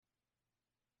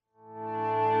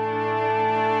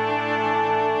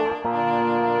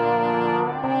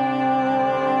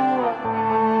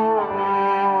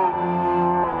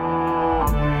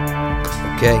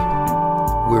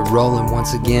rolling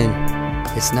once again.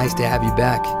 It's nice to have you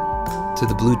back to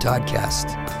the Blue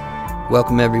Toddcast.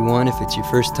 Welcome everyone. If it's your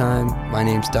first time, my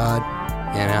name's Todd,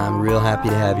 and I'm real happy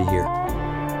to have you here.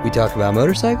 We talk about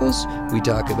motorcycles, we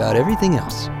talk about everything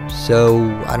else. So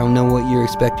I don't know what you're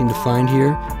expecting to find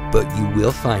here, but you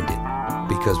will find it,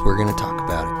 because we're going to talk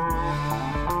about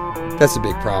it. That's a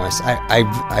big promise.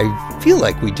 I feel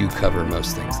like we do cover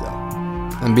most things, though.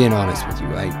 I'm being honest with you,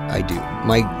 I do.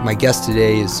 My guest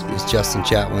today is Justin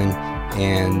Chatwin,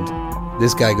 and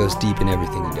this guy goes deep in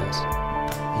everything he does.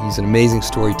 He's an amazing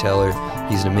storyteller,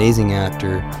 he's an amazing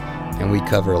actor, and we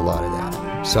cover a lot of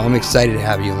that. So I'm excited to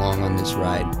have you along on this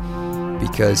ride,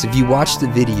 because if you watch the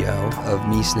video of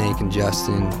me, Snake, and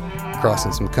Justin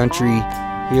crossing some country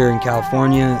here in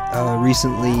California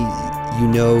recently,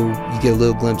 you get a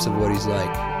little glimpse of what he's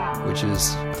like, which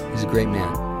is, he's a great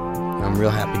man. I'm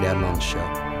real happy to have him on the show.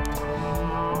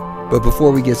 But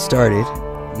before we get started,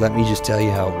 let me just tell you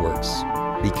how it works,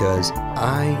 because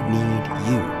I need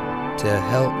you to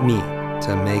help me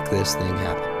to make this thing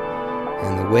happen.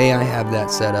 And the way I have that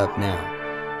set up now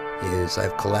is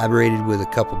I've collaborated with a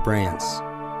couple brands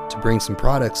to bring some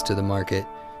products to the market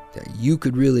that you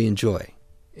could really enjoy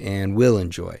and will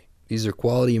enjoy. These are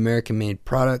quality American-made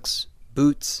products,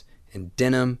 boots and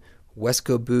denim,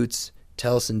 Westco boots,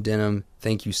 Tellison denim.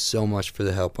 Thank you so much for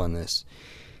the help on this.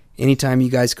 Anytime you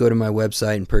guys go to my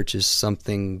website and purchase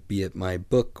something, be it my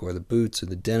book or the boots or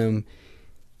the denim,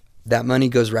 that money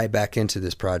goes right back into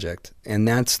this project. And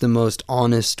that's the most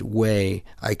honest way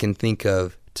I can think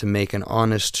of to make an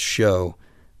honest show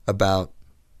about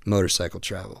motorcycle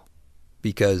travel.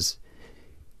 Because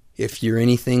if you're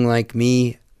anything like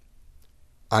me,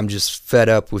 I'm just fed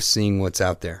up with seeing what's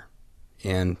out there.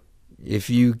 And if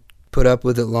you put up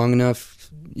with it long enough,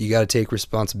 you got to take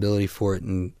responsibility for it,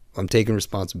 and I'm taking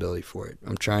responsibility for it.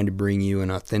 I'm trying to bring you an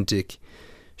authentic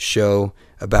show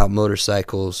about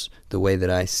motorcycles the way that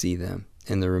I see them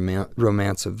and the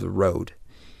romance of the road.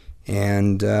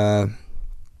 And so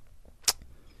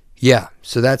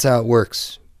that's how it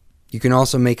works. You can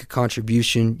also make a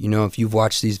contribution. If you've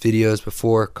watched these videos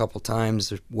before a couple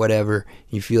times or whatever,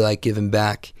 you feel like giving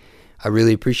back, I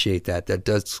really appreciate that. That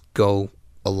does go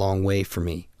a long way for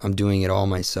me. I'm doing it all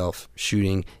myself,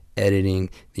 shooting,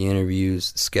 editing, the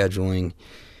interviews, scheduling,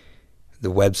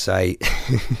 the website,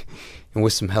 and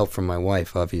with some help from my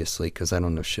wife, obviously, because I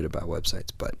don't know shit about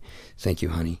websites, but thank you,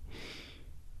 honey.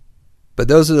 But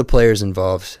those are the players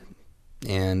involved,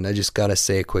 and I just got to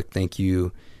say a quick thank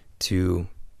you to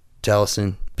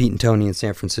Tellison, Pete and Tony in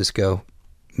San Francisco,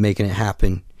 making it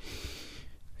happen,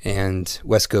 and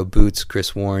Westco Boots,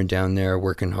 Chris Warren down there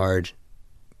working hard,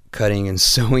 cutting and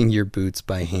sewing your boots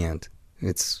by hand.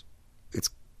 It's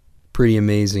pretty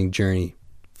amazing journey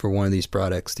for one of these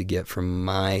products to get from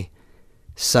my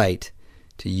site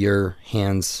to your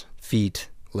hands, feet,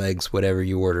 legs, whatever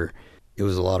you order. It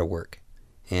was a lot of work,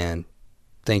 and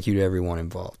thank you to everyone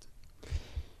involved.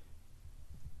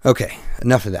 Okay,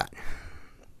 enough of that.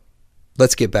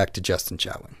 Let's get back to Justin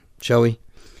Chatwin, shall we?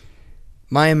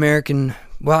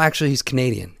 He's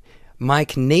Canadian. My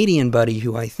Canadian buddy,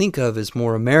 who I think of as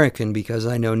more American because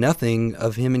I know nothing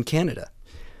of him in Canada.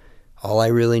 All I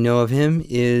really know of him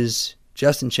is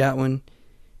Justin Chatwin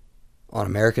on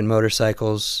American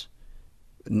motorcycles,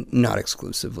 not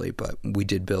exclusively, but we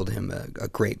did build him a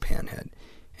great panhead.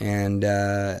 And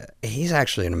he's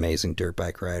actually an amazing dirt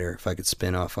bike rider. If I could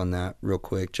spin off on that real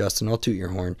quick. Justin, I'll toot your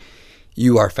horn.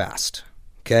 You are fast,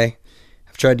 okay?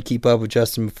 I've tried to keep up with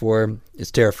Justin before. It's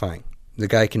terrifying. The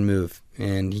guy can move,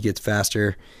 and he gets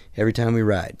faster every time we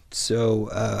ride. So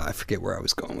I forget where I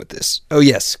was going with this. Oh,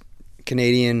 yes,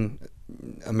 Canadian,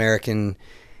 American,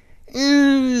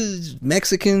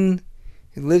 Mexican.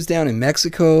 He lives down in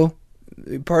Mexico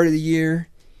part of the year.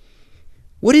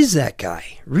 What is that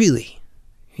guy, really?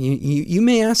 You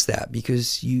may ask that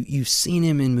because you've seen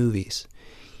him in movies.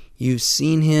 You've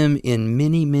seen him in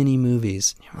many, many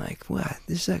movies. You're like, what?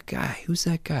 This is that guy. Who's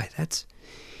that guy?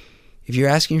 If you're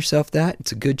asking yourself that,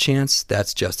 it's a good chance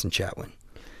that's Justin Chatwin,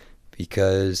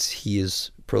 because he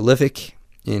is prolific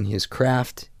in his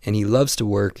craft and he loves to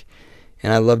work,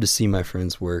 and I love to see my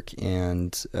friends work.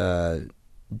 And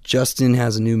Justin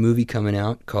has a new movie coming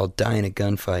out called Die in a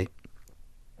Gunfight.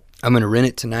 I'm going to rent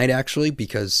it tonight, actually,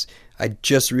 because I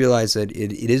just realized that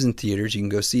it is in theaters. You can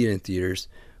go see it in theaters.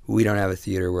 We don't have a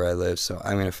theater where I live, so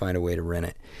I'm going to find a way to rent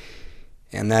it.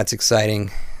 And that's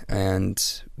exciting.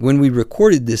 And when we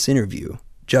recorded this interview,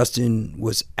 Justin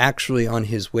was actually on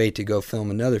his way to go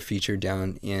film another feature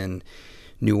down in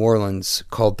New Orleans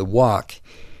called The Walk.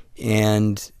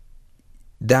 And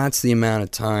that's the amount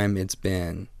of time it's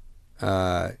been.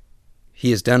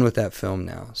 He is done with that film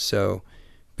now. So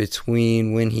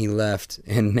between when he left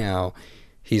and now,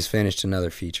 he's finished another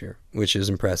feature, which is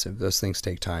impressive. Those things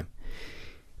take time.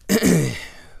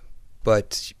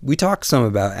 But we talked some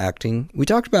about acting. We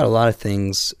talked about a lot of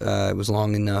things. It was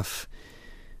long enough.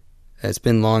 It's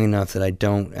been long enough that I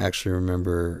don't actually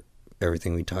remember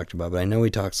everything we talked about, but I know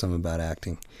we talked some about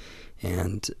acting.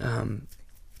 And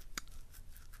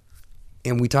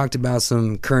we talked about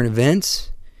some current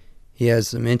events. He has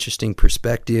some interesting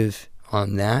perspective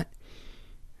on that.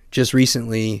 Just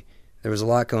recently, there was a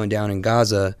lot going down in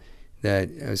Gaza that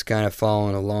I was kind of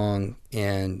following along,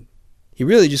 and he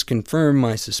really just confirmed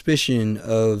my suspicion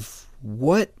of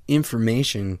what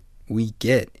information we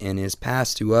get and is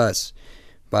passed to us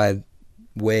by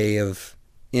way of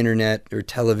internet or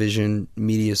television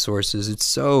media sources. It's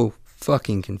so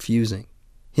fucking confusing.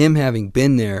 Him having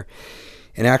been there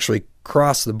and actually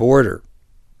crossed the border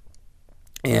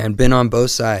and been on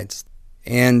both sides,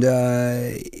 and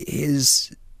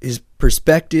his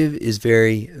perspective is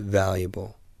very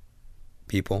valuable,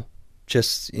 people,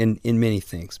 just in many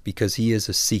things, because he is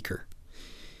a seeker.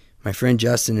 My friend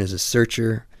Justin is a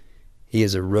searcher. He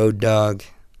is a road dog,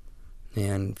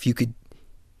 and if you can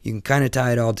kind of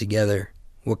tie it all together,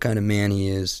 what kind of man he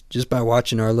is, just by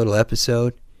watching our little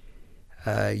episode.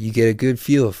 You get a good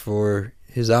feel for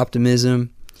his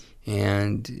optimism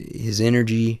and his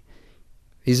energy.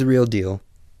 He's a real deal,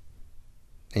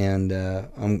 and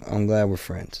I'm glad we're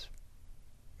friends.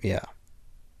 Yeah,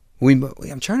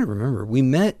 I'm trying to remember. We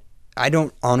met. I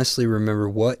don't honestly remember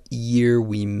what year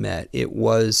we met. It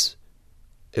was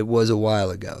a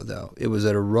while ago, though. It was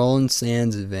at a Rolling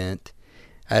Sands event.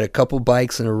 I had a couple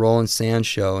bikes and a Rolling Sands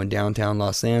show in downtown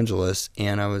Los Angeles,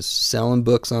 and I was selling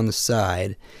books on the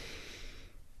side.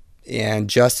 And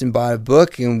Justin bought a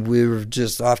book, and we were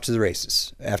just off to the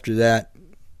races. After that,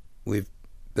 we've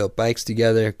built bikes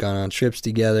together, gone on trips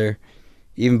together.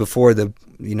 Even before the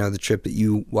trip that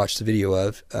you watched the video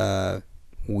of,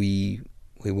 we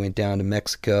went down to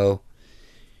Mexico,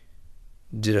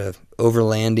 did a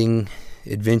overlanding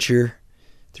adventure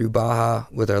through Baja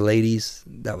with our ladies.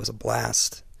 That was a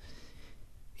blast.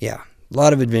 Yeah, a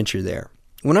lot of adventure there.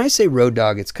 When I say road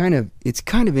dog, it's kind of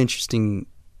interesting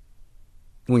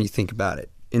when you think about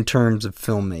it in terms of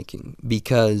filmmaking,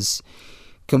 because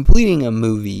completing a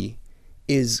movie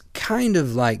is kind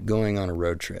of like going on a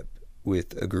road trip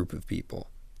with a group of people.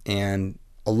 And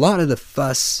a lot of the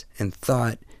fuss and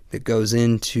thought that goes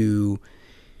into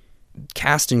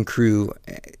cast and crew,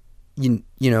 you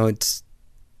know,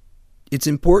 it's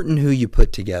important who you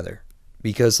put together,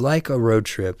 because like a road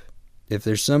trip, if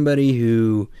there's somebody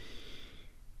who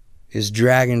is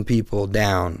dragging people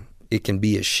down, it can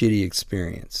be a shitty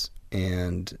experience.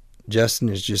 And Justin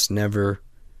is just never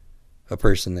a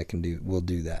person that will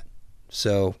do that.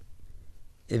 So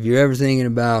if you're ever thinking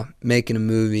about making a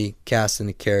movie, casting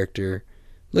a character,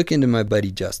 look into my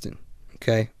buddy Justin,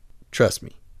 okay? Trust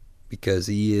me, because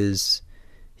he is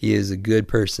a good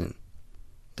person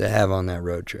to have on that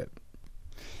road trip.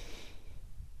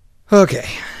 Okay,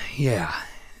 yeah.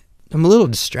 I'm a little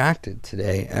distracted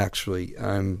today, actually.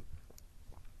 I've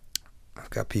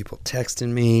got people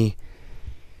texting me.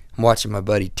 I'm watching my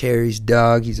buddy Terry's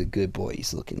dog. He's a good boy.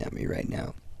 He's looking at me right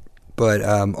now. But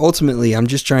ultimately, I'm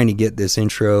just trying to get this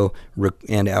intro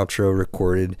and outro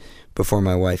recorded before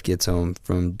my wife gets home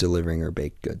from delivering her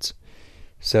baked goods.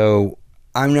 So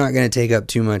I'm not going to take up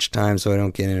too much time so I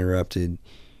don't get interrupted.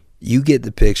 You get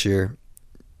the picture.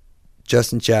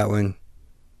 Justin Chatwin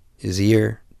is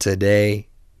here today,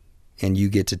 and you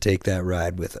get to take that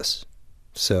ride with us.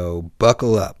 So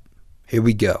buckle up. Here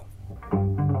we go.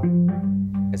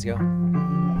 Let's go.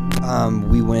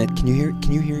 We went. Can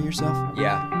you hear yourself?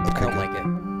 Yeah. Okay, I don't good. like it.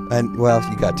 And well,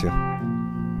 you got to.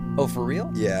 Oh, for real?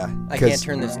 Yeah. I can't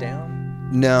turn this down?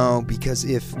 No, because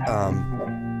if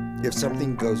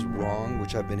something goes wrong,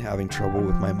 which I've been having trouble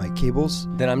with my mic cables,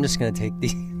 Then I'm just going to take the...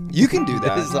 you can do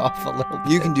that. This is off a little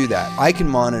bit. You can do that. I can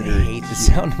monitor. I hate the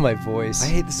sound of my voice. I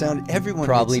hate the sound. Everyone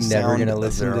Probably hates the never sound gonna of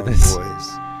listen their to own this. voice.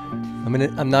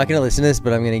 I'm not gonna listen to this,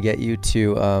 but I'm gonna get you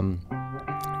to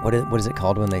what is it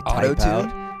called when they type Auto-tune?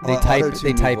 out?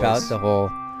 They type out the whole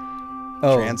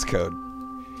transcode.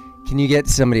 Can you get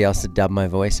somebody else to dub my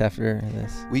voice after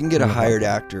this? We can get a hired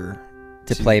actor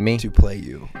to play me. To play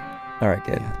you. All right,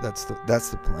 good. Yeah, that's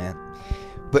the plan.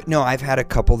 But no, I've had a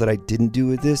couple that I didn't do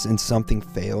with this, and something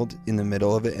failed in the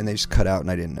middle of it, and they just cut out, and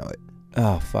I didn't know it.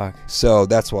 Oh fuck. So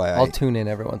that's why I'll tune in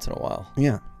every once in a while.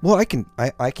 Yeah. Well, I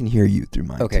can hear you through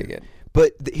mine. Okay, too. good.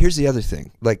 But here's the other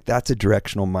thing. Like, that's a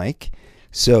directional mic.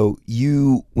 So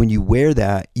when you wear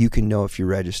that, you can know if you're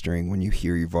registering when you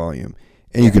hear your volume.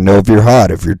 And you can know if you're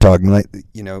hot, if you're talking like,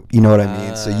 you know what I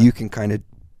mean? So you can kind of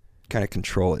kind of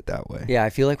control it that way. Yeah, I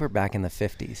feel like we're back in the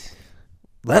 50s.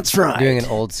 That's right. Doing an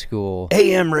old school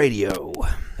AM radio.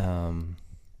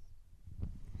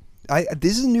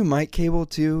 This is a new mic cable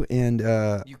too, and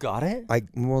you got it? I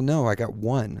got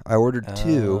one. I ordered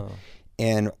two, Oh.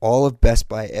 and all of Best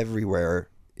Buy everywhere,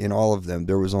 in all of them,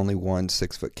 there was only one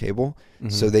 6-foot cable.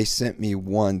 So they sent me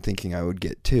one thinking I would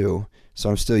get two. So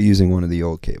I'm still using one of the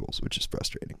old cables, which is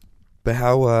frustrating. But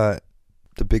how,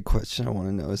 the big question I want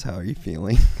to know is, how are you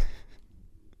feeling?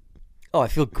 Oh, I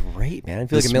feel great, man. I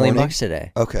feel This like $1 million morning?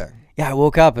 today. Okay. Yeah, I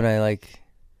woke up and I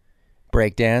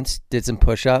break danced, did some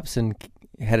push-ups, and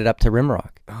headed up to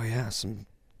Rimrock. Oh yeah,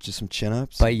 just some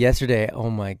chin-ups. But yesterday, oh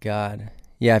my God.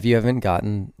 Yeah, if you haven't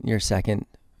gotten your second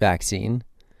vaccine,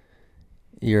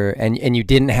 and you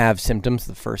didn't have symptoms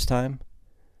the first time,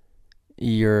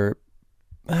 I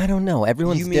don't know.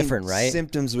 Everyone's you mean different, right?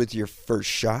 Symptoms with your first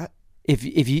shot? If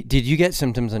you did you get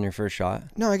symptoms on your first shot?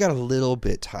 No, I got a little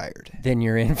bit tired. Then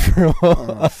you're in for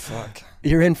Oh fuck.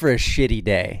 you're in for a shitty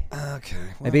day. Okay.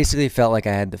 I basically felt like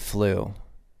I had the flu.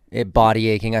 Body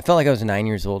aching. I felt like I was 9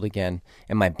 years old again,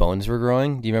 and my bones were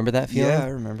growing. Do you remember that feeling? Yeah, I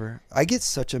remember. I get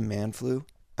such a man flu.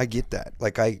 I get that.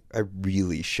 Like, I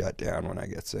really shut down when I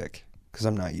get sick because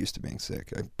I'm not used to being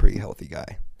sick. I'm a pretty healthy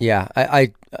guy. Yeah,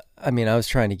 I mean, I was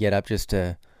trying to get up just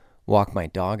to walk my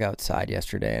dog outside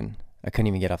yesterday, and I couldn't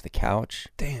even get off the couch.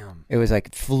 Damn. It was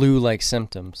like flu-like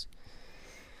symptoms.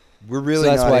 We're really So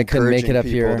that's not why I couldn't make encouraging it up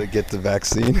people here. to get the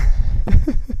vaccine.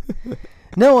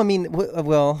 No, I mean,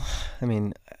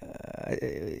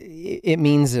 it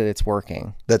means that it's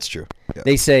working. That's true. Yeah.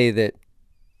 They say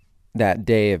that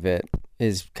day of it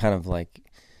is kind of like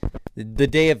the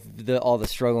day of all the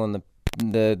struggle and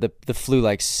the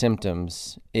flu-like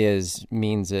symptoms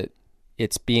means that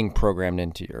it's being programmed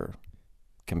into your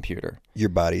computer. Your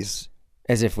body's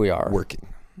As if we are working.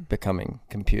 becoming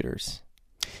computers.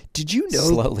 Did you know?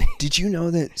 Slowly. Did you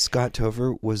know that Scott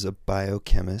Tover was a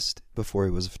biochemist before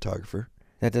he was a photographer?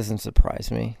 That doesn't surprise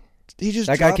me. He just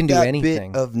That guy dropped can do that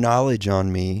anything. bit of knowledge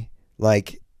on me.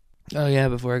 Like, oh yeah,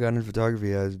 before I got into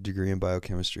photography, I had a degree in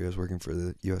biochemistry. I was working for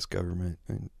the U.S. government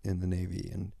in the Navy,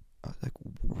 and I was like,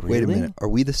 wait a Really? minute, are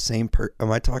we the same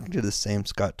am I talking to the same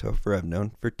Scott Tover I've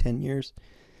known for 10 years?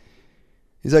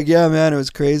 He's like, yeah, man, it was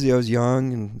crazy. I was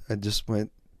young, and I just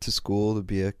went to school to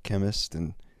be a chemist,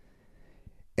 and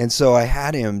so I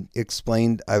had him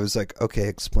explain. I was like, okay,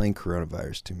 explain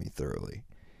coronavirus to me thoroughly.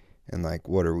 And like,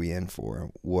 what are we in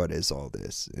for? What is all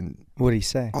this? And What did he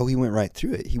say? oh, he went right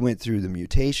through it. He went through the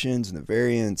mutations and the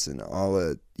variants and all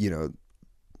of,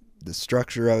 the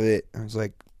structure of it. I was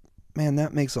like, man,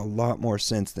 that makes a lot more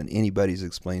sense than anybody's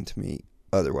explained to me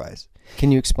otherwise.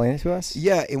 Can you explain it to us?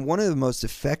 Yeah, and one of the most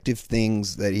effective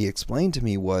things that he explained to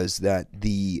me was that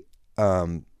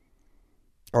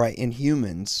all right, in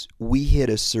humans, we hit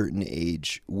a certain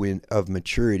age of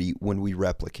maturity when we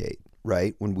replicate,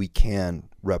 right? When we can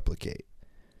replicate.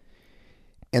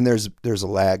 And there's a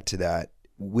lag to that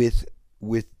with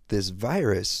this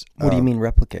virus. What do you mean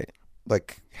replicate?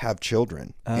 Like have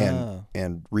children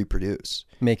and reproduce.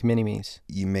 Make mini-me's.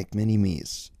 You make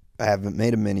mini-me's. I haven't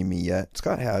made a mini-me yet.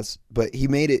 Scott has, but he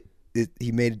made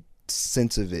he made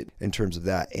sense of it in terms of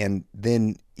that. And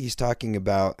then he's talking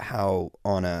about how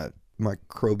on a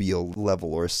microbial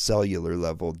level or a cellular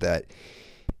level that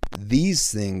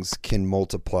these things can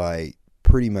multiply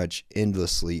pretty much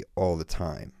endlessly all the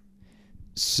time.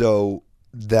 So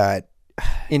that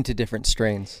Into different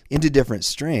strains.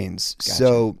 Gotcha.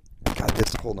 So God,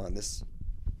 hold on, this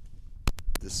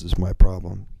is my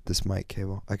problem. This mic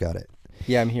cable. I got it.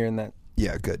 Yeah, I'm hearing that.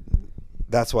 Yeah, good.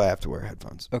 That's why I have to wear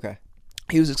headphones. Okay.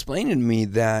 He was explaining to me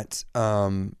that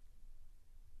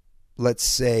let's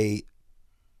say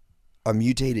a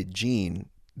mutated gene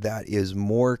that is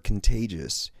more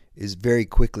contagious is very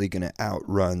quickly going to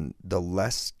outrun the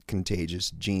less contagious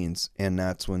genes, and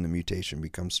that's when the mutation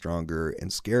becomes stronger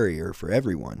and scarier for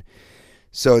everyone.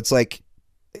 So it's like,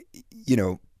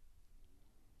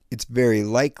 it's very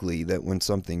likely that when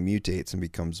something mutates and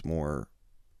becomes more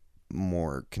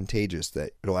contagious,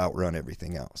 that it'll outrun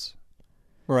everything else.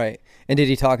 Right. And did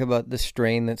he talk about the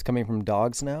strain that's coming from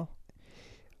dogs now?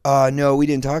 No, we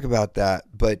didn't talk about that,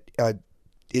 but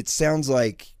it sounds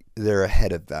like they're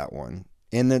ahead of that one.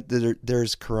 And that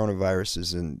there's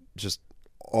coronaviruses in just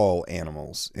all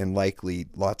animals, and likely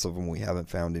lots of them we haven't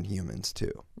found in humans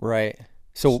too. Right.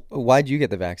 So why'd you get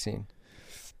the vaccine?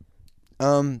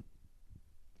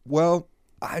 Well,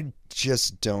 I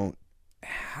just don't.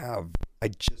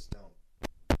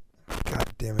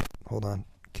 God damn it. Hold on.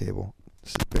 Cable.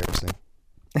 This is embarrassing.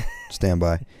 Stand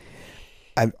by.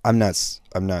 I'm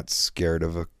not scared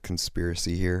of a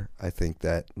conspiracy here. I think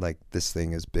that like this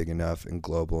thing is big enough and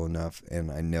global enough,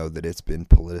 and I know that it's been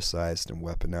politicized and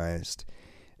weaponized,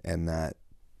 and that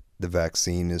the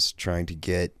vaccine is trying to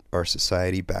get our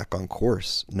society back on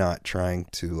course, not trying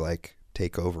to like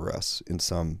take over us in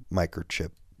some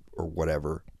microchip or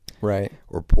whatever, right?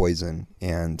 Or poison.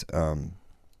 And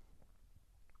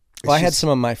I had some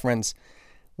of my friends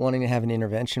wanting to have an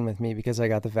intervention with me because I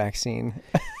got the vaccine.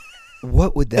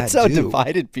 What would that That's how do?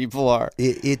 divided people are.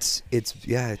 It's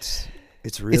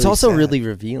really It's also sad. really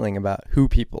revealing about who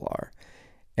people are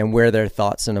and where their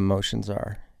thoughts and emotions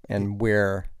are and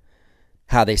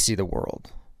how they see the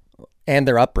world and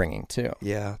their upbringing too.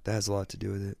 Yeah, that has a lot to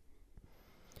do with it.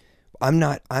 I'm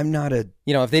not a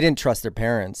If they didn't trust their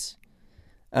parents,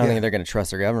 I don't think they're going to trust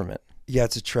their government. Yeah,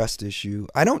 it's a trust issue.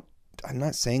 I'm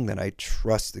not saying that I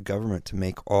trust the government to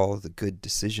make all of the good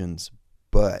decisions,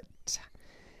 but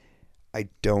I'm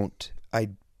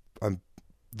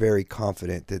very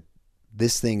confident that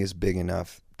this thing is big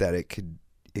enough that it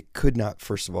could not,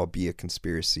 first of all, be a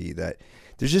conspiracy. That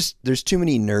there's too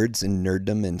many nerds in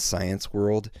nerddom and science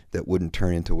world that wouldn't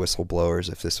turn into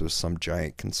whistleblowers if this was some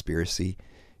giant conspiracy.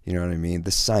 You know what I mean?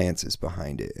 The science is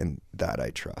behind it, and that I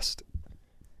trust.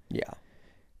 Yeah.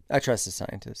 I trust the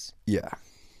scientists. Yeah.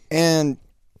 And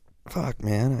fuck,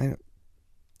 man,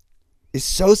 it's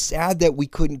so sad that we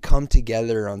couldn't come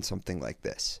together on something like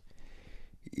this.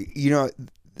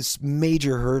 This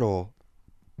major hurdle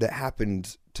that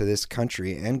happened to this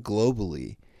country and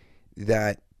globally,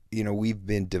 that, we've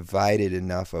been divided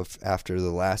enough after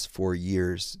the last 4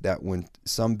 years that when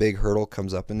some big hurdle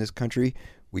comes up in this country,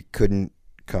 we couldn't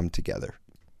come together.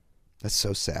 That's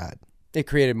so sad. It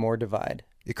created more divide.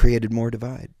 It created more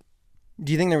divide.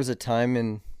 Do you think there was a time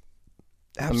in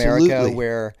Absolutely. America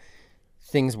where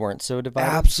things weren't so divided?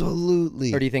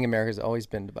 Absolutely. Or do you think America's always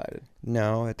been divided?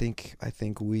 No, I think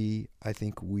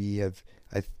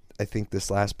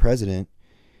this last president,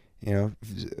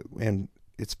 and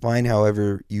it's fine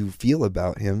however you feel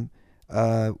about him,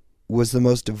 was the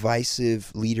most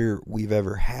divisive leader we've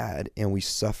ever had, and we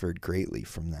suffered greatly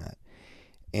from that.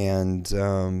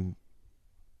 And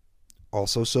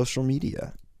also social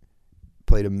media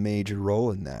played a major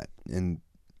role in that, and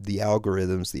the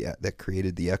algorithms that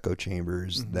created the echo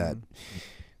chambers that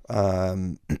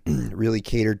really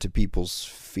catered to people's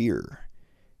fear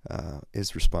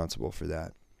is responsible for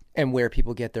that. And where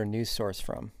people get their news source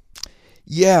from.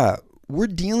 Yeah, we're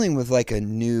dealing with like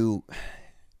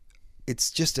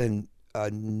it's just the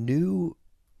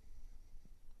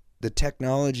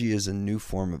technology is a new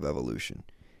form of evolution,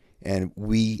 and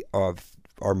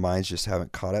our minds just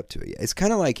haven't caught up to it yet. It's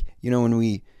kind of like,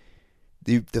 when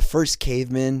the first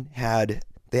cavemen had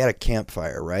a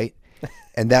campfire, right?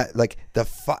 And that, like,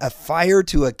 a fire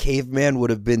to a caveman would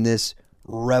have been this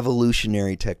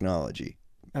revolutionary technology.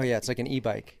 Oh yeah, it's like an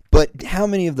e-bike. But how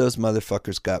many of those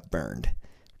motherfuckers got burned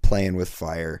playing with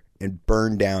fire and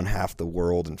burned down half the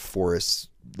world and forests,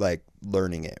 like,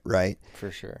 learning it, right?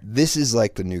 For sure. This is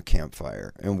like the new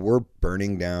campfire, and we're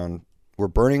burning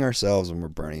ourselves, and we're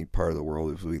burning part of the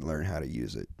world if we learn how to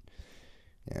use it.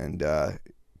 And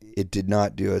it did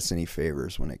not do us any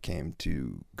favors when it came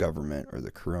to government or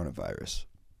the coronavirus.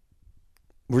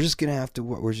 We're just gonna have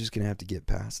to get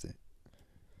past it.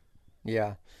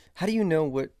 Yeah. How do you know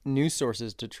what news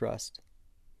sources to trust?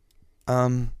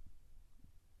 Like,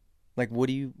 where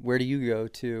do you go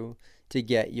to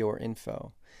get your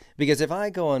info? Because if I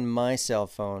go on my cell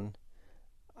phone,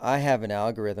 I have an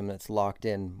algorithm that's locked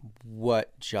in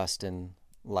what Justin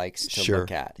likes to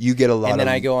look at. You get a lot, and then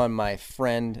I go on my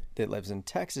friend that lives in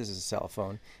Texas's cell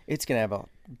phone. It's gonna have a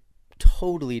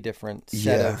totally different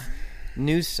set of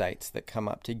news sites that come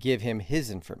up to give him his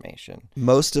information.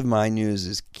 Most of my news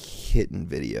is kitten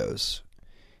videos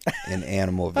and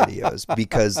animal videos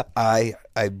because I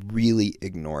really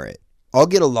ignore it. I'll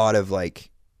get a lot of, like,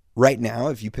 right now,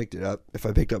 if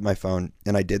I picked up my phone,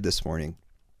 and I did this morning,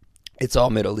 it's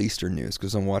all Middle Eastern news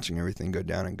because I'm watching everything go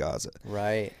down in Gaza.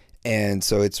 Right. And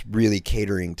so it's really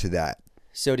catering to that.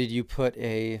 So did you put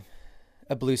a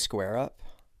blue square up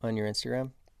on your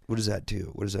Instagram? What does that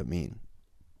do? What does that mean?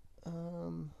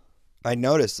 I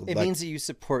noticed. It means that you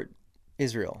support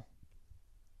Israel.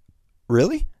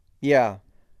 Really? Yeah.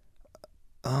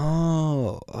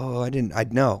 Oh, I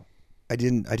didn't know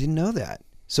that.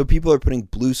 So people are putting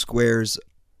blue squares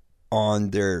on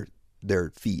their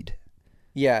feed.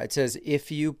 Yeah, it says if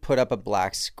you put up a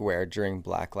black square during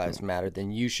Black Lives Matter,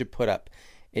 then you should put up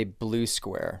a blue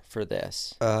square for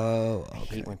this. Oh, okay.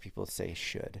 I hate when people say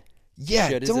should. Yeah,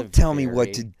 should don't tell me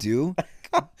what to do.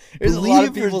 There's a lot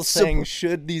of Believe or people saying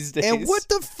should these days. And what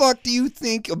the fuck do you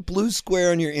think a blue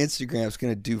square on your Instagram is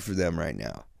going to do for them right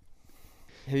now?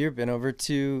 Have you ever been over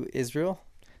to Israel?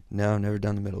 No, never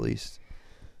done the Middle East.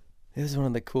 It was one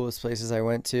of the coolest places I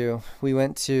went to. We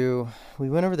went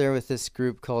over there with this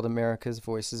group called America's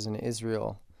Voices in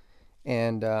Israel.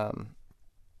 And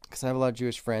because I have a lot of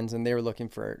Jewish friends, and they were looking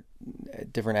for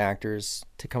different actors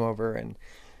to come over. And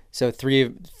so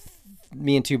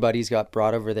me and two buddies got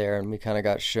brought over there, and we kind of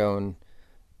got shown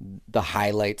the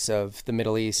highlights of the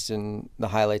Middle East and the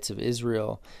highlights of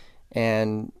Israel.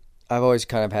 And I've always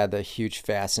kind of had the huge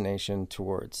fascination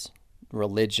towards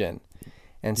religion.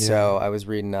 And so I was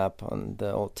reading up on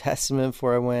the Old Testament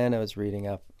before I went. I was reading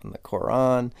up on the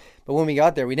Quran. But when we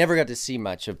got there, we never got to see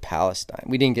much of Palestine.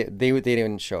 We didn't get, they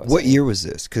didn't show us. What year was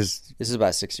this? Because this is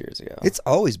about 6 years ago. it's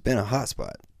always been a hot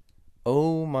spot.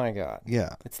 Oh my God.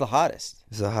 Yeah. It's the hottest.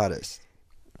 It's the hottest.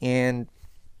 And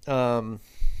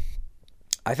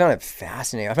I found it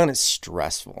fascinating. I found it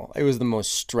stressful. It was the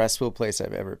most stressful place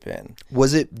I've ever been.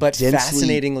 Was it But densely...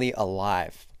 fascinatingly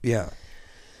alive. Yeah.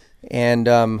 And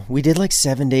we did like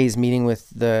 7 days meeting with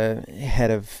the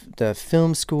head of the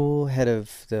film school, head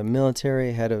of the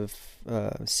military, head of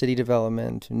city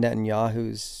development,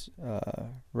 Netanyahu's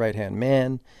right-hand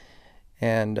man,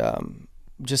 and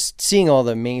just seeing all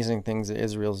the amazing things that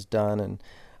Israel's done. And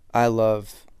I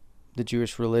love the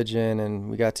Jewish religion,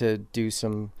 and we got to do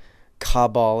some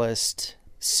Kabbalist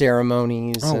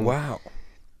ceremonies. Oh, wow.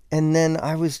 And then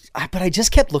but I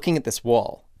just kept looking at this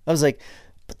wall. I was like,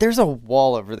 but there's a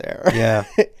wall over there. Yeah.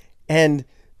 And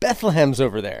Bethlehem's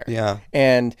over there. Yeah.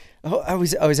 And I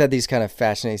always had these kind of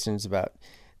fascinations about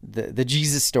the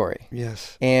Jesus story.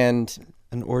 Yes. And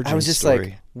An origin I was just story.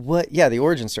 like, what? Yeah, the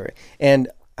origin story. And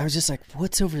I was just like,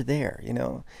 what's over there? You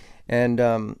know? And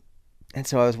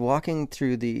so I was walking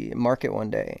through the market one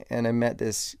day, and I met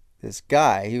this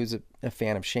guy. He was a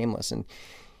fan of Shameless,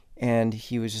 and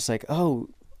he was just like, oh,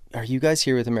 are you guys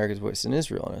here with America's Voice in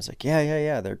Israel? And I was like,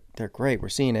 yeah. They're great. We're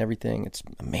seeing everything. It's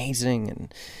amazing.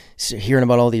 And hearing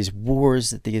about all these wars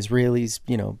that the Israelis,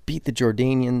 beat the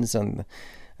Jordanians on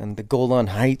the Golan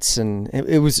Heights. And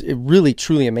it was really,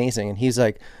 truly amazing. And he's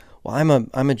like, well,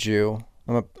 I'm a Jew,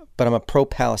 but I'm a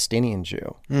pro-Palestinian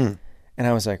Jew. And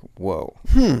I was like, whoa,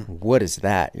 what is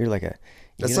that? You're like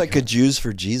That's like a Jews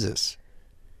for Jesus.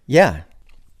 Yeah.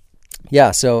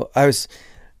 Yeah. So I was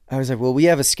like, well, we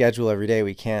have a schedule every day.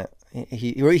 We can't.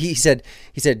 He said,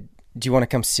 do you want to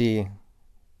come see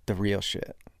the real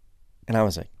shit? And I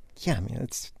was like, yeah, I mean,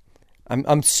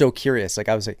 I'm so curious. Like,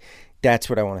 I was like, that's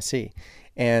what I want to see.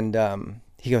 And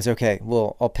he goes, okay,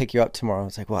 well, I'll pick you up tomorrow. I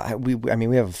was like, well,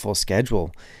 we have a full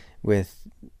schedule with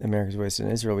America's Voice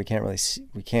in Israel. I can't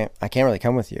really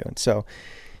come with you. And so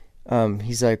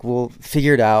he's like, well,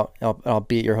 figure it out. I'll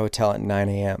be at your hotel at 9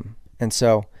 a.m. And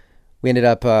so we ended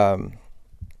up,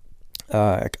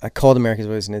 I called America's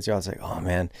Voice in Israel. I was like, oh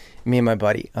man, me and my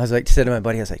buddy, said to my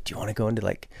buddy, I was like, do you want to go into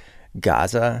like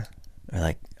Gaza or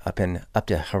like up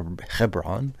to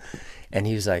Hebron? And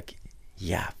he was like,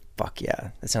 yeah, fuck yeah.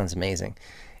 That sounds amazing.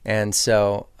 And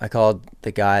so I called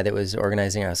the guy that was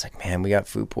organizing. I was like, man, we got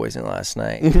food poisoning last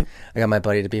night. I got my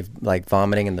buddy to be like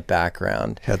vomiting in the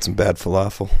background. Had some bad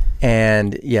falafel.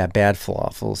 And yeah, bad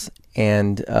falafels.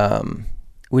 And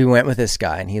we went with this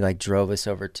guy, and he like drove us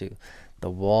over to the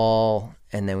wall,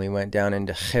 and then we went down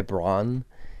into Hebron,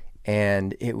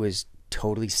 and it was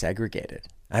totally segregated.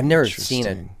 I've never seen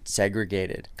a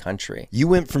segregated country. You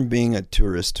went from being a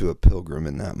tourist to a pilgrim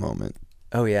in that moment.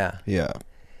 Oh yeah. Yeah.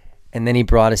 And then he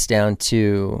brought us down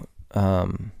to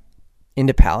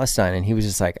into Palestine, and he was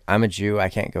just like, I'm a Jew, I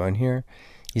can't go in here.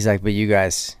 He's like, but you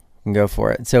guys can go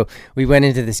for it. So we went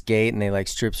into this gate, and they like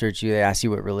strip search you. They ask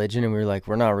you what religion, and we were like,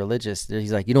 we're not religious.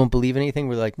 He's like, you don't believe anything?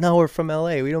 We're like, no, we're from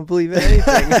LA. We don't believe in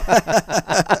anything.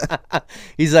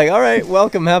 He's like, all right,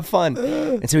 welcome, have fun.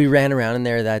 And so we ran around in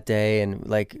there that day, and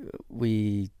like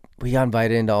we got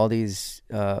invited into all these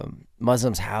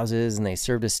Muslims' houses, and they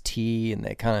served us tea, and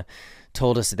they kind of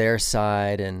told us their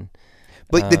side. And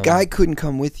but the guy couldn't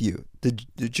come with you. The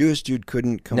Jewish dude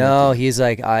couldn't come with you. No, he's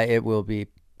like, it will be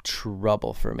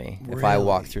trouble for me if I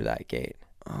walk through that gate.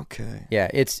 Okay. Yeah,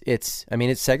 it's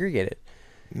segregated.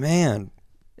 Man,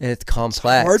 it's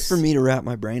complex. It's hard for me to wrap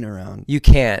my brain around. You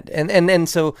can't. And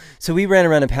so we ran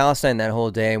around in Palestine that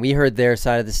whole day, and we heard their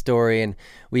side of the story, and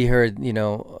we heard,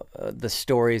 the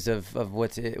stories of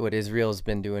what Israel's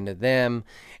been doing to them.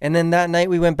 And then that night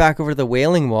we went back over to the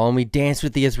Wailing Wall, and we danced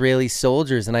with the Israeli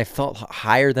soldiers, and I felt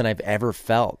higher than I've ever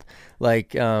felt.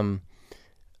 Like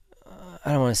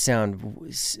I don't want to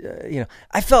sound,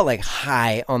 I felt like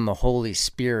high on the Holy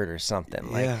Spirit or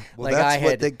something. Like, yeah. Well, like that's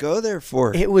what they go there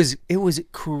for.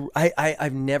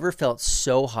 I've never felt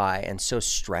so high and so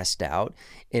stressed out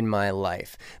in my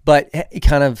life, but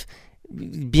kind of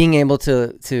being able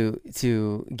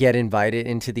to get invited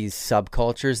into these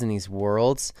subcultures and these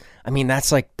worlds. I mean,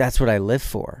 that's what I live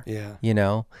for. Yeah.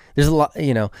 There's a lot,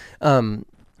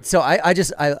 so I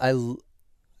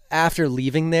after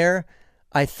leaving there,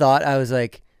 I thought I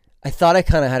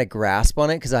kind of had a grasp on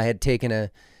it because I had taken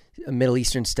a Middle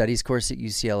Eastern Studies course at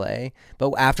UCLA.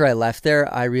 But after I left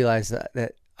there, I realized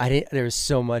that there was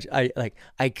so much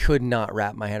I could not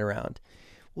wrap my head around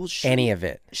any of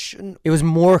it. It was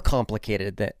more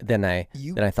complicated than I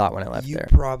thought when I left there.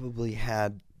 You probably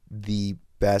had the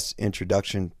best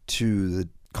introduction to the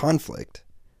conflict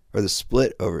or the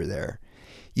split over there.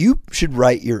 You should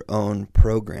write your own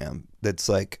program that's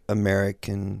like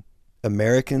Americans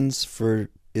for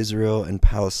Israel and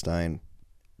Palestine.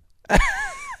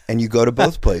 And you go to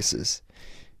both places.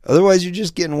 Otherwise, you're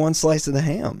just getting one slice of the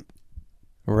ham.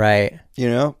 Right.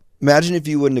 Imagine if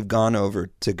you wouldn't have gone over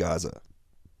to Gaza.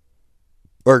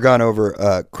 Or gone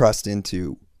over, crossed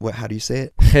into, how do you say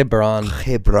it? Hebron.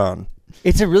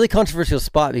 It's a really controversial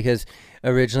spot because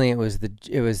originally it was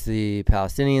the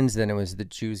Palestinians, then it was the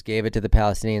Jews gave it to the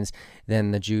Palestinians,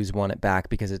 then the Jews won it back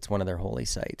because it's one of their holy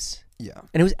sites. Yeah.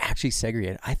 And it was actually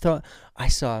segregated. I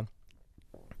saw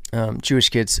Jewish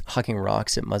kids hucking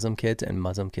rocks at Muslim kids and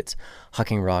Muslim kids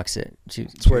hucking rocks at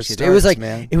Jewish kids. It was like,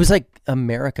 man. It was like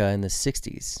America in the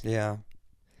 60s. Yeah.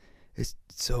 It's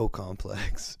so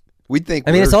complex. We'd think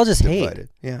it's all just divided.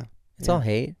 hate. Yeah. It's all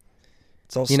hate.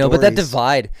 It's all stories. But that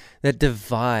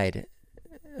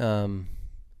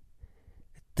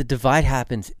divide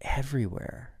happens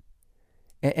everywhere.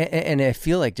 And I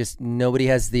feel like just nobody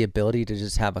has the ability to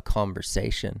just have a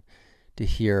conversation to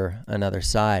hear another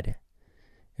side.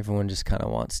 Everyone just kind of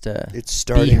wants to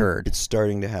be heard. It's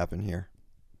starting to happen here.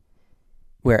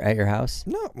 Where, at your house?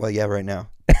 No. Well, yeah, right now.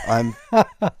 I'm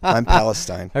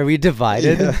Palestine. Are we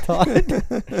divided?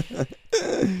 Yeah.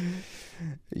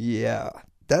 Yeah.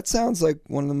 That sounds like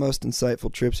one of the most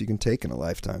insightful trips you can take in a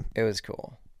lifetime. It was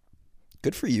cool.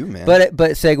 Good for you, man. But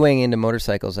segueing into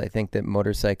motorcycles, I think that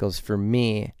motorcycles for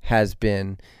me has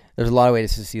been, there's a lot of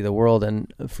ways to see the world,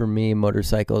 and for me,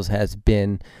 motorcycles has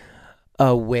been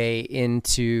a way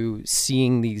into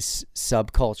seeing these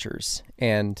subcultures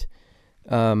and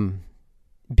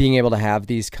being able to have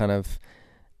these kind of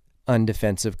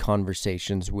undefensive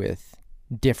conversations with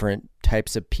different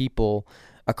types of people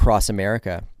across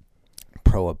America.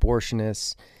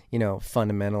 Pro-abortionists,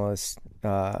 fundamentalists,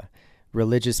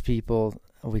 religious people.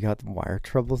 Oh, we got the wire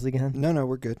troubles again? No,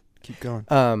 we're good. Keep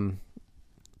going.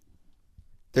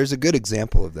 There's a good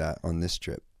example of that on this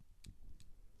trip.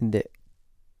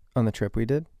 On the trip we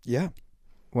did? Yeah.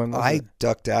 When was I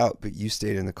ducked out, but you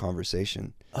stayed in the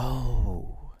conversation.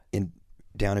 Oh.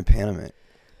 Down in Panamint.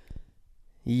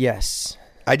 Yes.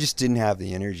 I just didn't have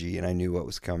the energy, and I knew what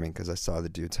was coming because I saw the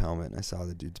dude's helmet and I saw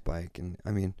the dude's bike, and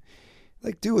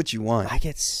do what you want. I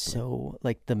get so,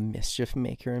 the mischief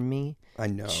maker in me. I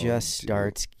know. Just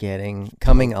starts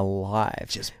coming alive.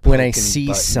 Just when I see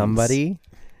buttons. Somebody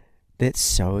that's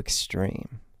so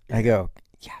extreme. Yeah. I go,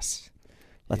 yes,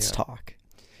 let's talk.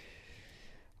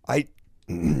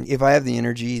 If I have the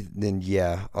energy, then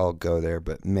yeah, I'll go there.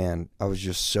 But man, I was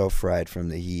just so fried from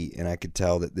the heat, and I could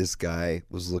tell that this guy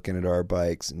was looking at our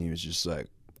bikes, and he was just like,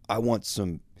 I want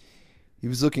some. He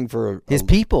was looking for his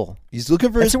people. He's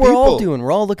looking for That's his what people. we're all doing.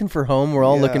 We're all looking for home. We're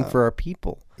all looking for our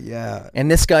people. Yeah. And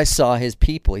this guy saw his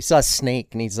people. He saw a snake,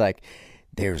 and he's like,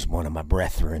 there's one of my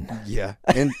brethren. Yeah.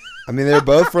 And, they're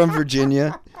both from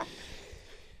Virginia.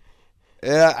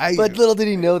 Yeah, but little did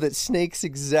he know that Snake's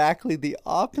exactly the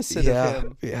opposite of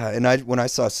him. Yeah, and when I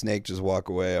saw Snake just walk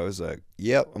away, I was like,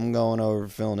 yep, I'm going over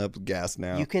filling up with gas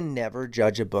now. You can never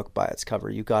judge a book by its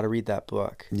cover. You got to read that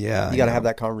book. Yeah. You got to have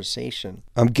that conversation.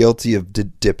 I'm guilty of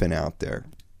dipping out there.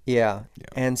 Yeah.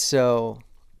 And so,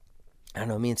 I don't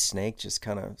know, me and Snake just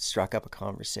kind of struck up a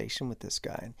conversation with this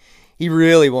guy. He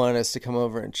really wanted us to come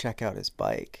over and check out his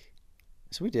bike.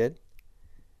 So we did.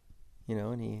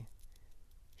 And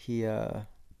he had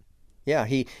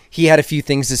a few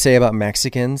things to say about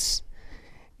Mexicans,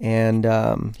 and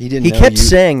he kept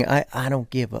saying, I don't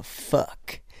give a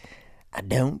fuck. I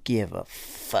don't give a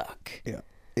fuck. Yeah,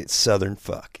 it's Southern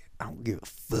fuck. I don't give a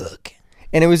fuck.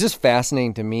 And it was just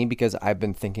fascinating to me because I've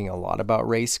been thinking a lot about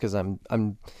race because I'm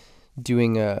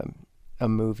doing a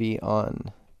movie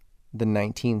on the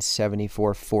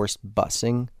 1974 forced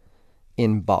busing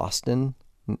in Boston,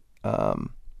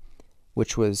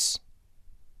 which was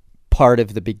part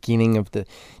of the beginning of the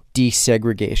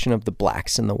desegregation of the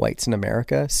blacks and the whites in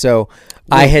America. So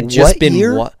I had just been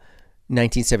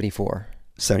 1974.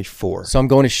 74. So I'm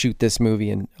going to shoot this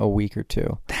movie in a week or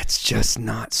two. That's just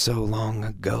not so long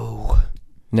ago.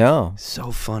 No.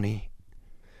 So funny.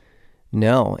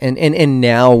 No. And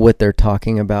now what they're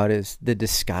talking about is the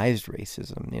disguised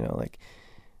racism, like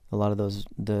a lot of those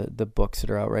the books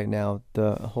that are out right now,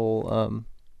 the whole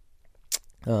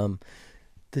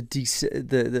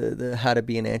the how to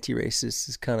be an anti-racist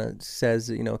is kind of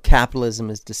says, capitalism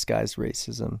is disguised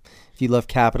racism. If you love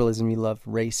capitalism, you love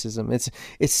racism.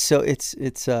 It's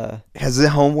Has the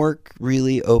homework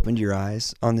really opened your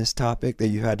eyes on this topic that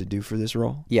you had to do for this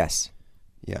role? Yes.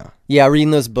 Yeah,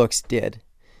 reading those books did.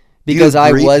 Because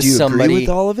I was somebody. Do you agree with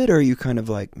all of it, or are you kind of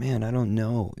like, man, I don't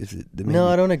know? No,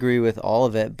 I don't agree with all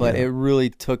of it, but it really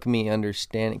took me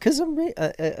understanding. Because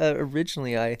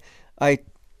originally, I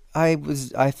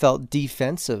felt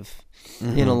defensive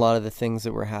in a lot of the things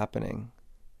that were happening.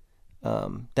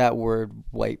 That word,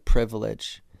 white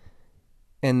privilege,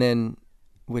 and then,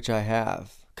 which I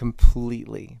have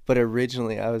completely. But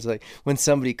originally, I was like, when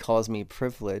somebody calls me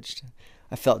privileged,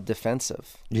 I felt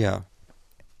defensive. Yeah.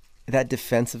 That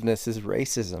defensiveness is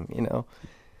racism,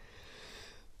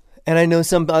 And I know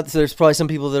there's probably some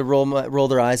people that roll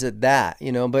their eyes at that,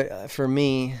 But for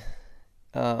me,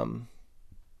 I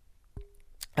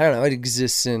don't know. It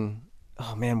exists in.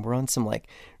 Oh man, we're on some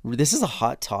this is a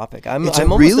hot topic. I'm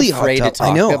almost really afraid to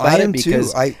talk about it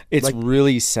because it's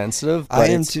really sensitive. But I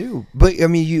am too. But I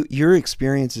mean, your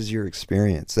experience is your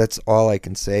experience. That's all I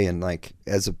can say. And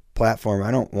as a platform,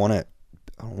 I don't want to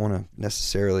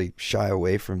necessarily shy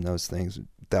away from those things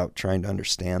without trying to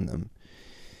understand them.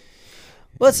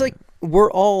 Well, it's like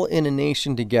we're all in a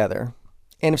nation together,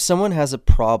 and if someone has a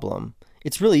problem,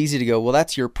 it's really easy to go, well,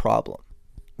 that's your problem.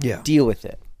 Yeah. Deal with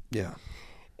it. Yeah.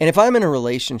 And if I'm in a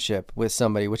relationship with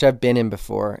somebody, which I've been in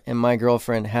before, and my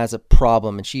girlfriend has a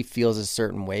problem and she feels a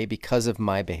certain way because of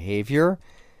my behavior,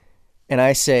 and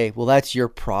I say, well, that's your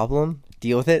problem,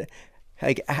 deal with it.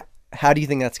 How do you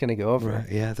think that's going to go over? Right.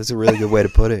 Yeah, that's a really good way to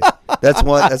put it. That's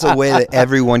a way that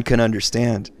everyone can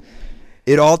understand.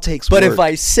 It all takes work. But if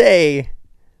I say,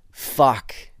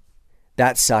 fuck,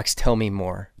 that sucks, tell me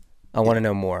more. I want to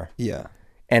know more. Yeah.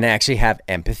 And actually have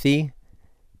empathy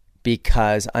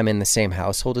because I'm in the same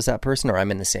household as that person or I'm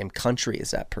in the same country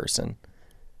as that person,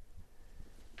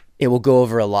 it will go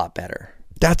over a lot better.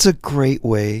 That's a great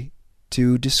way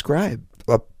to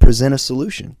present a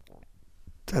solution.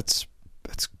 That's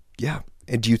yeah.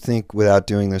 And do you think without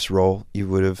doing this role, you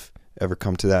would have ever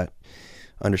come to that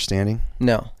understanding?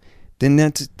 No. Then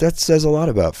that says a lot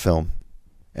about film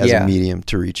as a medium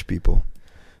to reach people.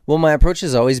 Well, my approach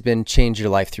has always been change your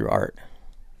life through art.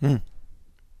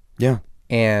 Yeah.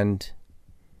 And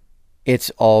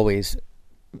I've always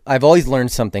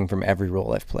learned something from every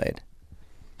role I've played.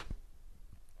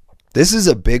 This is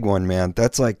a big one, man.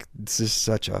 This is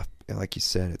such a, like you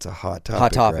said, it's a hot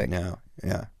topic right now.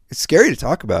 Yeah. It's scary to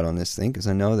talk about on this thing because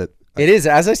I know that. It is.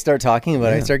 As I start talking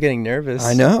about it, I start getting nervous.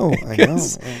 I know.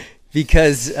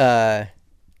 Because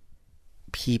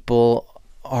people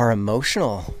are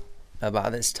emotional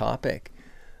about this topic.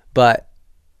 But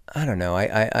I don't know.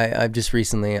 I've just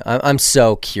recently, I'm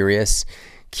so curious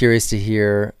to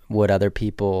hear what other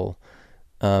people,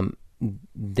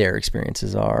 their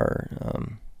experiences are.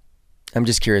 I'm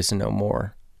just curious to know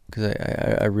more because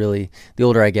I really, the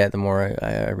older I get, the more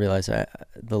I realize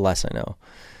the less I know.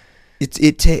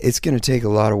 It's going to take a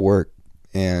lot of work,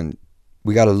 and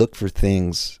we got to look for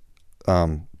things.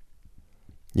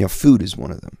 Food is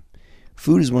one of them.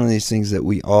 Food is one of these things that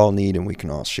we all need and we can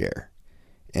all share.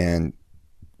 And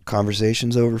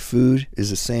conversations over food is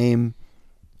the same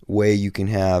way you can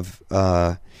have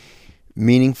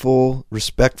meaningful,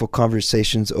 respectful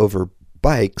conversations over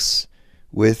bikes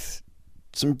with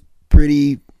some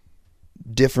pretty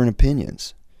different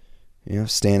opinions.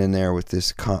 Standing there with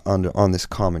this on this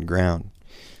common ground.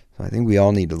 So I think we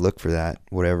all need to look for that.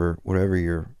 Whatever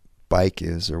your bike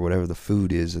is or whatever the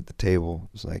food is at the table,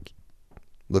 it's like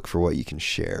look for what you can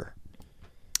share.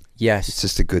 Yes, it's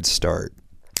just a good start.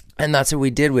 And that's what we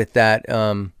did with that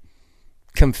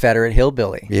Confederate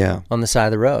hillbilly. Yeah, on the side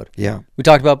of the road. Yeah, we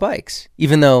talked about bikes,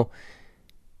 even though,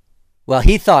 well,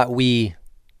 he thought we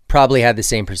probably had the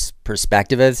same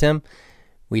perspective as him.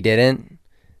 We didn't.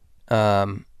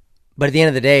 But at the end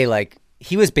of the day,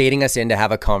 he was baiting us in to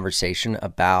have a conversation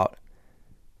about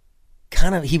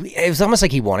it was almost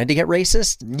like he wanted to get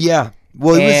racist. Yeah.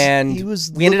 Well,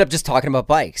 we ended up just talking about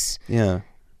bikes. Yeah.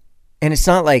 And it's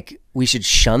not like we should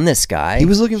shun this guy. He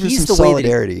was looking for some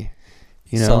solidarity.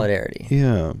 Solidarity.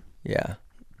 Yeah. Yeah.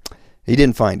 He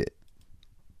didn't find it.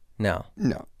 No.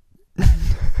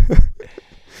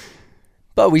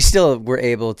 But we still were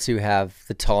able to have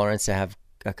the tolerance to have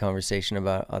a conversation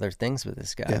about other things with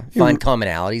this guy. Yeah. Find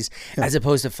commonalities Yeah. as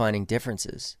opposed to finding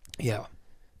differences. Yeah.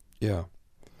 Yeah.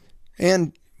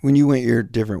 And when you went your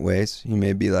different ways, you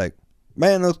may be like,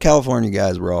 man, those California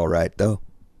guys were all right, though.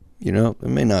 You know, they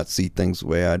may not see things the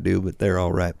way I do, but they're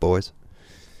all right, boys.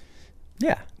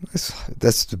 Yeah.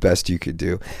 That's the best you could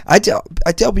do. I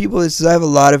tell people this is I have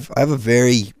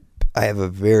a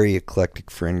very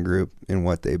eclectic friend group in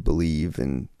what they believe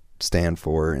and stand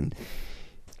for. And,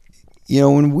 you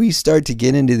know, when we start to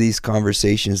get into these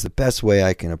conversations, the best way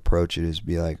I can approach it is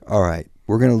be like, all right,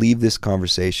 we're going to leave this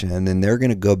conversation, and then they're going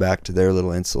to go back to their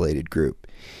little insulated group.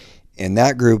 And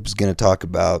that group is going to talk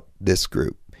about this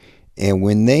group. And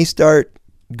when they start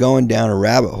going down a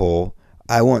rabbit hole,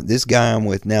 I want this guy I'm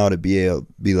with now to be able to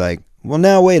be like, well,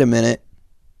 now wait a minute.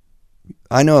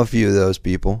 I know a few of those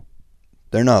people.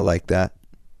 They're not like that.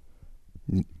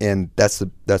 And that's the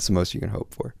most you can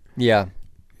hope for. Yeah.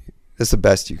 That's the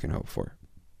best you can hope for.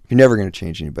 You're never going to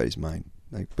change anybody's mind.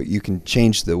 But you can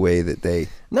change the way that they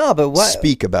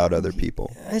speak about other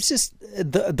people. It's just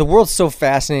the world's so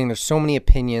fascinating. There's so many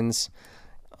opinions,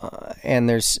 and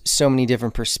there's so many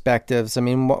different perspectives. I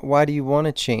mean, why do you want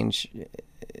to change?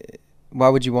 Why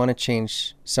would you want to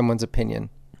change someone's opinion?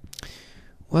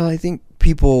 Well, I think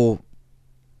people.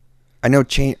 I know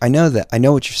what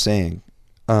you're saying.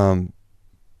 You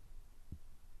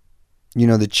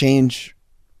know, the change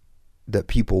that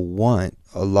people want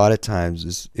a lot of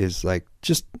times is like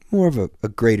just more of a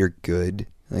greater good,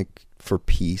 like for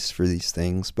peace, for these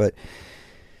things. But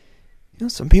you know,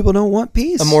 some people don't want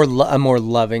peace. A more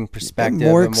loving perspective,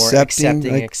 more a more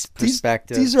accepting like,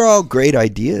 perspective. These are all great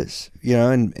ideas, you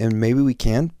know, and maybe we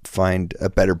can find a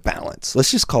better balance.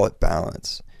 Let's just call it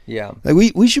balance. Yeah.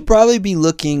 Like we should probably be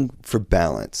looking for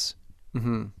balance.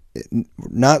 Mm-hmm.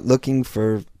 Not looking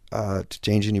for to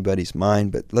change anybody's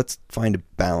mind, but let's find a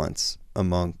balance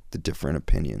among the different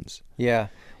opinions. Yeah.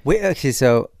 Okay,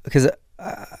 so because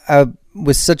I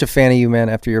was such a fan of you, man,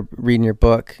 after you're reading your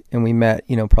book, and we met,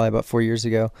 you know, probably about 4 years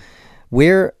ago.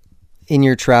 Where in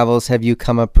your travels have you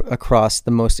come up across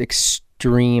the most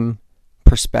extreme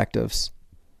perspectives?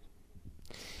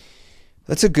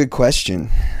 That's a good question.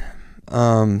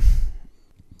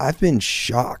 I've been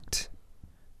shocked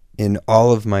in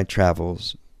all of my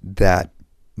travels that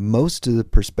most of the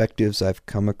perspectives I've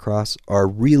come across are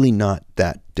really not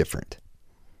that different.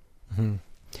 Mm-hmm.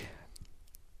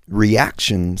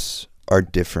 Reactions are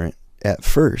different at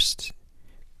first,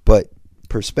 but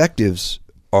perspectives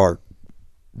are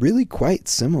really quite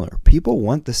similar. People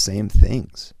want the same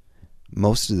things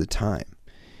most of the time.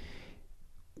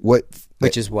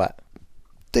 Which is what?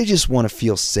 They just want to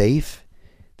feel safe.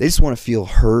 They just want to feel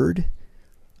heard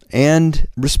and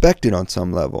respected on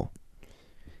some level.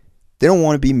 They don't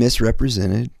want to be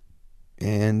misrepresented.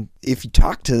 And if you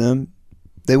talk to them,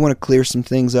 they want to clear some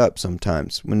things up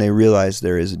sometimes when they realize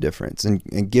there is a difference.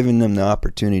 And giving them the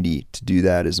opportunity to do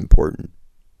that is important.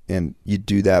 And you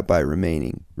do that by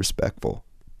remaining respectful.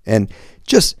 And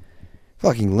just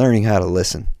fucking learning how to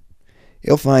listen.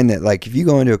 You'll find that, like, if you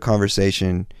go into a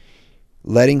conversation,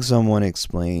 letting someone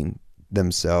explain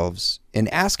themselves and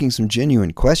asking some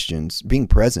genuine questions, being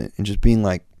present and just being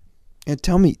like, yeah,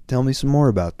 tell me some more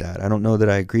about that. I don't know that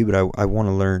I agree, but I want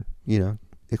to learn, you know,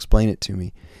 explain it to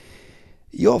me.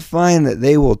 You'll find that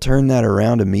they will turn that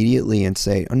around immediately and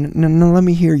say, oh, no, let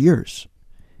me hear yours.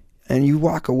 And you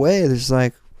walk away, it's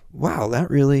like, wow,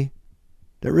 that really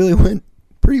went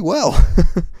pretty well.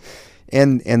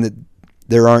 and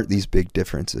there aren't these big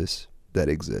differences that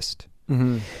exist.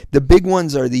 Mm-hmm. The big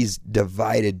ones are these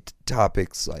divided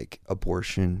topics, like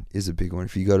abortion is a big one.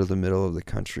 If you go to the middle of the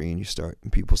country and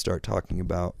people start talking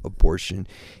about abortion,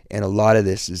 and a lot of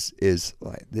this is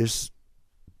like, there's,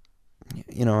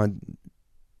 you know,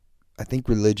 I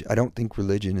don't think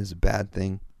religion is a bad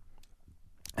thing.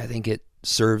 I think it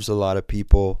serves a lot of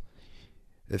people.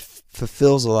 It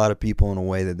fulfills a lot of people in a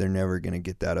way that they're never going to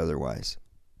get that otherwise.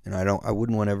 And I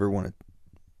wouldn't ever want to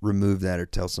remove that or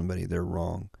tell somebody they're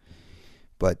wrong.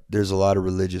 But there's a lot of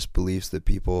religious beliefs that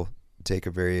people take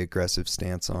a very aggressive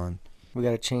stance on. We got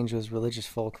to change those religious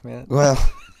folk, man. Well,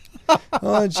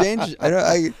 change.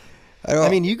 I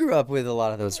mean, you grew up with a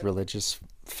lot of those religious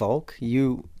folk.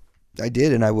 I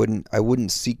did, and I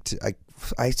wouldn't seek to.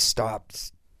 I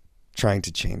stopped trying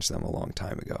to change them a long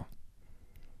time ago.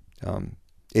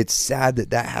 It's sad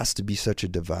that has to be such a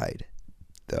divide,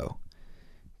 though.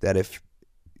 That if,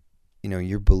 you know,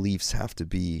 your beliefs have to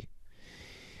be.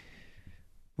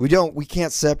 We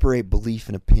can't separate belief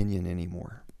and opinion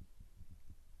anymore.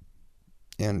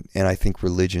 And I think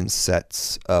religion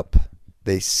sets up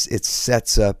it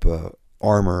sets up a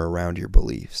armor around your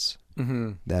beliefs.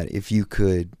 Mm-hmm. That if you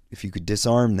could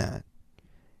disarm that,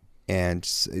 and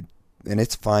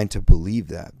it's fine to believe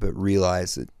that, but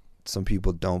realize that some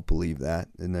people don't believe that,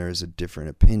 and there is a different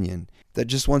opinion that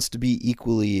just wants to be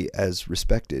equally as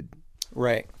respected.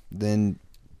 Right. Then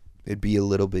it'd be a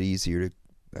little bit easier to,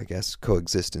 I guess,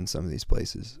 coexist in some of these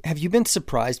places. Have you been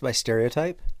surprised by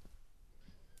stereotype?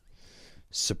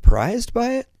 Surprised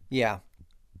by it? Yeah.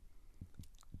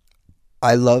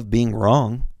 I love being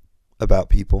wrong about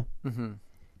people. Mm-hmm.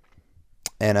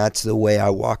 And that's the way I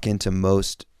walk into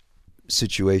most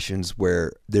situations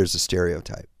where there's a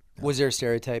stereotype. Was there a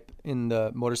stereotype in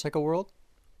the motorcycle world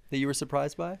that you were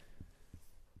surprised by?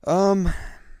 That's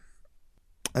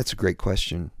a great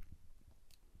question.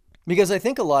 Because I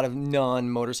think a lot of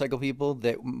non-motorcycle people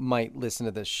that might listen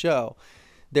to this show,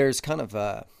 there's kind of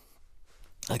a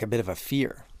bit of a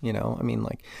fear, you know? I mean,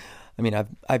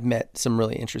 I've met some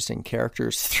really interesting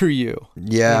characters through you.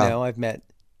 Yeah. You know, I've met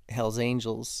Hell's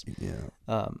Angels.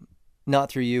 Yeah.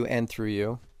 Not through you and through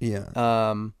you.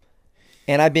 Yeah.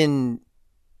 And I've been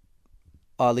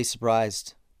oddly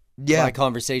surprised Yeah. by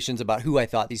conversations about who I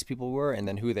thought these people were and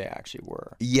then who they actually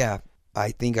were. Yeah.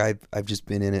 I think I've just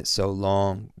been in it so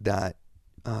long that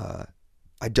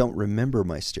I don't remember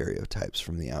my stereotypes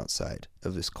from the outside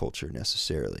of this culture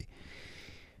necessarily.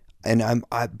 And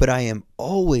but I am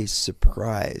always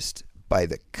surprised by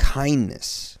the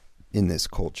kindness in this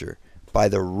culture, by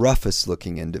the roughest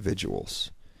looking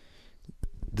individuals.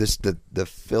 The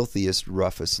filthiest,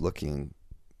 roughest looking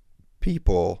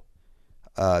people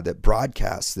that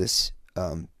broadcast this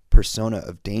persona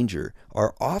of danger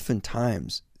are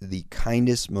oftentimes the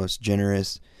kindest, most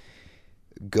generous,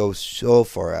 go so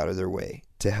far out of their way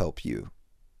to help you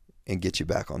and get you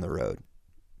back on the road.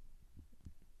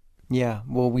 Yeah,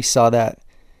 well, we saw that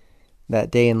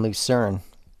day in Lucerne.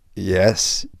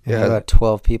 Yes. Yeah. About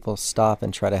 12 people stop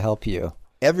and try to help you.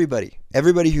 Everybody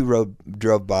who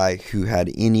drove by who had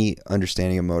any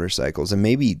understanding of motorcycles, and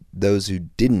maybe those who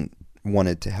didn't,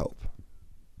 wanted to help.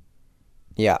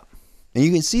 Yeah. And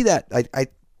you can see that.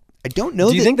 I don't know.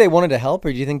 Do you think they wanted to help,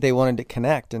 or do you think they wanted to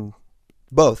connect? And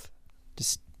both.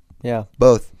 Yeah.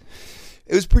 Both.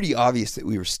 It was pretty obvious that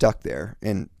we were stuck there,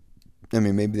 and I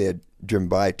mean, maybe they had driven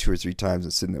by 2 or 3 times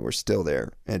and sitting there, we're still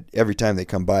there. And every time they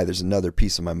come by, there's another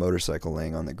piece of my motorcycle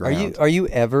laying on the ground. Are you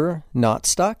ever not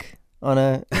stuck on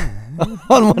on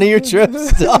one of your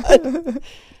trips, Todd?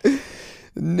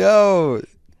 No.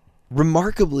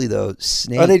 Remarkably, though,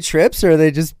 Are they trips, or are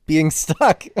they just being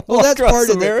stuck? Well, that's across part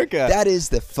of America. That is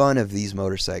the fun of these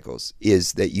motorcycles,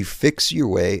 is that you fix your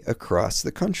way across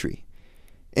the country,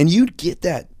 and you'd get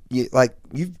that.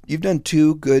 You've done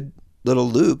 2 good little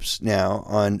loops now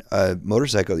on a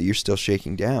motorcycle that you're still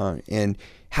shaking down. And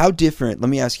how different? Let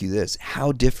me ask you this: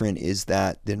 how different is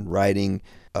that than riding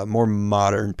a more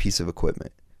modern piece of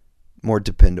equipment, more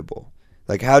dependable?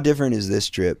 Like, how different is this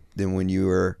trip than when you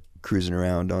were cruising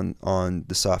around on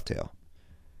the Softail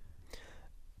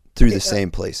through the same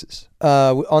places?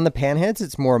 On the Panheads,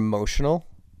 it's more emotional.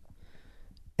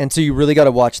 And so you really got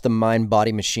to watch the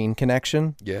mind-body-machine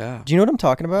connection. Yeah. Do you know what I'm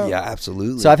talking about? Yeah,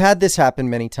 absolutely. So I've had this happen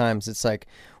many times. It's like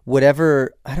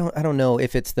whatever, I don't know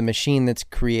if it's the machine that's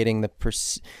creating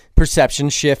the perception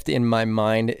shift in my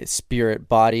mind, spirit,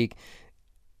 body,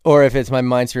 or if it's my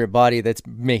mind, spirit, body that's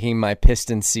making my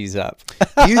piston seize up.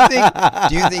 Do you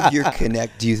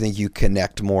think you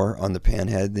connect more on the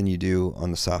Panhead than you do on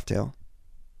the Softail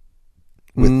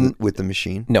with the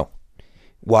machine? No.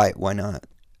 Why not?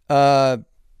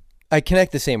 I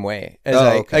connect the same way as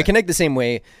okay. I connect the same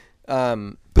way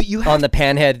but you have on the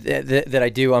Panhead that I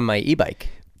do on my e-bike,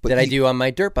 that I do on my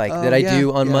dirt bike, that I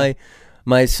do on my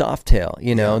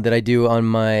Softail, that I do on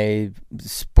my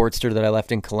Sportster that I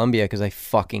left in Colombia because I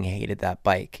fucking hated that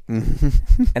bike. And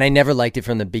I never liked it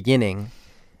from the beginning.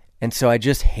 And so I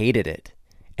just hated it.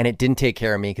 And it didn't take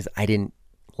care of me because I didn't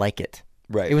like it.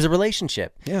 Right. It was a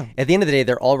relationship. Yeah. At the end of the day,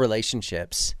 they're all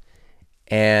relationships.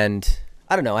 And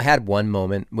I don't know, I had one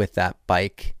moment with that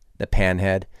bike, the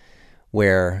Panhead,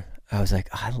 where I was like,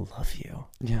 I love you.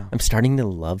 Yeah. I'm starting to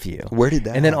love you. Where did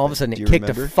that And then happen? all of a sudden Do it you kicked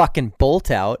remember? a fucking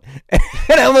bolt out and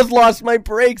I almost lost my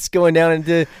brakes going down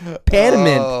into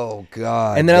Panamint. Oh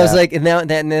God. And then I was like, and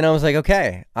then I was like,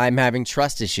 okay, I'm having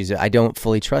trust issues. I don't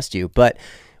fully trust you. But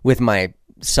with my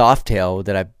Softail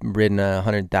that I've ridden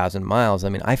 100,000 miles, I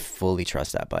mean, I fully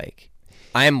trust that bike.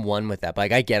 I am one with that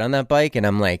bike. I get on that bike and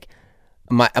I'm like,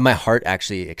 my heart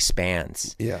actually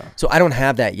expands. Yeah. So I don't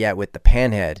have that yet with the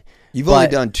Panhead. You've only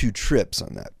done 2 trips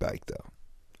on that bike, though,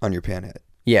 on your Panhead.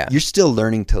 Yeah. You're still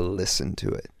learning to listen to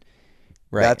it.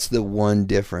 Right. That's the one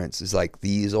difference, is like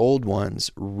these old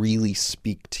ones really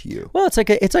speak to you. Well, it's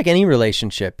like any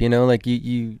relationship, like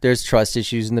you there's trust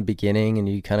issues in the beginning, and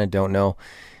you kind of don't know,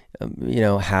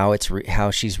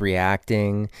 how she's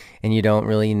reacting, and you don't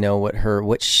really know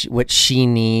what she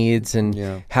needs,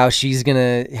 and how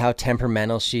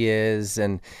temperamental she is,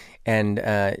 and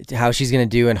how she's gonna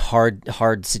do in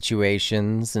hard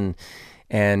situations, and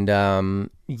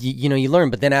you learn.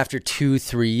 But then after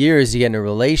 2-3 years, you get in a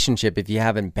relationship. If you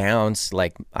haven't bounced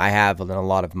like I have in a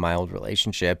lot of mild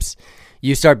relationships,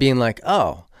 you start being like,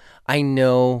 oh, I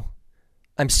know,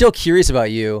 I'm still curious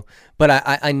about you, but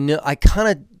I know, I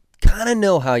kind of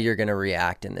know how you're going to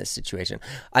react in this situation.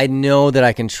 I know that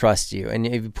I can trust you. And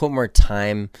if you put more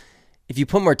time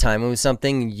with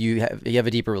something, you have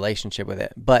a deeper relationship with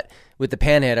it. But with the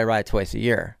Panhead, I ride twice a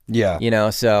year. Yeah.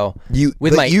 So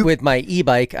with my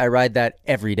e-bike, I ride that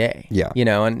every day. Yeah.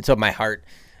 And so my heart,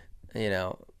 and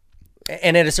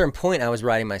at a certain point I was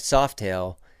riding my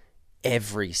Softail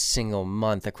every single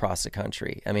month across the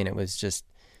country. I mean, it was just,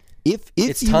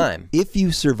 it's time. If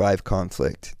you survive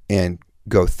conflict and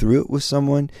go through it with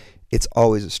someone, it's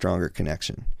always a stronger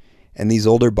connection. And these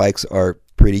older bikes are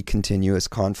pretty continuous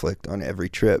conflict on every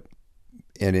trip,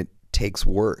 and it takes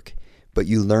work, but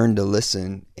you learn to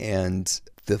listen, and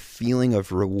the feeling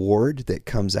of reward that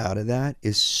comes out of that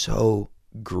is so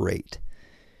great.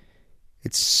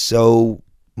 It's so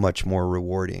much more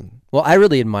rewarding. Well, I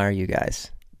really admire you guys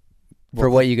for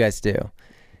what you guys do.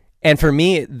 And for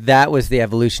me, that was the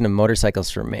evolution of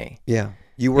motorcycles for me. Yeah.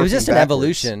 It was just an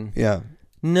evolution. Yeah.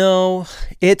 No,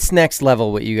 it's next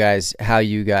level what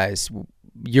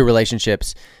your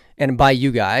relationships, and by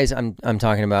you guys, I'm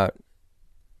talking about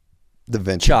the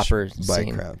vintage chopper bike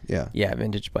scene. crowd. Yeah,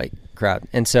 vintage bike crowd.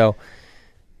 And so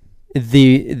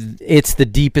it's the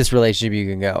deepest relationship you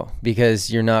can go,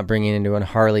 because you're not bringing into a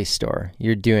Harley store.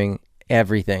 You're doing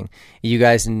everything. You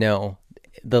guys know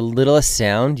the littlest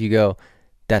sound, you go,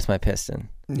 that's my piston.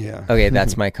 Yeah. Okay,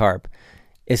 that's my carb.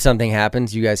 If something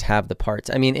happens, you guys have the parts.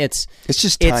 I mean, it's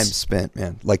just time spent,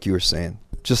 man. Like you were saying,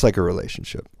 just like a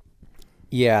relationship.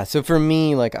 Yeah. So for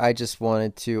me, like, I just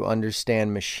wanted to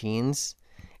understand machines,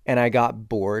 and I got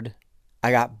bored.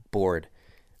 I got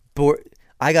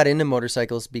into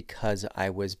motorcycles because I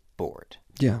was bored.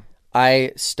 Yeah.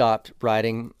 I stopped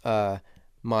riding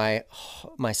my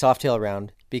Softail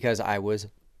around because I was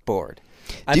bored.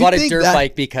 I bought a dirt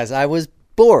bike because I was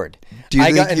bored. Do you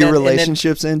think your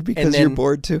relationships end because you're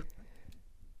bored too?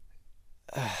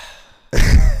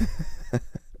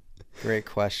 Great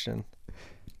question.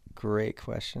 You're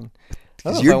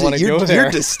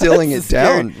distilling it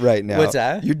down right now. What's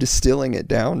that? You're distilling it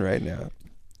down right now.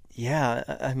 Yeah,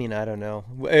 I mean, I don't know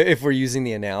if we're using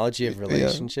the analogy of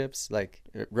relationships. Yeah. Like,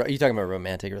 are you talking about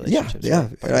romantic relationships? Yeah.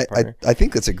 I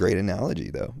think that's a great analogy,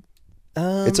 though.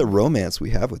 It's a romance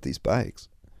we have with these bikes.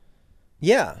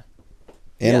 Yeah.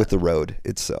 And with the road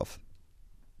itself.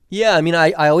 Yeah, I mean,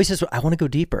 I always just, I want to go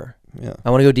deeper. Yeah. I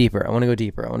want to go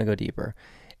deeper.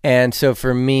 And so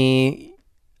for me,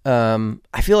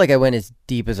 I feel like I went as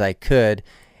deep as I could,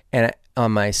 and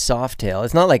on my Softail,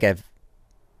 it's not like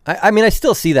I mean, I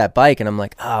still see that bike and I'm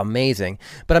like, oh, amazing.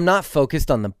 But I'm not focused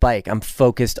on the bike. I'm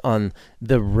focused on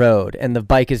the road, and the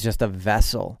bike is just a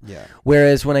vessel. Yeah.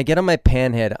 Whereas when I get on my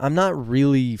Panhead, I'm not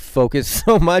really focused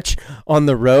so much on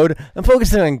the road. I'm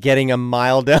focused on getting a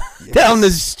mile down the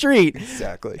street.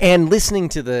 Exactly. And listening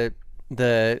to the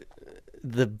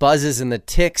buzzes and the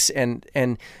ticks,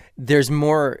 and there's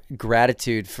more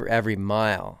gratitude for every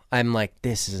mile. I'm like,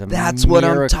 this is That's miracle.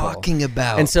 What I'm talking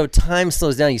about. And so time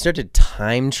slows down. You start to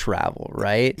time travel,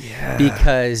 right? Yeah.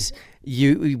 Because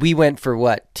we went for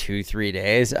 2-3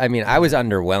 days. I mean, I was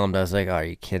underwhelmed. I was like, oh, are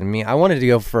you kidding me? I wanted to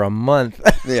go for a month.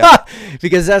 Yeah.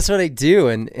 Because that's what I do.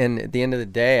 And at the end of the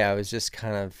day, I was just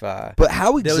kind of but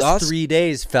how exhausting those 3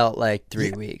 days felt like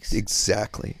 3 weeks.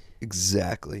 Exactly.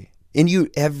 And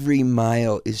every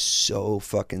mile is so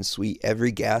fucking sweet.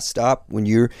 Every gas stop, when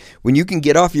you can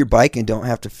get off your bike and don't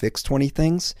have to fix 20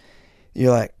 things,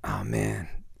 you're like, oh man,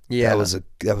 that was a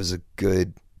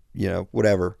good,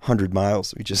 100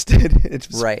 miles we just did.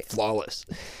 It's right. Flawless.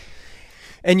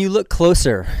 And you look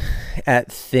closer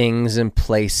at things and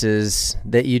places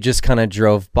that you just kind of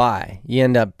drove by. You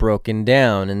end up broken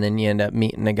down, and then you end up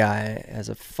meeting a guy as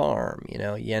a farm.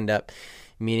 You end up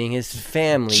meeting his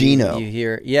family. Gino. You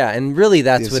hear, and really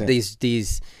that's what these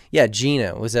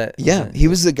Gino was that. Yeah, he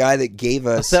was the guy that gave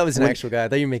us. That was an actual guy. I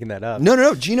thought you were making that up.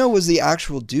 No. Gino was the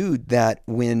actual dude that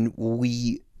when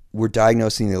we were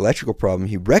diagnosing the electrical problem,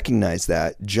 he recognized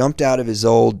that, jumped out of his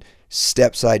old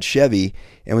step side Chevy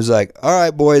and was like, all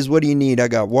right, boys, what do you need? I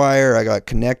got wire, I got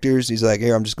connectors. He's like,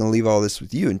 here, I'm just going to leave all this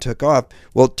with you, and took off.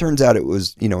 Well, it turns out it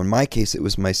was, in my case, it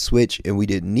was my switch, and we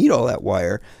didn't need all that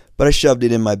wire, but I shoved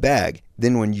it in my bag.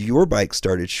 Then when your bike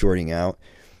started shorting out,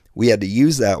 we had to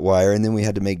use that wire, and then we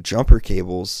had to make jumper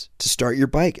cables to start your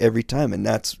bike every time, and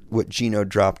that's what Gino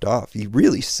dropped off. He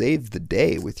really saved the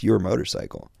day with your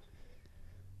motorcycle.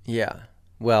 Yeah.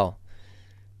 Well,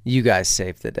 you guys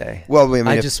saved the day. Well, I mean,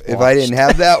 if I didn't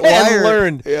have that wire,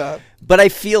 learned. Yeah. But I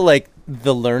feel like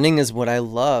the learning is what I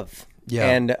love. Yeah.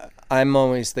 And I'm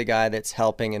always the guy that's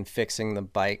helping and fixing the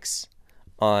bikes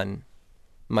on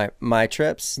my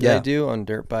trips that I do on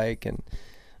dirt bike, and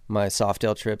my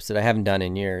Softail trips that I haven't done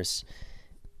in years.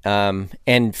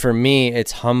 And for me,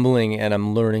 it's humbling, and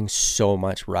I'm learning so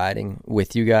much riding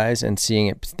with you guys and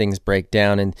seeing things break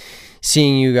down and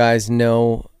seeing you guys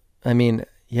know. I mean,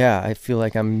 yeah, I feel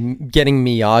like I'm getting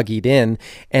Miyagi'd in.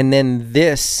 And then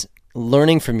this,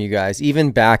 learning from you guys,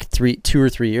 even back 2 or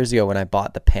 3 years ago when I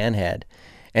bought the Panhead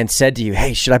and said to you,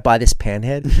 hey, should I buy this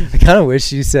Panhead? I kind of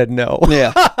wish you said no.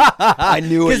 Yeah. I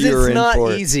knew what you were in for. Because it's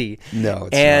not easy. No,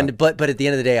 it's not. But at the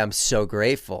end of the day, I'm so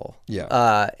grateful.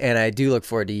 Yeah. And I do look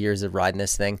forward to years of riding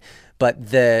this thing.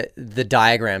 But the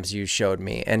diagrams you showed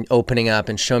me and opening up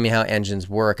and showing me how engines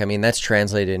work, I mean, that's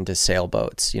translated into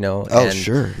sailboats, Oh,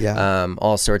 sure, yeah.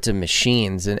 All sorts of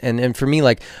machines. And for me,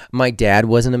 like, my dad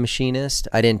wasn't a machinist.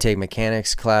 I didn't take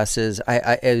mechanics classes.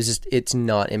 It was just, it's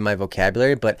not in my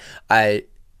vocabulary, but I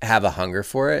have a hunger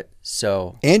for it.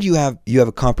 So, and you have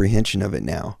a comprehension of it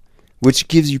now, which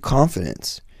gives you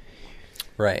confidence.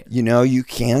 Right. You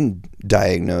can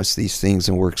diagnose these things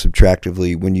and work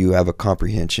subtractively when you have a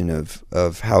comprehension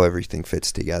of how everything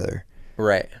fits together.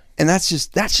 Right. And that's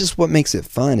just what makes it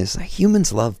fun. Is like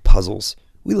humans love puzzles.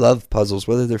 We love puzzles,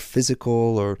 whether they're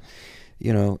physical or,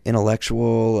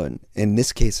 intellectual. And in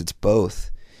this case, it's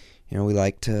both. We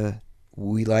like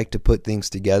to put things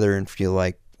together and feel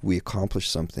like we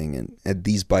accomplished something. And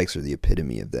these bikes are the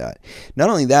epitome of that.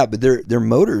 Not only that, but their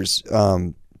motors,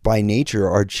 by nature,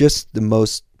 are just the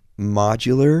most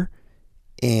modular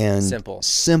and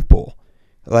simple.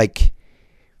 Like,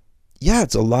 yeah,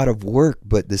 it's a lot of work,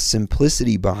 but the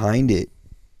simplicity behind it,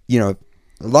 a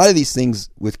lot of these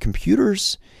things with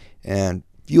computers and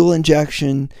fuel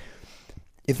injection,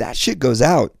 if that shit goes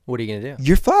out, what are you gonna do?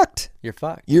 You're fucked. You're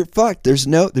fucked. There's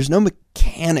no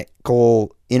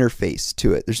mechanical interface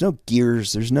to it. There's no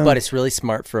gears. But it's really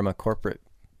smart from a corporate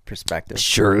perspective.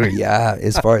 Sure, yeah.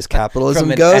 As far as capitalism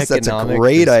goes, that's a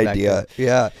great idea.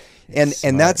 Yeah.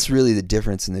 And that's really the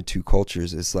difference in the two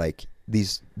cultures. Is like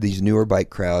these newer bike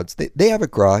crowds, they have a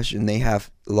garage and they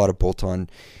have a lot of bolt-on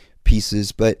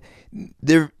pieces, but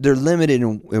they're limited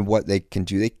in what they can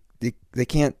do. They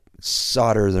can't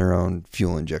solder their own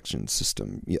fuel injection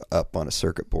system up on a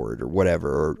circuit board or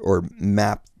whatever, or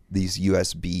map these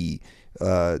USB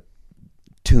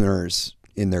tuners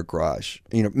in their garage.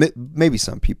 Maybe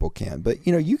some people can, but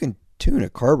you can tune a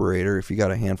carburetor if you got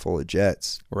a handful of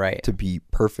jets, right, to be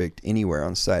perfect anywhere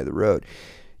on the side of the road.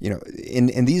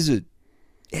 And these are,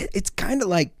 it's kind of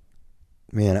like,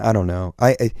 man, I don't know.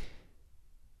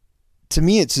 To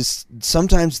me, it's just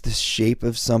sometimes the shape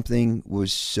of something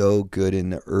was so good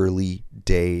in the early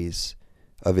days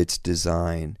of its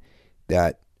design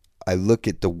that I look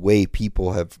at the way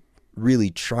people have really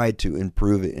tried to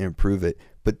improve it,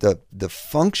 but the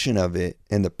function of it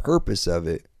and the purpose of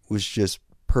it was just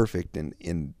perfect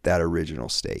in that original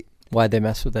state. Why'd they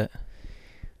mess with it?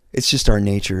 It's just our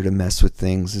nature to mess with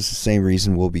things. It's the same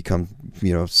reason we'll become,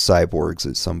 cyborgs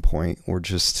at some point. We're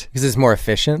just because it's more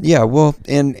efficient. Yeah, well,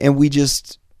 and we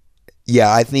just,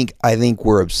 I think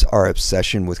our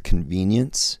obsession with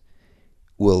convenience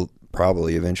will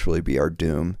probably eventually be our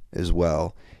doom as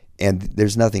well. And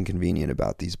there's nothing convenient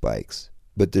about these bikes,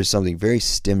 but there's something very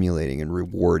stimulating and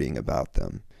rewarding about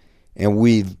them.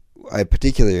 And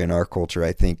particularly in our culture,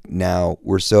 I think now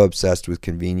we're so obsessed with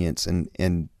convenience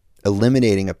and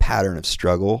eliminating a pattern of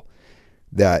struggle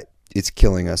that it's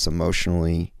killing us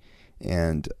emotionally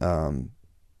and kind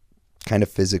of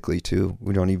physically too.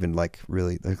 We don't even what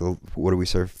do we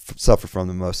suffer from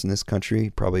the most in this country?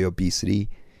 Probably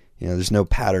obesity. There's no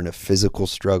pattern of physical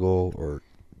struggle or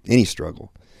any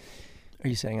struggle. Are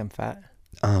you saying I'm fat?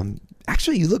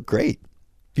 Actually, you look great.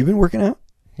 You've been working out?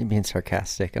 You're being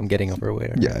sarcastic. I'm getting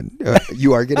overweight. Yeah,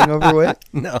 you are getting overweight?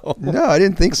 No, I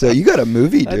didn't think so. You got a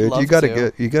movie, dude. You got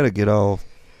to get all.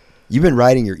 You've been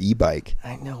riding your e-bike.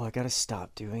 I know. I got to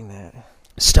stop doing that.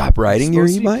 Stop riding your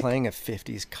e-bike? To be playing a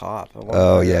 50s cop.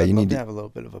 You need to have a little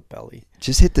bit of a belly.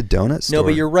 Just hit the donut store. No,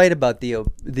 but you're right about the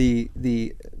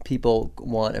people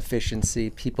want efficiency.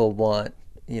 People want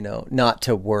not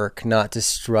to work, not to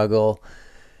struggle.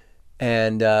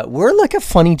 And we're like a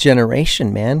funny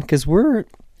generation, man, because we're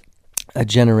a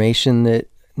generation that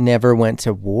never went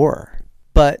to war.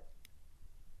 But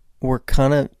we're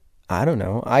kind of, I don't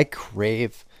know, I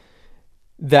crave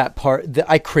that part.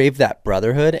 I crave that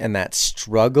brotherhood and that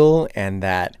struggle, and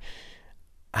that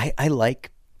I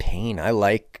like pain. I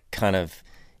like kind of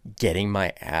getting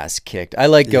my ass kicked. I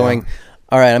like going,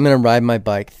 all right, I'm going to ride my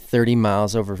bike 30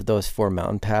 miles over those 4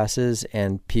 mountain passes,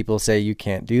 and people say you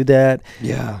can't do that.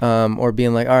 Yeah. Or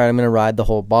being like, all right, I'm going to ride the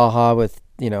whole Baja with,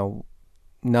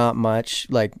 not much,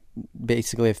 like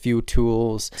basically a few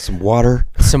tools. Some water.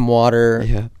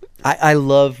 Yeah. I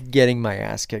love getting my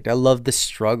ass kicked. I love the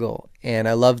struggle, and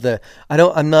I love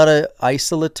I'm not a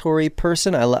isolatory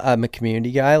person. I'm a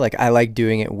community guy. Like, I like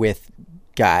doing it with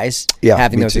guys,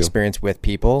 having those experience with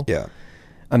people. Yeah.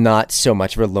 I'm not so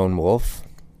much of a lone wolf,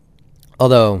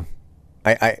 although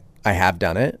I have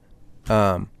done it.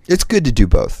 It's good to do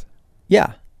both.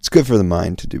 Yeah. It's good for the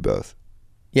mind to do both.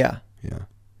 Yeah. Yeah.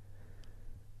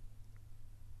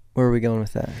 Where are we going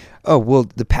with that? Oh, well,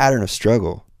 the pattern of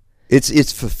struggle.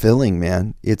 It's fulfilling,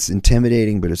 man. It's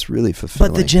intimidating, but it's really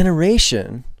fulfilling. But the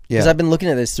generation, because I've been looking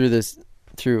at this through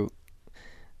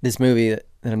this movie that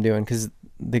I'm doing, because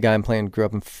the guy I'm playing grew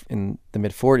up in the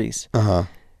mid-40s. Uh-huh.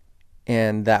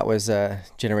 And that was a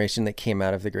generation that came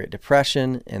out of the Great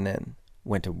Depression and then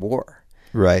went to war.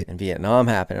 Right. And Vietnam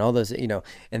happened, and all those,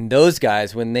 and those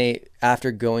guys,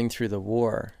 after going through the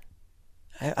war,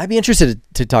 I'd be interested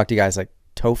to talk to guys like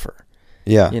Topher.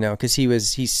 Yeah. Because he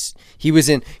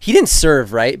didn't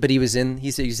serve, right? But you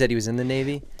said he was in the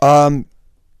Navy?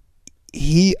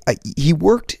 He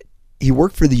worked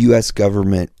for the U.S.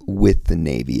 government with the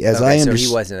Navy, as I understand. So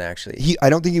he wasn't actually.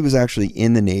 I don't think he was actually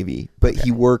in the Navy, but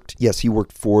he worked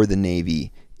for the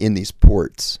Navy in these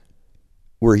ports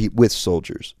with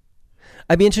soldiers.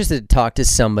 I'd be interested to talk to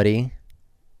somebody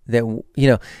that,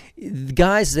 the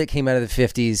guys that came out of the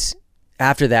 50s,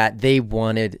 after that, they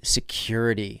wanted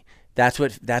security. That's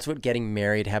what getting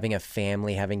married, having a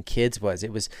family, having kids was.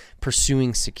 It was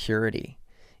pursuing security.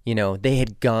 They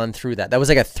had gone through that. That was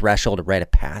like a threshold, a rite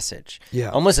of passage. Yeah.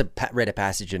 Almost a rite of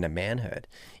passage into manhood.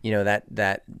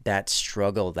 That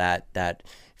struggle, that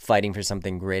fighting for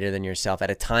something greater than yourself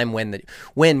at a time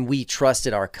when we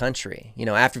trusted our country.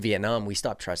 After Vietnam, we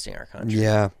stopped trusting our country.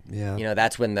 Yeah. Yeah.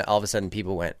 That's when all of a sudden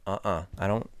people went, I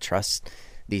don't trust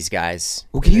these guys.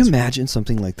 Well, can you imagine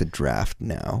something like the draft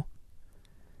now?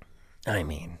 I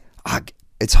mean,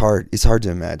 it's hard. It's hard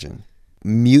to imagine.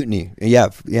 Mutiny. Yeah,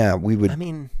 we would. I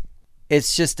mean,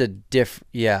 it's just a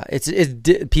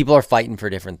people are fighting for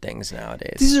different things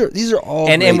nowadays. These are all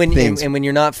and when things. And when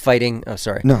you're not fighting, No,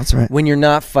 that's right. When you're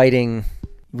not fighting,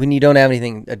 when you don't have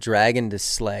a dragon to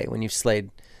slay, when you've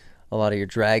slayed a lot of your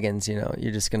dragons,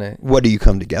 you're just gonna. What do you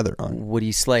come together on? What do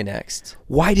you slay next?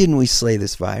 Why didn't we slay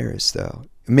this virus though?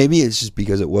 Maybe it's just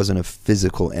because it wasn't a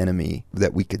physical enemy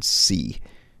that we could see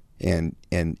and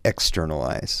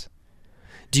externalize.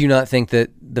 Do you not think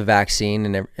that the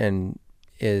vaccine and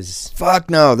is... Fuck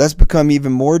no, that's become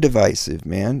even more divisive,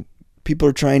 man. People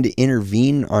are trying to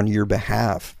intervene on your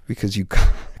behalf because you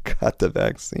got the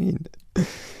vaccine.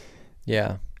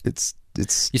 Yeah. It's.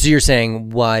 So you're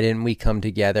saying, why didn't we come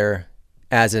together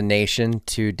as a nation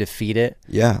to defeat it?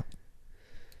 Yeah.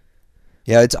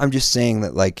 Yeah, I'm just saying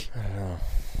that, like...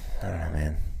 I don't know,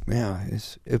 man.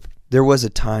 Yeah, there was a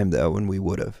time, though, when we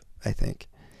would have, I think.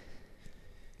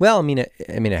 Well, I mean, it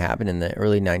happened in the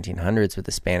early 1900s with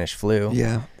the Spanish flu.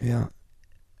 Yeah, yeah.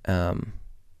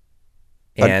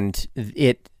 And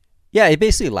it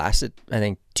basically lasted, I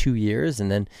think, 2 years,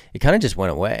 and then it kind of just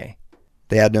went away.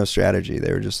 They had no strategy.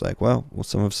 They were just like, well,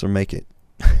 some of us will make it.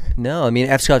 No, I mean,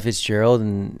 F. Scott Fitzgerald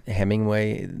and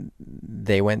Hemingway,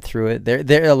 they went through it.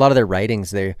 There, a lot of their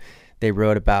writings, they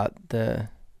wrote about the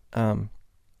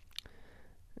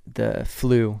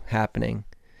flu happening.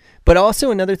 But also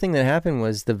another thing that happened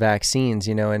was the vaccines,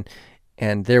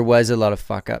 and there was a lot of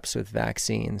fuck ups with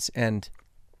vaccines and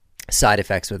side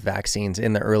effects with vaccines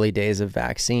in the early days of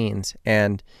vaccines.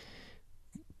 And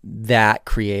that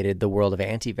created the world of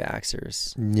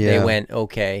anti-vaxxers. Yeah. They went,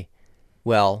 okay,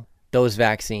 well, those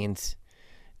vaccines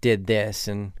did this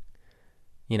and,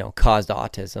 caused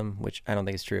autism, which I don't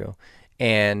think is true.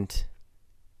 And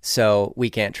so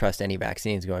we can't trust any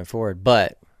vaccines going forward,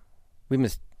 but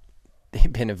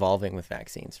they've been evolving with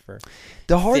vaccines for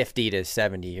 50 to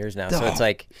 70 years now. So it's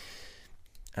like,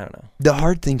 I don't know. The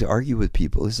hard thing to argue with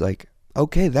people is like,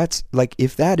 okay, that's like,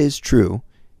 if that is true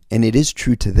and it is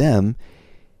true to them,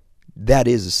 that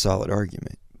is a solid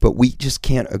argument, but we just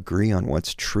can't agree on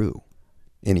what's true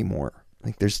anymore.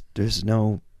 Like there's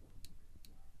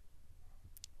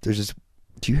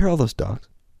Do you hear all those dogs?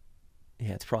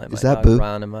 Yeah, it's probably my Is that dog Boo?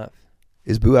 rounding him up.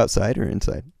 Is Boo outside or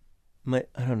inside? I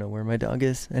don't know where my dog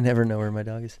is. I never know where my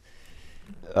dog is.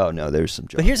 Oh no, there's some.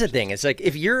 But here's the thing: it's like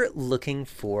if you're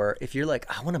like,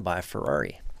 I want to buy a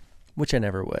Ferrari, which I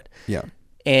never would. Yeah.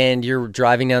 And you're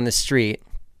driving down the street,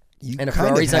 and a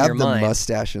Ferrari's on your mind. You kind of have the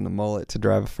mustache and the mullet to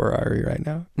drive a Ferrari right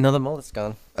now. No, the mullet's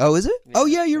gone. Oh, is it? Yeah, Oh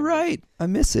yeah, you're right. I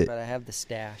miss it. But I have the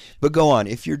stash. But go on.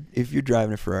 If you're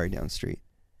driving a Ferrari down the street,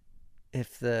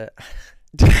 If the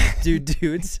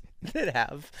dudes that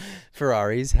have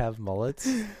Ferraris have mullets.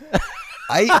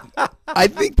 I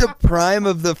think the prime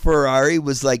of the Ferrari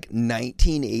was like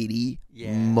 1980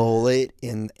 mullet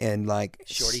and like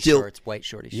shorty still, shorts, white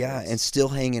shorty shorts. Yeah, and still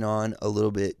hanging on a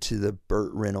little bit to the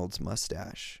Burt Reynolds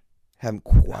mustache. Haven't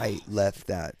quite left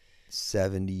that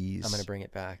 70s. I'm gonna bring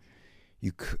it back.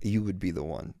 You would be the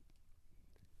one.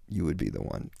 You would be the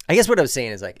one. I guess what I was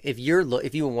saying is like if you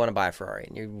want to buy a Ferrari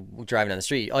and you're driving down the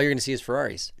street, all you're gonna see is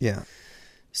Ferraris. Yeah.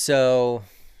 So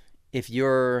if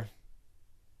you're,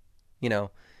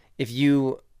 if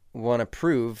you want to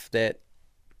prove that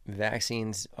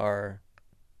vaccines are,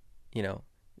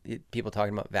 people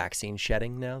talking about vaccine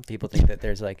shedding now. People think that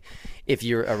there's like, if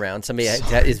you're around somebody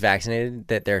that is vaccinated,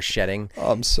 that they're shedding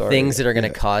things that are going to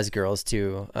cause girls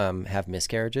to have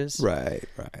miscarriages. Right.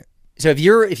 So if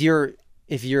you're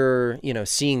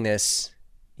seeing this,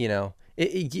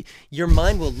 your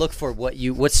mind will look for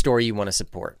what story you want to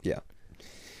support. Yeah.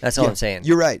 That's all I'm saying.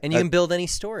 You're right. And you can build any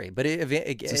story, but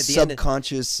it's a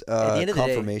subconscious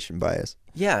confirmation bias.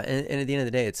 Yeah, and at the end of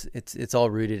the day, it's all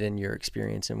rooted in your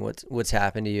experience and what's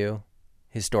happened to you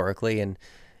historically,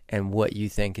 and what you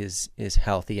think is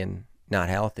healthy and not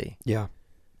healthy. Yeah,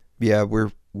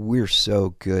 we're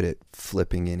so good at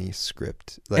flipping any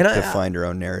script, like to find our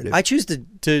own narrative. I choose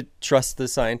to trust the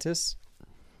scientists,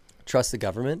 trust the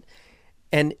government,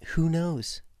 and who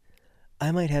knows.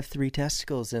 I might have 3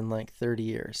 testicles in like 30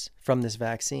 years from this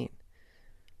vaccine.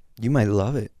 You might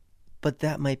love it. But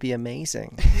that might be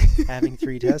amazing, having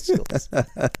 3 testicles.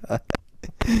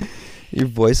 Your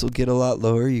voice will get a lot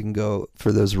lower. You can go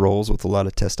for those roles with a lot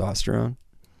of testosterone.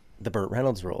 The Burt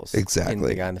Reynolds roles. Exactly. In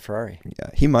the guy in the Ferrari. Yeah,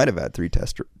 he might have had 3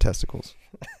 testicles.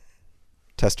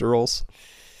 Testosterolls.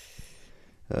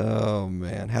 Oh,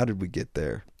 man. How did we get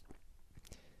there?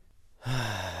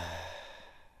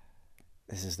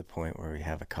 This is the point where we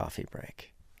have a coffee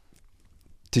break.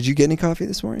 Did you get any coffee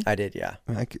this morning? I did, yeah.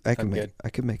 I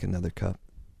could make another cup.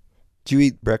 Did you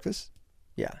eat breakfast?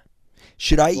 Yeah.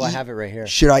 I have it right here.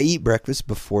 Should I eat breakfast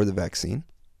before the vaccine?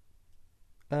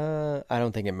 I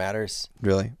don't think it matters.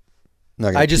 Really?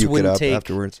 Not gonna puke it up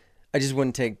afterwards. I just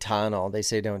wouldn't take Tylenol. They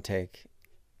say don't take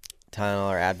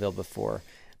Tylenol or Advil before.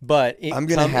 But I'm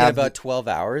gonna have in about 12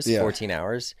 hours, 14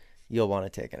 hours, you'll want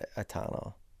to take a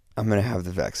Tylenol. I'm going to have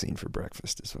the vaccine for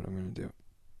breakfast is what I'm going to do.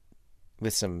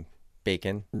 With some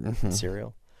bacon,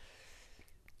 cereal.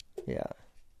 Yeah.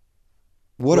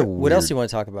 What else do you want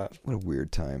to talk about? What a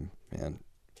weird time,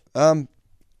 man.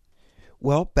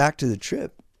 Well, back to the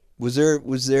trip. There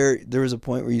was a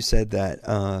point where you said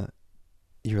that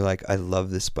you were like, I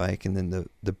love this bike, and then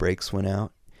the brakes went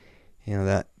out.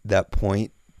 That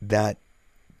point, that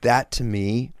to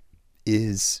me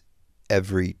is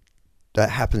that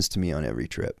happens to me on every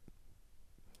trip.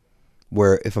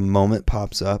 Where if a moment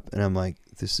pops up and I'm like,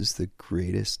 this is the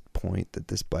greatest point that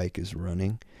this bike is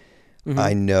running,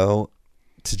 I know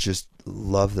to just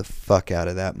love the fuck out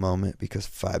of that moment, because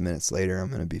 5 minutes later I'm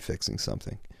going to be fixing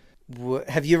something.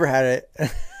 Have you ever had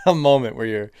a moment where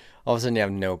you're all of a sudden you have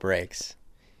no brakes?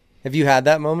 Have you had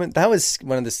that moment? That was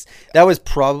that was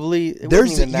probably.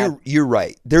 You're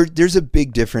right. There's a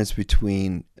big difference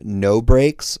between no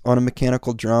brakes on a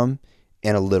mechanical drum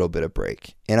and a little bit of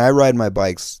brake. And I ride my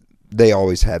bikes, they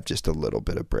always have just a little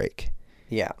bit of brake.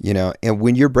 Yeah. And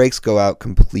when your brakes go out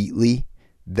completely,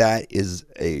 that is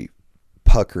a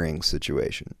puckering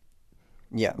situation.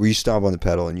 Yeah. Where you stomp on the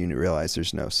pedal and you realize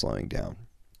there's no slowing down.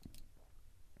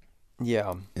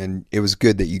 Yeah. And it was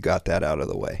good that you got that out of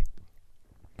the way.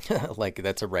 Like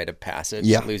that's a rite of passage,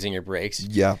 losing your brakes.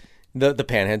 Yeah. The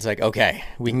panhead's like, okay,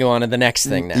 we can go on to the next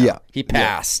thing now. Yeah. He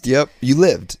passed. Yep. You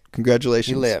lived.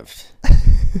 Congratulations. He lived.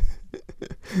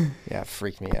 Yeah, it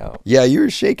freaked me out. Yeah, you were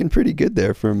shaking pretty good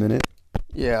there for a minute.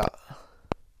 Yeah.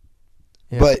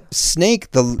 But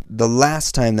Snake, the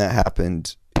last time that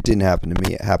happened, it didn't happen to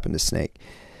me. It happened to Snake.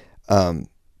 I've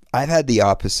had the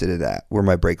opposite of that, where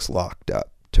my brakes locked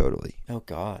up totally. Oh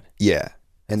God. Yeah,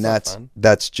 and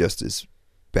that's just as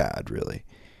bad, really.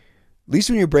 At least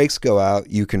when your brakes go out,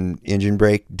 you can engine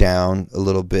brake down a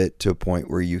little bit to a point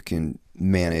where you can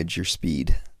manage your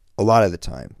speed a lot of the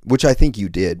time, which I think you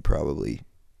did probably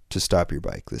to stop your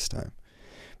bike this time.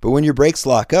 But when your brakes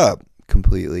lock up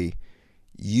completely,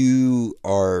 you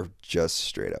are just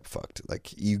straight up fucked.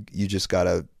 Like you just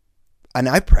gotta. And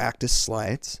I practice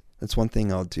slides. That's one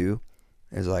thing I'll do.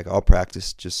 Is like I'll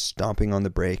practice just stomping on the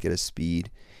brake at a speed,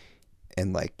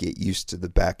 and like get used to the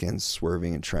back end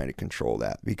swerving and trying to control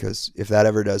that. Because if that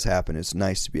ever does happen, it's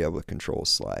nice to be able to control a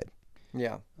slide.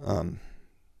 Yeah. But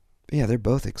yeah, they're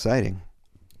both exciting.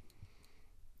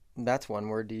 That's one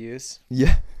word to use.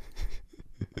 Yeah.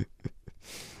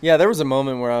 Yeah, there was a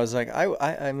moment where I was like,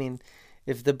 I mean,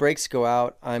 if the brakes go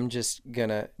out, I'm just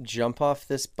gonna jump off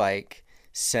this bike,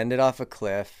 send it off a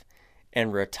cliff,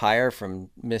 and retire from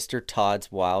Mr.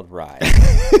 Todd's wild ride,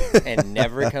 and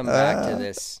never come back to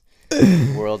this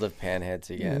world of panheads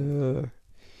again.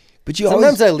 But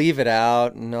sometimes I leave it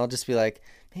out, and I'll just be like,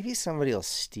 maybe somebody will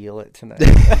steal it tonight.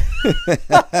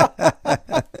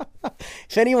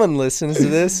 If anyone listens to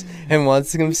this and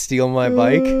wants to come steal my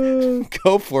bike,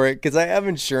 go for it, because I have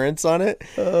insurance on it,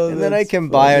 and then I can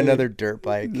buy another dirt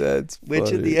bike. That's funny.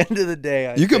 Which at the end of the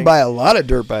day, you can buy a lot of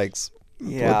dirt bikes.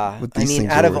 Yeah, what I mean,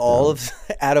 out of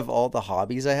all the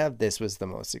hobbies I have, this was the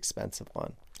most expensive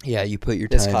one. Yeah, you put your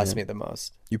time in. This cost me the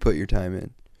most. You put your time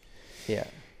in. Yeah.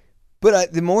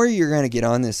 But the more you're going to get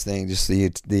on this thing, just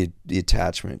the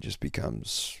attachment just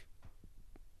becomes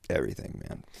everything,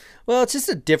 man. Well, it's just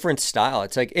a different style.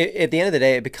 It's like at the end of the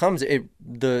day,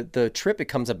 the trip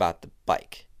becomes about the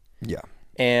bike. Yeah.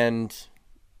 And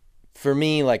for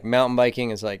me, like mountain biking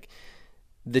is like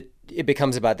it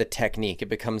becomes about the technique. It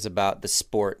becomes about the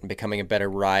sport and becoming a better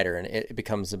rider, and it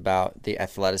becomes about the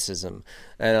athleticism.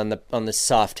 And on the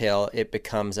soft tail, it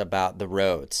becomes about the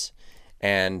roads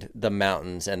and the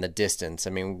mountains and the distance. I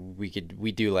mean, we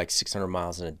do like 600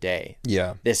 miles in a day.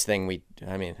 Yeah. This thing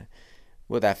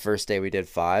that first day we did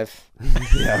 5.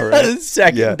 Yeah, right. The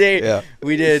second day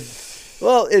we did,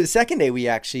 the second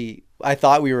day I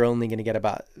thought we were only going to get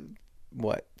about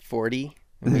 40.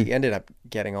 And we ended up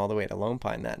getting all the way to Lone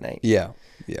Pine that night. Yeah.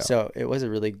 Yeah. So it was a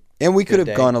really And we could have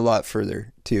day. gone a lot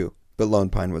further too, but Lone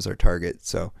Pine was our target.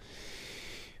 So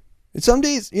some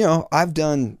days, I've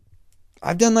done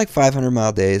like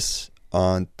 500-mile days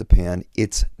on the pan.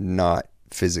 It's not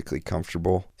physically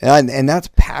comfortable. And that's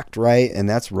packed right, and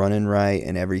that's running right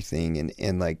and everything.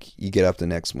 And like you get up the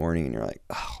next morning and you're like,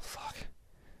 oh, fuck,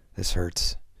 this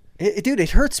hurts. Dude,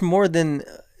 it hurts more than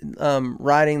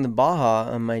riding the Baja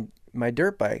on my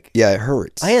dirt bike. Yeah, it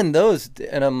hurts. I end those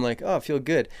and I'm like, oh, I feel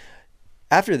good.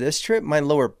 After this trip, my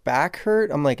lower back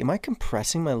hurt. I'm like, am I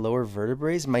compressing my lower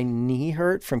vertebrae? My knee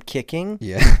hurt from kicking.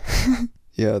 Yeah.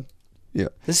 Yeah. Yeah.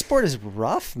 This sport is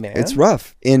rough, man. It's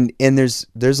rough. And there's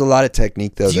a lot of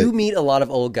technique though. Do you meet a lot of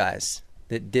old guys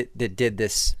that did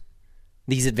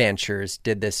these adventures,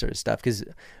 did this sort of stuff? Because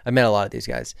I met a lot of these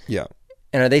guys. Yeah.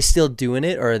 And are they still doing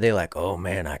it, or are they like, oh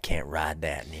man, I can't ride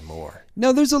that anymore?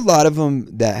 No, there's a lot of them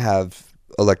that have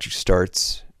electric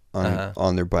starts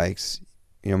on their bikes.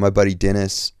 My buddy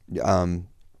Dennis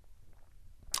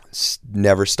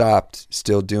never stopped,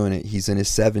 still doing it. He's in his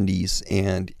 70s,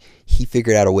 and he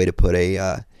figured out a way to put he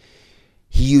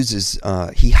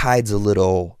hides a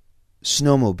little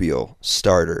snowmobile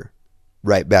starter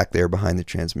right back there behind the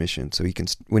transmission, so he can,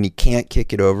 when he can't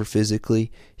kick it over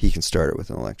physically, he can start it with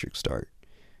an electric start.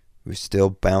 We're still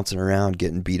bouncing around,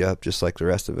 getting beat up just like the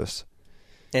rest of us.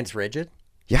 And it's rigid?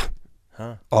 Yeah.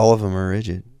 Huh. All of them are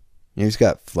rigid. He's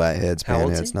got flat heads, How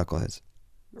old is panheads, he? knuckleheads.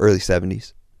 Early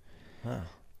 70s. Wow.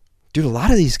 Dude, a lot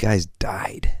of these guys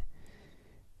died.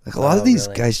 Like, a lot of these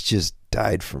really? guys just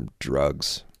died from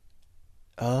drugs.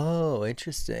 Oh,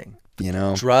 interesting.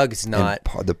 And Drugs, not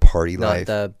the party not life.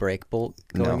 the brake bolt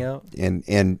going out. And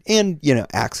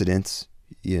accidents,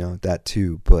 that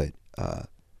too. But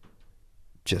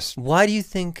just Why do you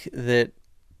think that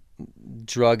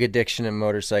drug addiction and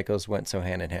motorcycles went so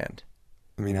hand in hand?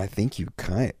 I mean, I think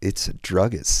it's a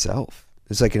drug itself.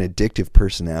 It's like an addictive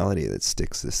personality that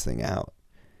sticks this thing out.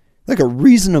 Like a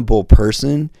reasonable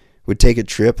person would take a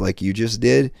trip like you just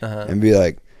did and be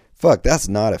like, fuck, that's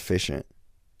not efficient.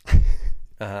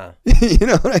 You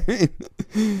know what I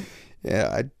mean?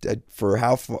 Yeah, I for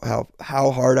how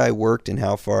hard I worked and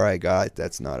how far I got,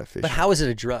 that's not efficient. But how is it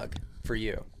a drug for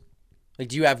you? Like,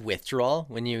 do you have withdrawal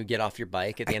when you get off your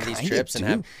bike at the end of these trips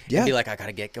and be like, I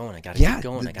gotta get going, I gotta get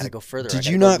going, I gotta go further. Did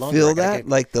you not feel that?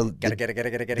 Like the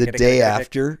day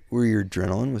after, where your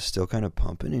adrenaline was still kind of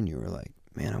pumping and you were like,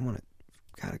 man,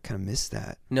 I kind of miss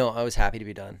that. No, I was happy to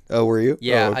be done. Oh, were you?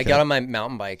 Yeah, oh, okay. I got on my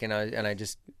mountain bike and I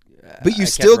just. But you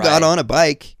still got on a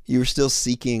bike. You were still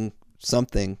seeking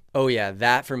something. Oh yeah,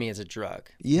 that for me is a drug.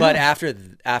 Yeah. But after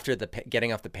the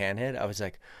getting off the panhead, I was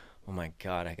like, oh my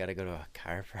God, I got to go to a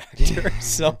chiropractor or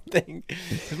something.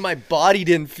 My body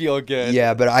didn't feel good.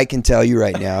 Yeah, but I can tell you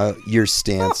right now, your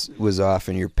stance was off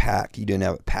and your pack. You didn't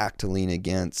have a pack to lean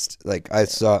against. Like I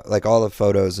saw, like all the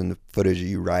photos and the footage of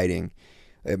you riding,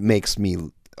 it makes me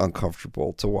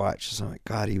uncomfortable to watch. So I'm like,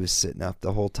 God, he was sitting up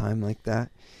the whole time like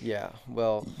that. Yeah,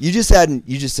 well, you just had,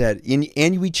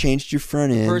 and we changed your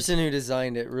front end. The person who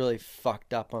designed it really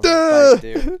fucked up on the bike,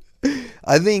 dude.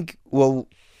 I think, well,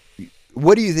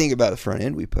 what do you think about the front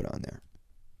end we put on there?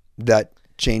 That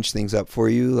changed things up for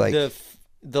you? Like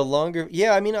the longer,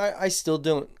 yeah, I mean, I still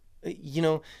don't, you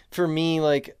know, for me,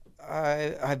 like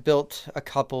I built a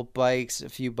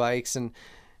few bikes, and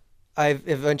I've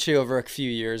eventually over a few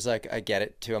years, like I get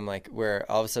it to, I'm like, where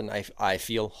all of a sudden I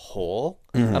feel whole.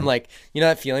 Mm-hmm. I'm like, you know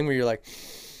that feeling where you're like,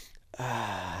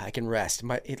 I can rest.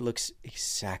 It looks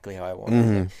exactly how I want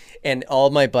it. And all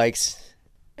my bikes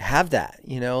have that,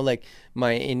 you know, like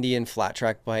my Indian flat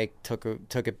track bike took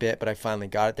a bit, but I finally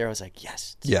got it there. I was like,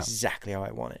 yes, it's exactly how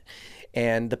I want it.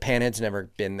 And the Panhead's never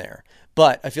been there,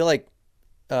 but I feel like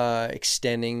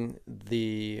extending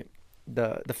the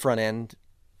front end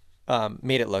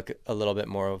made it look a little bit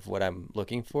more of what I'm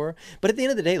looking for. But at the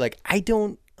end of the day, like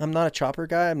I'm not a chopper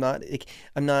guy.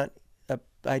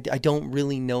 I don't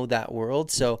really know that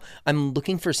world. So I'm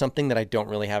looking for something that I don't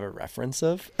really have a reference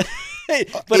of.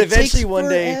 But eventually one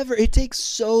day, it takes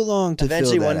so long to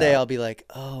eventually fill that one day out. I'll be like,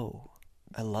 oh,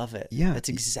 I love it. Yeah. That's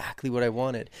exactly what I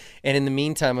wanted. And in the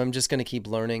meantime, I'm just going to keep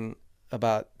learning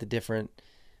about the different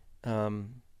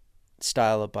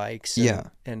style of bikes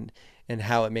and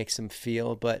how it makes them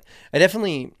feel. But I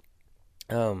definitely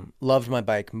loved my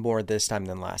bike more this time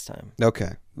than last time.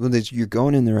 Okay. Well, you're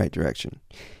going in the right direction.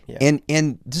 Yeah.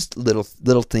 And just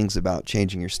little things about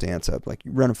changing your stance up. Like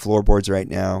you run floorboards right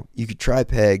now. You could try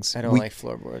pegs. I don't like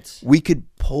floorboards. We could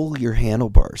pull your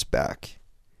handlebars back.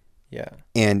 Yeah.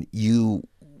 And you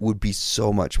would be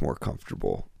so much more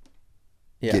comfortable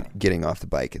getting off the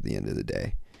bike at the end of the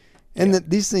day. And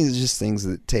these things are just things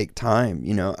that take time.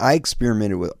 You know, I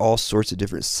experimented with all sorts of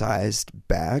different sized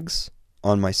bags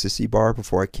on my sissy bar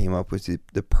before I came up with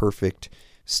the perfect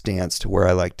stance to where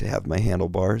I like to have my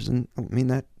handlebars. And I mean,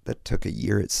 that took a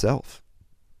year itself.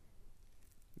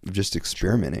 Just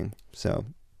experimenting. So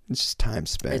it's just time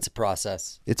spent. It's a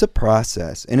process. It's a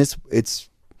process. And it's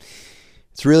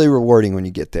really rewarding when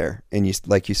you get there. And you,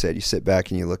 like you said, you sit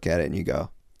back and you look at it and you go,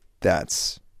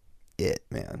 that's it,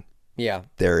 man. Yeah.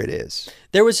 There it is.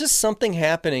 There was just something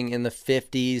happening in the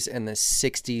 50s and the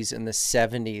 60s and the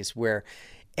 70s where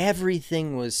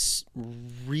everything was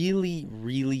really,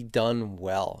 really done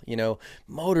well. You know,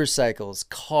 motorcycles,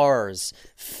 cars,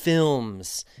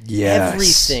 films,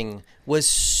 everything was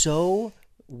so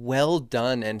well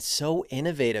done and so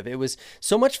innovative. It was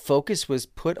so much focus was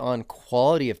put on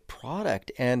quality of product,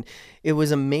 and it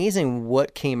was amazing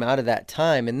what came out of that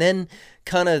time. And then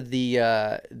kind of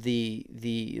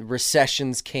the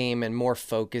recessions came and more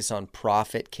focus on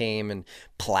profit came and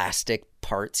plastic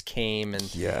parts came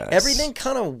and everything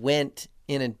kind of went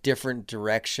in a different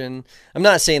direction. I'm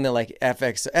not saying that like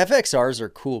FXRs are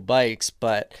cool bikes,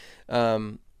 but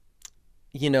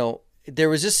you know, there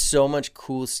was just so much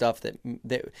cool stuff that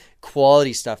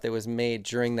quality stuff that was made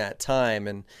during that time.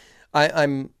 And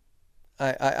I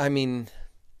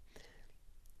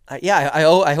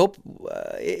hope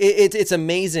it's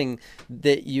amazing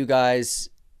that you guys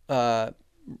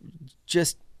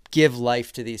just give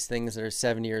life to these things that are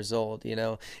 7 years old. You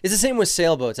know, it's the same with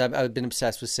sailboats. I've been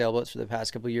obsessed with sailboats for the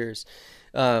past couple of years.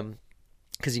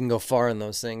 Because you can go far in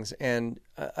those things, and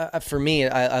for me,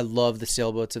 I love the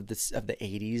sailboats of the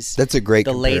 80s. That's a great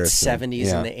the comparison. Late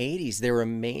 70s and the 80s. They were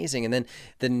amazing, and then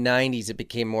the 90s, it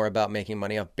became more about making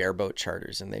money off bareboat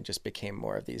charters, and they just became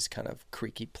more of these kind of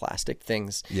creaky plastic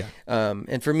things. Yeah.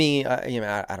 And for me, I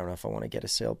don't know if I want to get a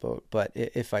sailboat, but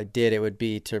if I did, it would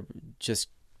be to just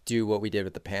do what we did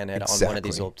with the Panhead on one of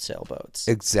these old sailboats.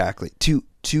 Exactly. To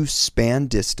span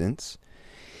distance.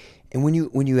 And when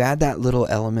you add that little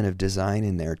element of design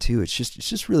in there too, it's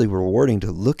just really rewarding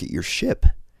to look at your ship.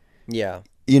 Yeah.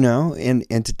 You know,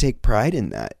 and to take pride in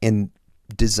that. And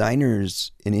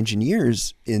designers and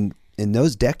engineers in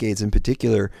those decades in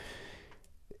particular,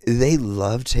 they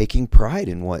loved taking pride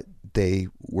in what they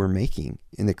were making,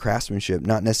 in the craftsmanship,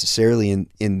 not necessarily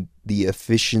in the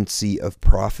efficiency of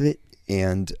profit.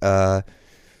 And you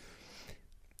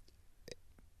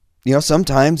know,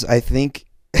 sometimes I think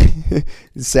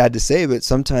it's sad to say, but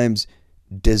sometimes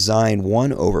design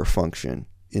won over function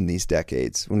in these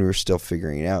decades when we were still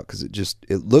figuring it out, because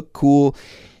it looked cool,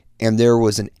 and there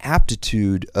was an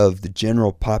aptitude of the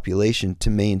general population to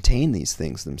maintain these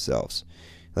things themselves.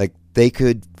 Like they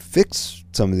could fix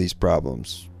some of these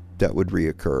problems that would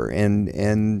reoccur,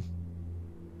 and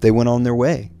they went on their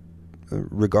way,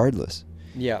 regardless.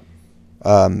 Yeah.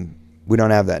 We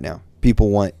don't have that now. People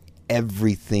want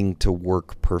everything to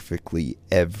work perfectly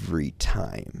every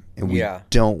time, and we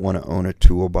don't want to own a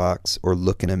toolbox or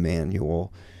look in a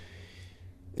manual,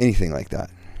 anything like that.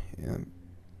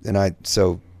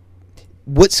 So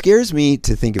what scares me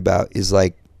to think about is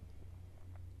like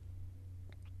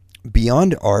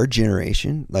beyond our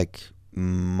generation, like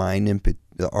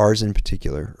ours in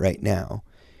particular right now,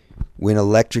 when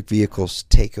electric vehicles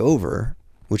take over,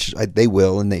 which they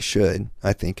will and they should,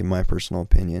 I think, in my personal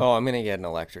opinion. Oh, I'm going to get an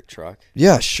electric truck.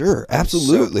 Yeah, sure.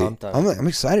 Absolutely. So pumped on it. I'm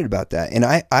excited about that. And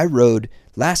I rode,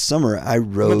 last summer,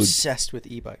 I'm obsessed with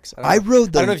e-bikes. I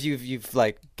don't know if you've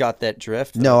like got that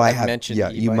drift. No, I have. Mentioned yeah,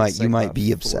 e-bikes you might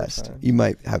be obsessed. You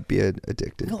might be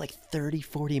addicted. I go like 30,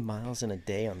 40 miles in a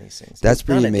day on these things. That's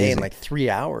pretty amazing. amazing. In like 3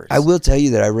 hours. I will tell you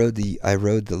that I rode the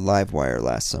Livewire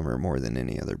last summer more than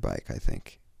any other bike, I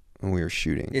think, when we were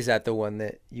shooting. Is that the one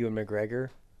that you and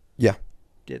McGregor? Yeah.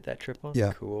 Did that trip on?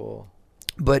 Yeah. Cool.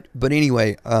 But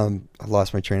anyway, I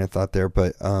lost my train of thought there.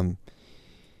 But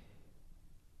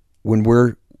when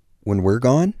we're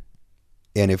gone,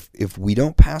 and if we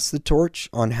don't pass the torch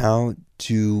on how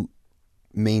to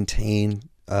maintain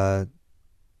the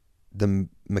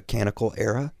mechanical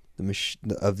era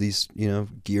of these,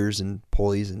 gears and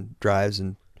pulleys and drives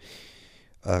and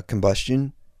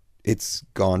combustion, it's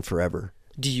gone forever.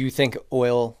 Do you think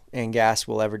oil and gas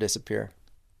will ever disappear?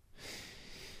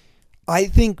 I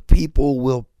think people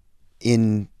will,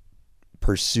 in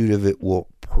pursuit of it, will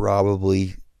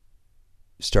probably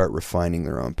start refining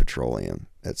their own petroleum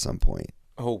at some point.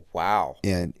 Oh, wow.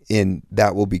 And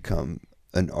that will become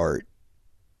an art,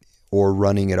 or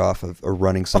running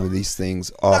some of these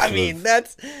things off.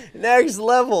 That's next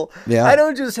level. Yeah. I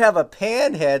don't just have a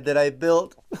pan head that I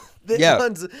built.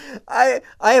 Runs. I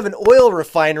have an oil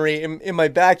refinery in my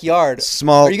backyard.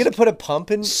 Small. Are you gonna put a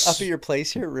pump in up at your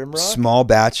place here at Rimrock? Small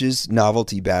batches,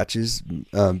 novelty batches.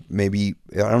 Maybe,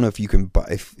 I don't know if you can buy,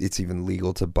 if it's even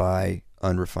legal to buy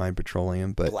unrefined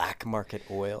petroleum, but black market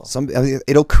oil.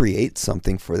 It'll create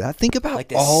something for that. Think about like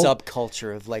this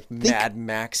subculture of like Mad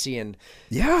Maxian.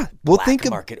 Yeah, well, think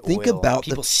about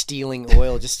people stealing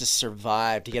oil just to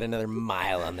survive, to get another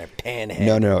mile on their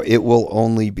panhead. No, it will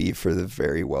only be for the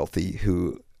very wealthy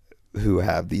who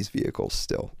have these vehicles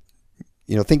still.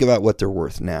 Think about what they're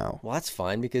worth now. Well, that's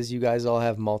fine because you guys all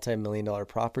have multi-million-dollar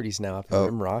properties now up in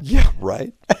Rimrock. Yeah,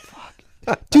 right.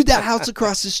 Dude, that house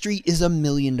across the street is $1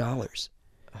 million.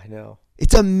 I know.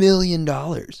 It's $1 million.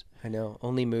 I know.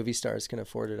 Only movie stars can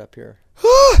afford it up here.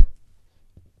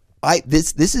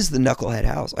 This is the knucklehead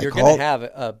house. You're going to have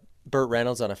a Burt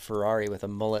Reynolds on a Ferrari with a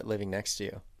mullet living next to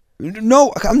you.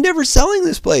 No, I'm never selling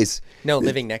this place. No,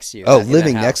 living next to you. Oh,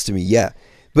 living next to me, yeah.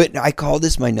 But I call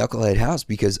this my knucklehead house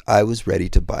because I was ready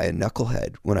to buy a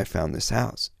knucklehead when I found this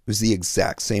house. It was the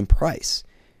exact same price.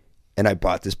 And I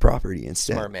bought this property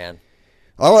instead. Smart man.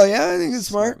 Oh, yeah, I think it's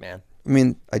smart. Man. I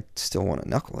mean, I still want a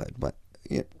knucklehead, but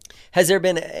yeah. Has there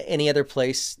been any other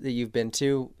place that you've been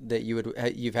to that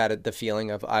you've had the feeling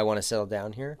of, I want to settle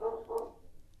down here?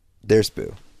 There's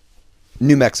Boo.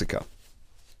 New Mexico.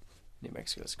 New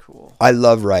Mexico's cool. I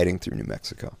love riding through New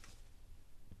Mexico.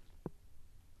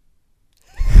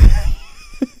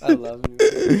 I love New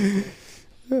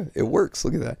Mexico. It works.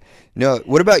 Look at that. No,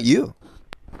 what about you?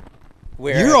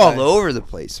 You're all over the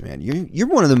place, man.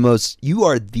 You are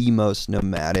the most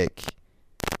nomadic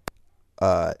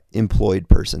employed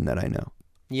person that I know.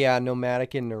 Yeah,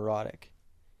 nomadic and neurotic.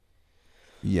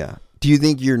 Yeah. Do you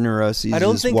think your neuroses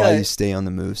is why you stay on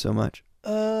the move so much?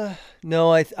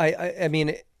 No, I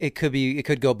mean it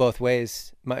could go both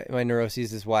ways. My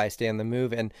neuroses is why I stay on the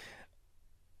move, and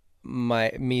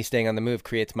me staying on the move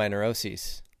creates my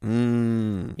neuroses.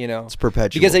 It's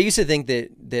perpetual. Because I used to think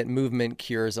that movement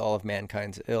cures all of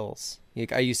mankind's ills.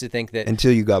 I used to think that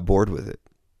until you got bored with it.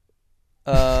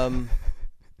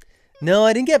 No,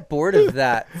 I didn't get bored of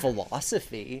that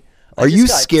philosophy. Are you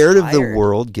scared of the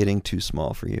world getting too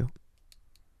small for you?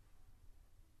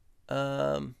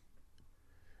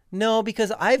 No,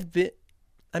 because I've been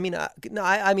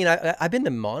to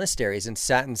monasteries and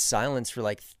sat in silence for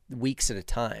like weeks at a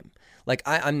time. Like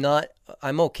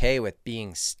I'm okay with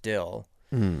being still.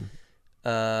 Was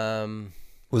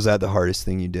that the hardest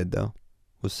thing you did though?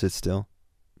 Was sit still?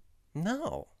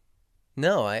 No,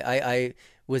 I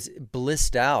was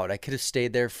blissed out. I could have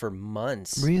stayed there for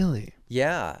months. Really?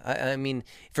 Yeah. I mean,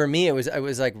 for me, I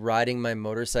was like riding my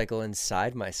motorcycle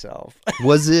inside myself.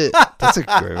 Was it? That's a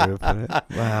great way to put it.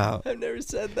 Wow. I've never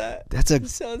said that. It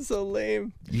sounds so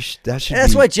lame.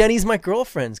 That's why Jenny's my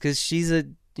girlfriend, because she's a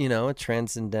a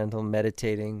transcendental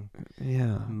meditating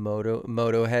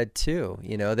moto head too,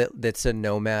 that's a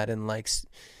nomad and likes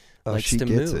to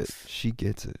move. She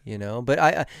gets it. But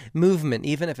I movement,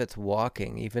 even if it's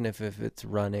walking, even if it's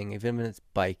running, even if it's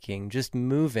biking, just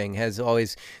moving has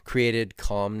always created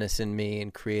calmness in me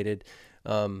and created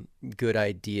good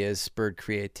ideas, spurred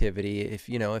creativity.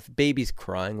 If baby's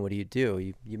crying, what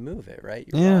do? You move it, right?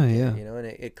 Yeah. And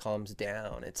it calms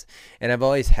down. And I've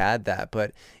always had that,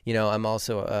 but I'm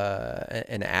also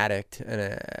an addict and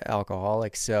an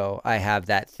alcoholic, so I have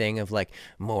that thing of like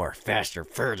more, faster,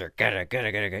 further, gotta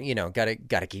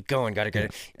keep going, gotta.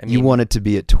 You want it to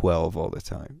be at 12 all the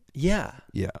time. Yeah.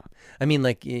 I mean,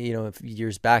 like if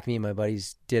years back, me and my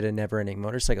buddies did a never-ending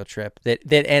motorcycle trip that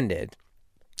ended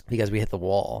because we hit the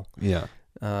wall. Yeah.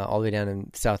 All the way down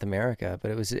in South America,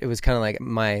 but it was kind of like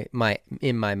my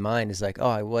in my mind is like,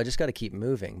 oh, well, I just got to keep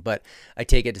moving, but I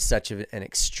take it to such an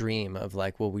extreme of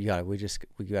like, well, we got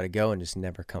to go and just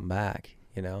never come back,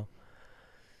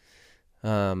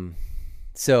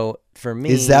 So for me,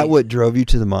 is that what drove you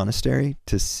to the monastery,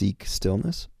 to seek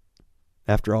stillness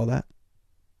after all that?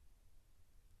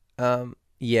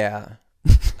 Yeah.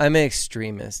 I'm an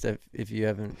extremist, if you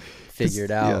haven't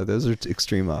figured out. Yeah, those are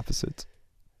extreme opposites.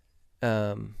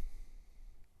 But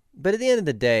at the end of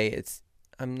the day,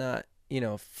 I'm not,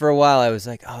 for a while I was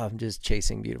like, oh, I'm just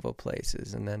chasing beautiful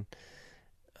places. And then,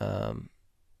 I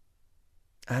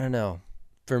don't know.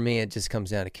 For me, it just comes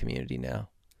down to community now.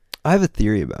 I have a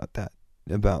theory about that.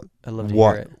 I'd love to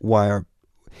hear it.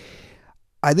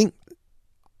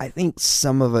 I think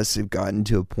some of us have gotten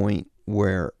to a point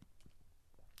where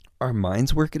our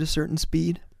minds work at a certain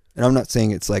speed. And I'm not saying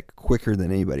it's like quicker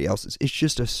than anybody else's. It's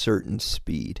just a certain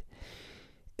speed.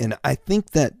 And I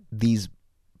think that these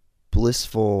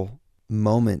blissful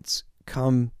moments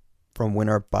come from when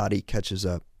our body catches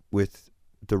up with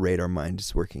the rate our mind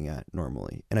is working at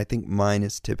normally. And I think mine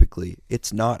is typically,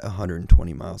 it's not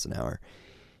 120 miles an hour.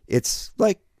 It's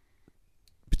like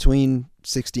between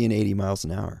 60 and 80 miles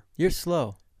an hour. You're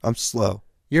slow. I'm slow.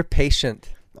 You're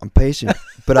patient. I'm patient,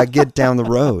 but I get down the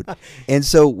road. And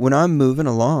so when I'm moving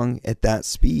along at that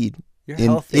speed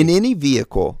in any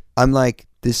vehicle, I'm like,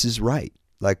 this is right.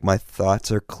 Like my thoughts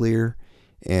are clear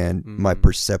and my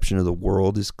perception of the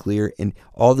world is clear, and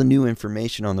all the new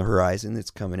information on the horizon that's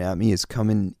coming at me is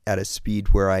coming at a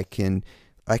speed where I can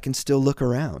still look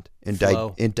around and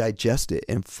digest it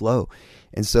and flow.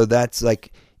 And so that's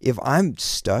like, if I'm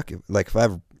stuck, like if I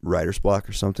have writer's block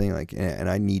or something, like, and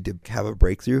I need to have a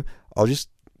breakthrough, I'll just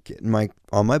get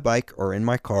on my bike or in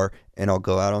my car and I'll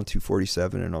go out on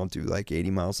 247 and I'll do like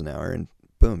 80 miles an hour and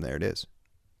boom, there it is.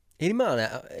 80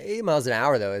 miles an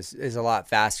hour though is a lot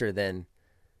faster than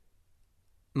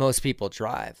most people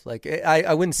drive. Like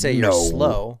I wouldn't say you're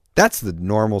slow. That's the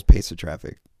normal pace of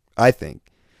traffic, I think.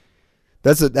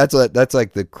 That's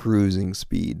like the cruising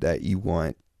speed that you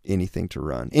want anything to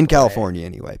run in California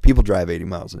anyway. People drive 80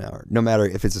 miles an hour, no matter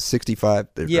if it's a 65,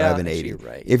 they're driving 80. You're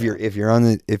right. If you're on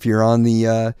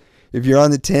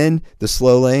the 10, the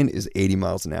slow lane is 80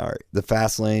 miles an hour. The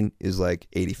fast lane is like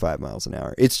 85 miles an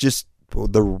hour. It's just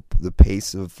the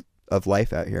pace of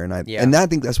life out here, and I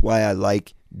think that's why I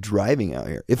like driving out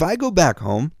here. If I go back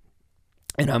home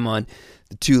and I'm on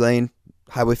the 2-lane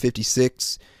Highway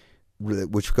 56,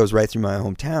 which goes right through my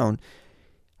hometown,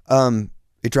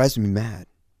 it drives me mad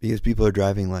because people are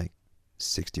driving like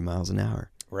 60 miles an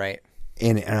hour. Right.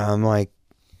 And I'm like,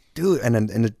 dude, and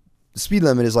the speed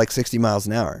limit is like 60 miles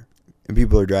an hour, and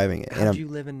people are driving it. How did you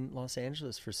live in Los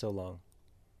Angeles for so long?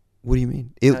 What do you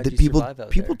mean?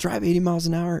 People drive 80 miles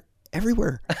an hour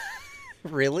everywhere.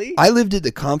 Really? I lived at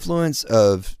the confluence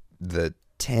of the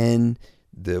 10,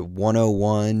 the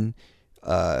 101,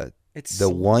 it's the slow.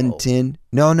 110.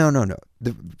 No.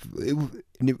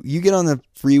 You get on the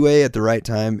freeway at the right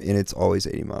time, and it's always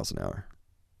 80 miles an hour.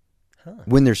 Huh.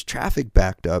 When there's traffic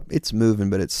backed up, it's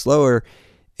moving, but it's slower.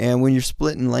 And when you're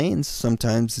splitting lanes,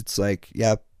 sometimes it's like,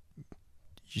 yeah,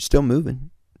 you're still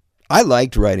moving. I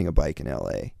liked riding a bike in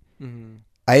LA. Mm-hmm.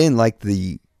 I didn't like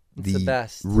the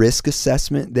best risk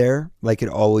assessment there. Like it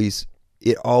always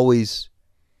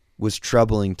was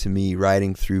troubling to me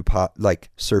riding through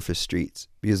like surface streets,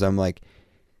 because I'm like,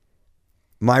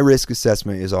 my risk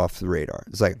assessment is off the radar.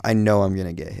 It's like, I know I'm going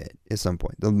to get hit at some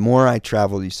point. The more I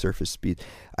travel these surface speeds,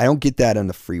 I don't get that on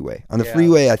the freeway. On the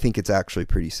freeway, I think it's actually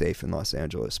pretty safe in Los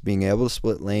Angeles. Being able to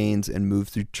split lanes and move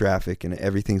through traffic and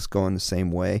everything's going the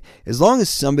same way. As long as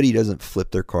somebody doesn't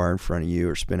flip their car in front of you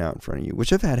or spin out in front of you,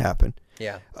 which I've had happen.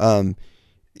 Yeah.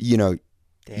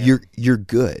 You're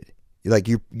good. Like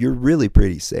you're really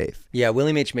pretty safe. Yeah,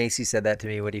 William H. Macy said that to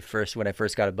me when I first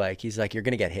got a bike. He's like, you're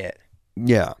going to get hit.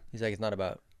 Yeah. He's like, it's not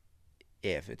about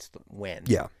if, it's the when.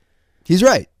 Yeah. He's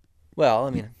right. Well, I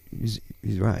mean, He's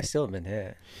I right. still have been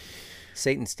hit.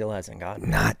 Satan still hasn't gotten me.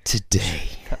 Not today.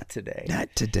 Not today. Not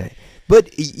today.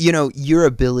 But, you know, your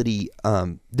ability,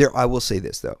 I will say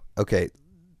this, though. Okay,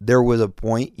 there was a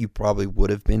point you probably would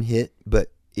have been hit,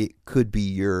 but it could be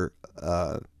your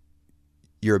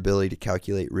ability to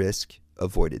calculate risk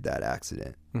avoided that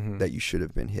accident that you should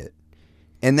have been hit.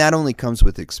 And that only comes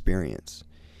with experience.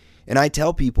 And I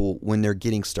tell people when they're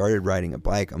getting started riding a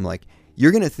bike, I'm like,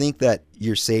 you're going to think that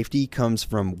your safety comes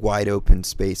from wide open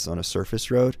space on a surface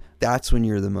road. That's when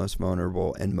you're the most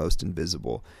vulnerable and most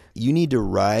invisible. You need to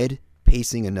ride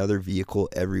pacing another vehicle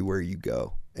everywhere you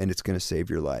go, and it's going to save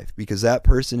your life, because that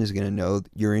person is going to know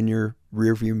you're in your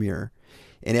rearview mirror,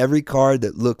 and every car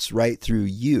that looks right through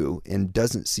you and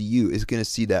doesn't see you is going to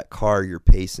see that car you're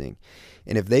pacing.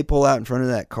 And if they pull out in front of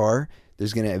that car,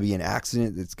 there's going to be an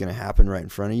accident that's going to happen right in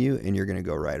front of you, and you're going to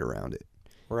go right around it.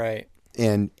 Right.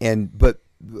 But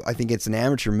I think it's an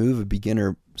amateur move of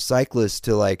beginner cyclists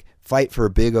to like fight for a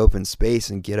big open space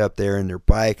and get up there in their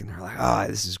bike, and they're like,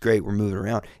 this is great, we're moving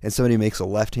around. And somebody makes a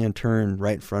left-hand turn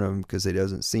right in front of them because they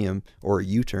doesn't see them, or a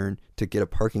U-turn to get a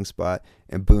parking spot,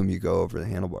 and boom, you go over the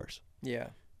handlebars. Yeah.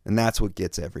 And that's what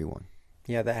gets everyone.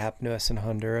 Yeah, that happened to us in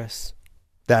Honduras.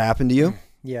 That happened to you?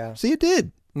 Yeah. See, it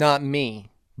did. Not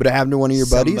me. But it happened to one of your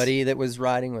buddies? Somebody that was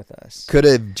riding with us. Could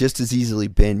have just as easily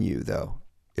been you, though.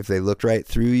 If they looked right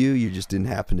through you, you just didn't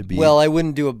happen to be. Well, I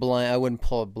wouldn't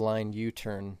pull a blind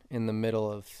U-turn in the middle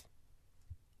of,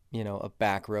 a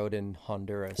back road in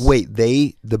Honduras. Wait,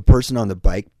 the person on the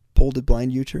bike pulled a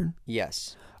blind U-turn?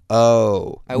 Yes.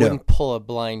 Oh. I wouldn't pull a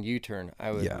blind U-turn.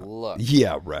 I would look.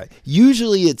 Yeah, right.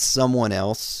 Usually it's someone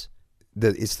else.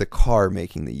 It's the car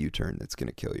making the U-turn that's going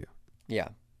to kill you. Yeah.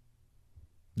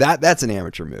 That's an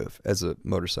amateur move as a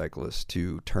motorcyclist,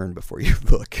 to turn before you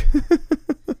look.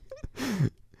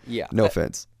 Yeah. No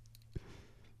offense.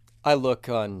 I look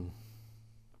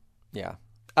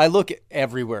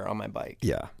everywhere on my bike.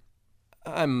 Yeah.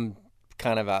 I'm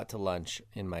kind of out to lunch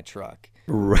in my truck.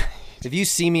 Right. If you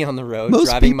see me on the road Most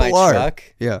driving my people are. truck,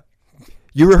 yeah.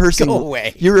 You're rehearsing. Go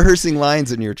away. You're rehearsing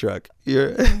lines in your truck.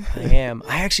 I am.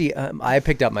 I actually, I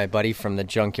picked up my buddy from the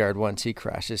junkyard once. He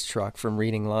crashed his truck from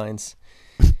reading lines.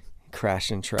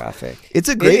 Crashed in traffic. It's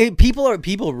a great.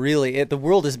 People really. The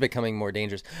world is becoming more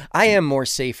dangerous. I am more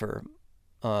safer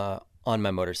on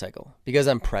my motorcycle because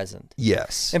I'm present.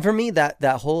 Yes. And for me, that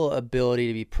whole ability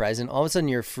to be present, all of a sudden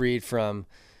you're freed from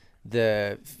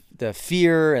the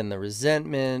fear and the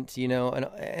resentment,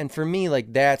 and for me,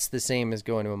 like, that's the same as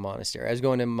going to a monastery. I was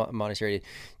going to a monastery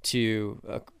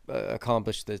to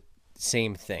accomplish the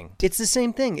same thing. It's the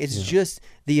same thing. It's just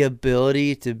the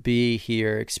ability to be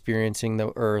here experiencing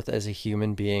the earth as a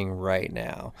human being right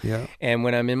now. Yeah. And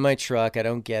when I'm in my truck, I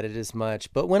don't get it as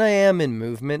much. But when I am in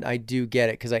movement, I do get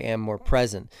it because I am more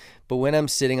present. But when I'm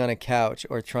sitting on a couch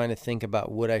or trying to think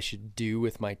about what I should do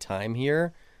with my time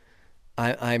here,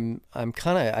 I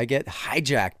get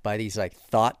hijacked by these like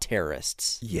thought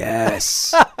terrorists.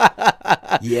 Yes.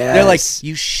 Yes. They're like,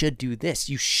 you should do this.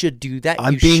 You should do that.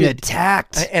 I'm being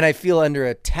attacked. And I feel under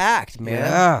attack, man.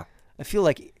 Yeah. I feel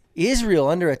like Israel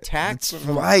under attack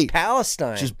from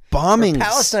Palestine. Just bombings.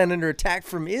 Palestine under attack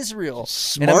from Israel.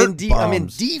 Smart and I'm in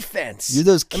defense. You're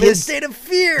those kids. I'm in a state of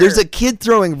fear. There's a kid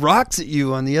throwing rocks at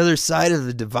you on the other side of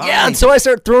the divide. Yeah, and so I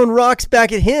start throwing rocks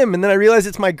back at him, and then I realize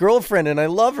it's my girlfriend, and I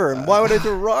love her, and why would I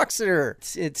throw rocks at her?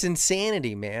 It's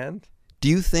insanity, man. Do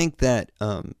you think that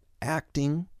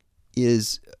acting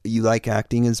is, you like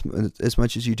acting as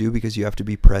much as you do because you have to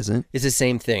be present? It's the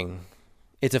same thing.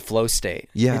 It's a flow state.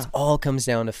 Yeah. It all comes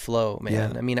down to flow, man.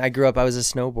 Yeah. I mean, I grew up, I was a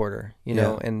snowboarder,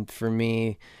 and for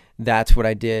me, that's what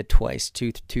I did twice,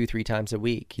 3 times a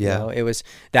week. Yeah.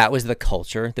 That was the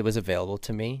culture that was available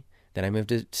to me. Then I moved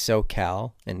to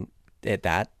SoCal, and in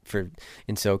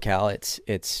SoCal,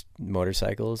 it's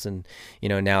motorcycles. And,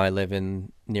 now I live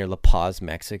near La Paz,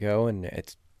 Mexico, and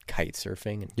it's kite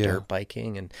surfing and dirt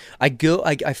biking, and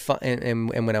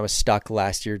and when I was stuck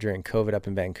last year during COVID up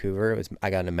in Vancouver, I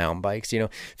got into mountain bikes.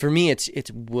 For me, it's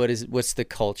what's the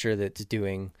culture that's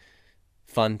doing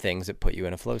fun things that put you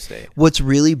in a flow state. What's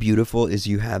really beautiful is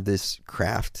you have this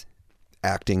craft.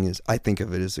 Acting is, I think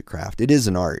of it as a craft. It is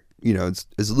an art. It's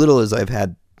as little as I've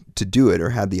had to do it or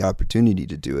had the opportunity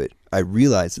to do it, I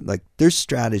realize that, like, there's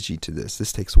strategy to this.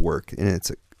 This takes work, and it's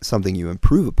something you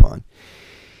improve upon.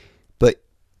 But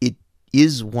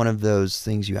is one of those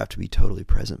things you have to be totally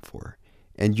present for.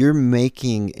 And you're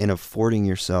making and affording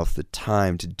yourself the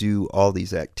time to do all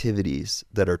these activities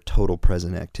that are total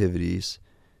present activities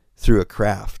through a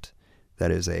craft that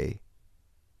is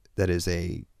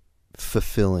a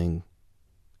fulfilling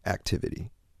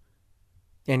activity.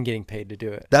 And getting paid to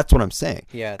do it. That's what I'm saying.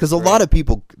 Yeah. Because a lot of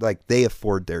people, like, they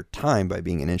afford their time by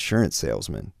being an insurance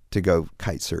salesman to go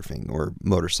kite surfing or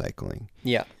motorcycling.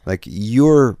 Yeah. Like,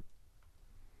 you're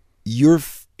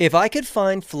if I could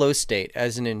find flow state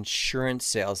as an insurance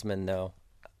salesman, though,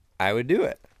 I would do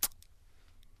it.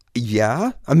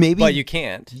 Yeah, maybe. But you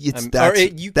can't.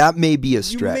 That may be a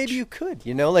stretch. Maybe you could.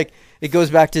 Like, it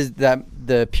goes back to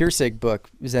the Pure Sig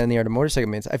book, Zen, the Art of Motorcycle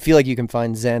Maintenance. I feel like you can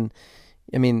find Zen.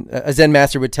 I mean, a Zen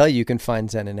master would tell you can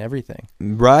find Zen in everything.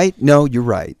 Right? No, you're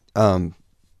right. There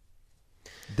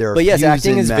are but yes,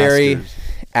 acting is masters.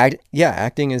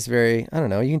 Acting is very, I don't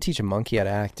know, you can teach a monkey how to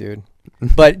act, dude.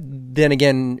 But then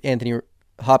again, Anthony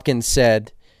Hopkins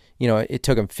said, it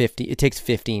takes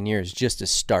 15 years just to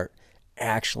start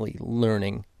actually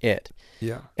learning it.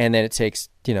 Yeah. And then it takes,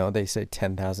 they say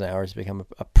 10,000 hours to become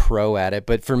a pro at it.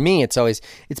 But for me, it's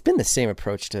been the same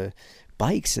approach to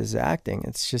bikes as acting.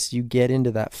 It's just you get into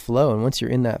that flow, and once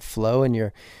you're in that flow and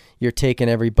you're taking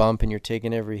every bump and you're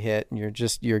taking every hit and you're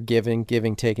giving,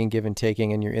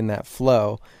 taking, and you're in that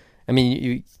flow. I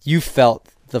mean, you felt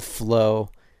the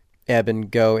flow ebb and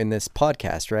go in this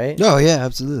podcast, right? Oh yeah,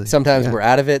 absolutely. Sometimes we're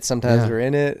out of it, sometimes we're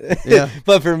in it. Yeah.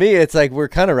 But for me, it's like we're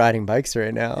kind of riding bikes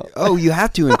right now. Oh, you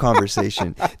have to in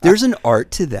conversation. There's an art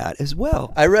to that as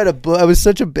well. I read a book. I was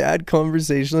such a bad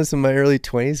conversationalist in my early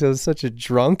 20s. I was such a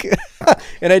drunk.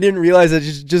 And I didn't realize I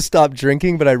just stopped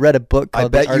drinking, but I read a book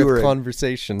called The Art of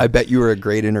Conversation. I bet you were a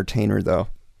great entertainer, though.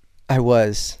 I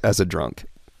was. As a drunk.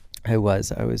 I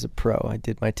was a pro. I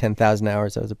did my 10,000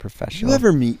 hours. I was a professional. You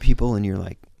ever meet people and you're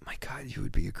like, my God, you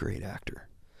would be a great actor?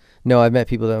 No, I've met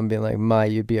people that have been like,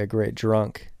 you'd be a great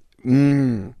drunk.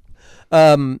 Yes,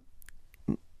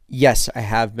 I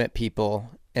have met people,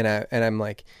 and I'm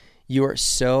like,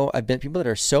 I've met people that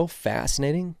are so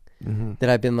fascinating that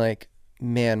I've been like,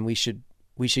 man, we should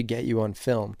get you on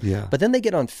film. Yeah. But then they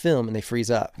get on film and they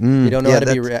freeze up. They don't know how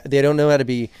to be. They don't know how to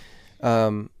be.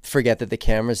 Forget that the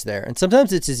camera's there. And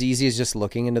sometimes it's as easy as just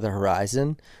looking into the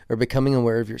horizon, or becoming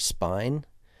aware of your spine,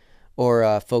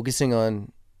 or focusing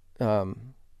on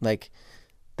like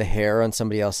the hair on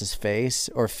somebody else's face,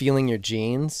 or feeling your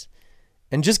jeans,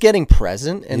 and just getting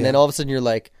present. And then all of a sudden you're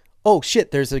like, oh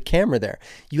shit, there's a camera there.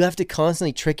 You have to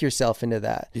constantly trick yourself into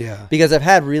that. Yeah. Because I've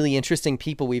had really interesting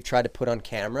people we've tried to put on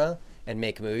camera and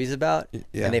make movies about,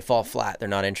 and they fall flat. They're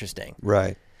not interesting.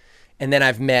 Right. And then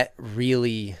I've met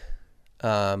really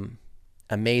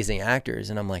amazing actors,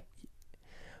 and I'm like,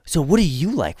 so what do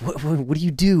you like? What do you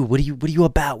do? What are you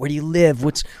about? Where do you live?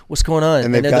 What's going on?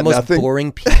 And they're the most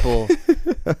boring people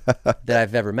that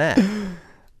I've ever met.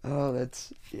 Oh,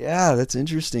 that's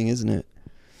interesting, isn't it?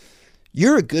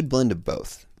 You're a good blend of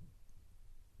both.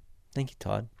 Thank you,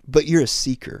 Todd. But you're a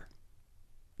seeker.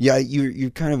 Yeah,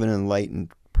 you're kind of an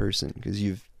enlightened person because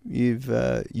you've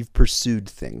pursued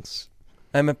things.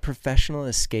 I'm a professional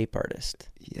escape artist.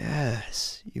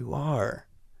 Yes, you are.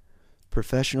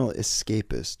 Professional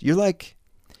escapist. You're like...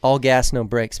 all gas, no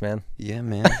brakes, man. Yeah,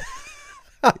 man.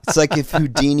 It's like if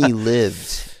Houdini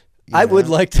lived. I would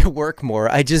like to work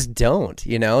more. I just don't,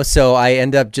 So I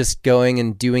end up just going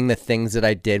and doing the things that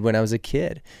I did when I was a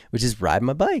kid, which is ride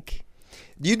my bike.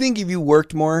 Do you think if you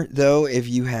worked more, though, if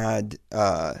you had...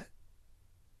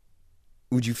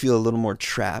 would you feel a little more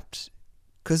trapped?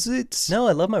 Because it's... No,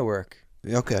 I love my work.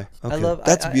 Okay.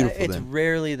 That's beautiful. It's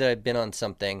rarely that I've been on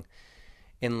something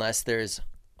unless there's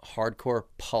hardcore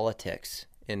politics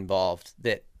involved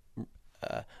that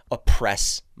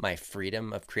oppress my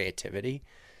freedom of creativity,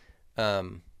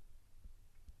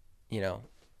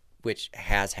 which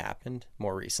has happened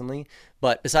more recently.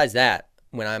 But besides that,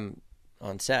 when I'm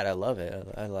on set, I love it.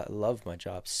 I love my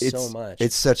job so much.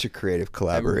 It's such a creative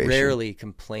collaboration. I'm rarely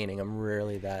complaining. I'm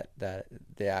rarely the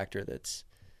actor that's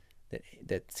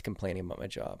complaining about my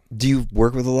job. Do you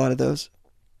work with a lot of those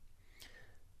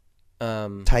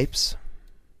types?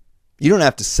 You don't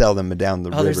have to sell them down the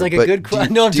river. There's like a good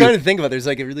quote. No, I'm trying to think about it. There's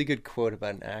like a really good quote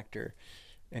about an actor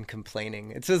and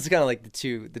complaining. It's kind of like the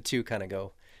two kind of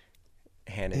go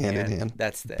hand in hand.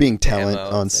 That's being talent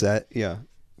on set. Yeah.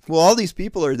 Well, all these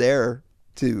people are there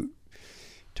to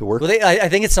work. Well, I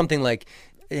think it's something like,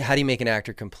 how do you make an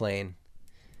actor complain?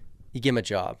 You give him a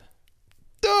job.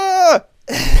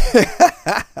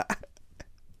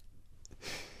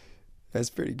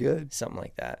 That's pretty good. Something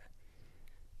like that.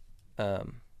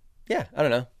 Yeah, I don't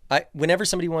know. Whenever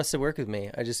somebody wants to work with me,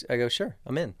 I go, sure,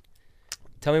 I'm in.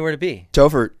 Tell me where to be.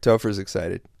 Topher's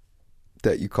excited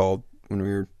that you called when we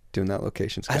were doing that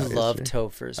location scout. I love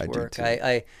Topher's work.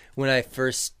 I when I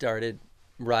first started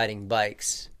riding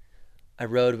bikes, I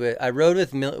rode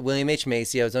with William H.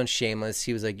 Macy. I was on Shameless.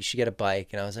 He was like, you should get a bike.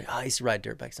 And I was like, I used to ride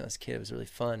dirt bikes when I was a kid. It was really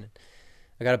fun.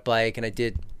 I got a bike and I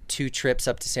did 2 trips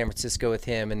up to San Francisco with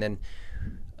him, and then,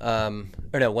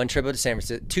 or no, 1 trip up to San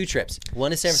Francisco, 2 trips.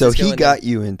 1 to San So Francisco. he got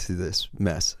you into this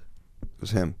mess. It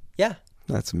was him. Yeah.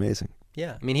 That's amazing.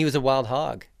 Yeah. I mean, he was a wild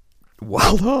hog.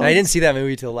 Wild hog? I didn't see that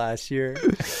movie till last year.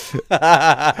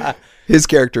 His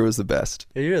character was the best.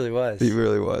 He really was. He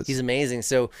really was. He's amazing.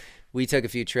 So we took a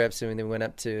few trips, and then we went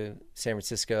up to San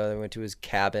Francisco. Then we went to his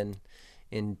cabin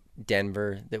in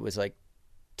Denver that was like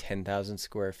 10,000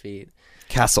 square feet.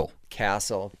 Castle,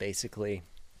 basically.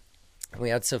 We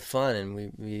had some fun, and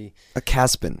we a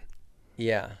Caspin.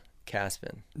 Yeah,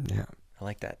 Caspin. Yeah. I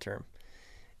like that term.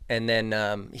 And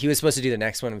then he was supposed to do the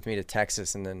next one with me to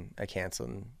Texas, and then I canceled.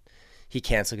 And he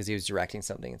canceled because he was directing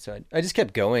something, and so I just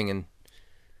kept going. And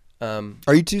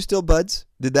are you two still buds?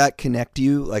 Did that connect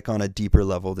you like on a deeper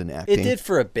level than acting? It did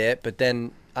for a bit, but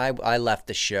then I left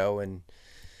the show, and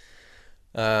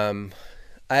I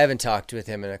haven't talked with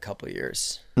him in a couple of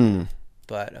years.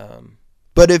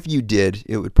 But if you did,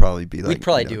 it would probably be like we'd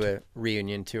probably do a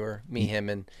reunion tour.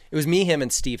 It was me, him,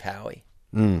 and Steve Howie.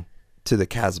 To the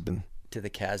Caspin.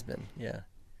 Yeah.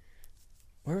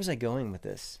 Where was I going with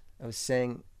this? I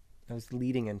was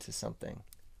leading into something.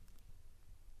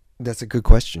 That's a good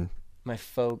question. My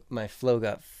flow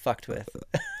got fucked with.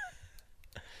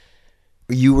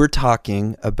 You were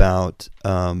talking about,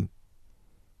 well,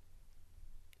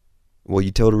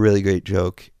 you told a really great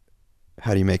joke.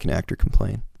 How do you make an actor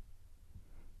complain?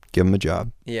 Give him a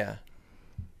job. Yeah.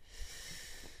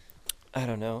 I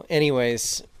don't know.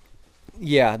 Anyways,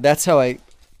 yeah, that's how you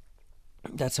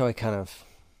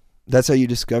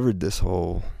discovered this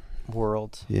whole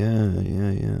world.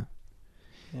 Yeah.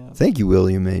 Thank you,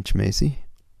 William H. Macy.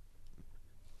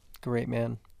 Great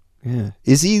man. Yeah.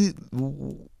 Is he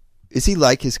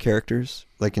like his characters,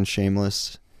 like in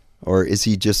Shameless, or is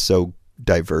he just so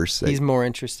diverse? He's more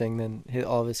interesting than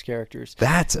all of his characters.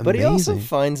 That's amazing. But he also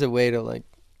finds a way to, like,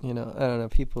 I don't know,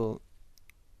 people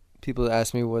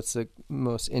ask me what's the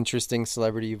most interesting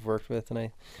celebrity you've worked with, and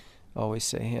I always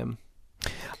say him.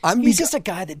 He's just a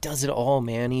guy that does it all,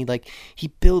 man. He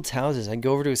builds houses. I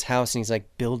go over to his house, and he's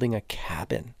like building a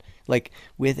cabin, like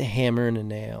with a hammer and a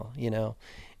nail,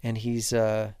 and he's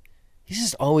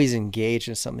just always engaged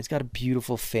in something. He's got a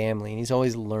beautiful family, and he's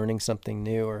always learning something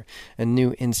new, or a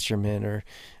new instrument, or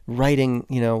writing.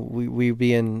 We'd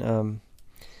be in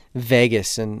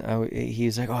Vegas, and he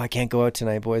was like, "Oh, I can't go out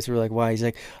tonight, boys." We were like, "Why?" He's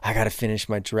like, "I got to finish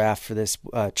my draft for this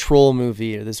troll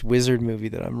movie or this wizard movie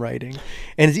that I'm writing."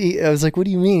 And I was like, "What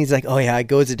do you mean?" He's like, "Oh yeah, I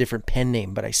go as a different pen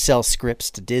name, but I sell scripts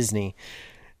to Disney."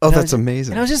 Oh, that's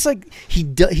amazing. And I was just like, he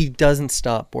doesn't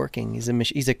stop working.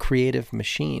 He's a creative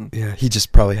machine. Yeah, he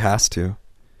just probably has to.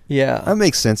 Yeah, that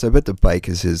makes sense. I bet the bike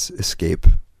is his escape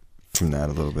from that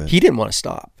a little bit. He didn't want to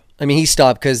stop. I mean, he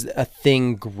stopped because a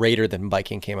thing greater than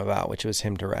biking came about, which was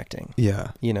him directing.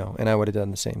 Yeah. And I would have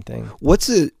done the same thing. Who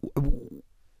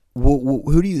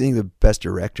do you think the best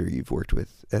director you've worked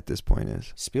with at this point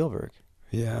is? Spielberg.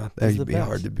 Yeah, that would be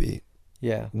hard to beat.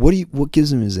 Yeah. What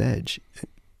gives him his edge?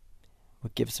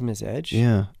 What gives him his edge?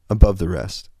 Yeah, above the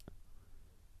rest.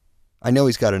 I know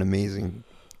he's got an amazing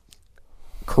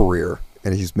career,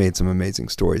 and he's made some amazing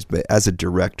stories, but as a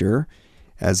director,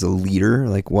 as a leader,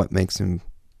 like, what makes him...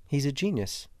 He's a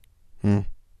genius. He's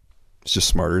just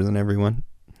smarter than everyone.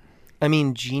 I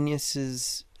mean,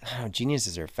 geniuses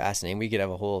are fascinating. We could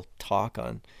have a whole talk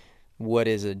on what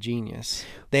is a genius.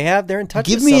 They're in touch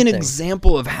with something. Give me an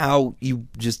example of how you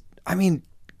just... I mean,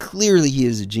 clearly he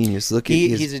is a genius.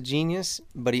 He's a genius,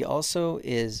 but he also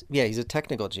is... Yeah, he's a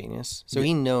technical genius. So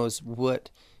he knows what...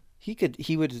 He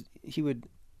would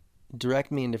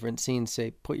direct me in different scenes,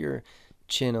 say, put your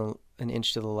chin an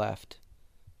inch to the left,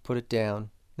 put it down,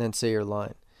 then say your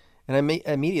line. And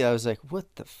immediately I was like,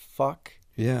 what the fuck?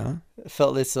 Yeah. I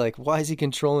felt this, like, why is he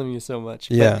controlling me so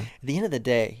much? Yeah. But at the end of the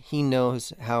day, he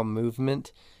knows how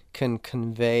movement can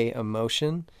convey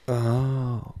emotion.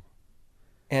 Oh.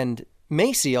 And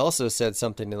Macy also said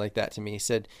something like that to me. He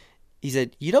said,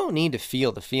 you don't need to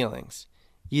feel the feelings.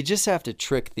 You just have to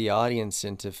trick the audience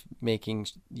into making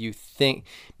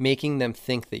them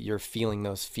think that you're feeling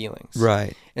those feelings.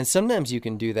 Right. And sometimes you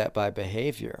can do that by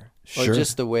behavior, or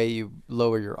just the way you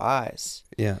lower your eyes.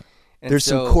 Yeah. There's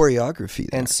some choreography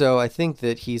there. And so I think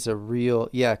that he's a real,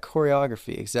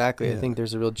 choreography, exactly. Yeah. I think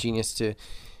there's a real genius to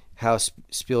how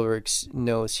Spielberg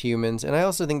knows humans. And I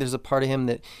also think there's a part of him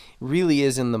that really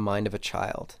is in the mind of a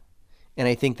child. And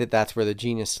I think that that's where the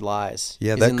genius lies.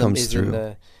 Yeah, that comes through.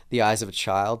 In the eyes of a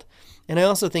child. And I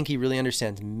also think he really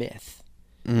understands myth.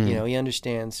 He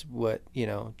understands what,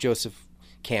 Joseph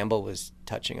Campbell was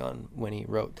touching on when he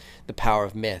wrote The Power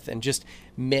of Myth, and just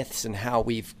myths and how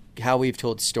we've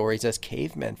told stories as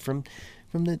cavemen from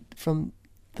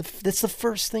That's the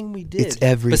first thing we did. It's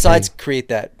everything. Besides create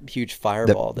that huge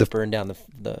fireball that burned down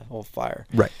the whole fire.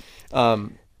 Right.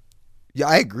 Yeah,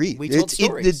 I agree. We told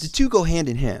stories. The two go hand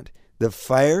in hand. The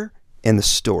fire and the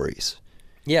stories.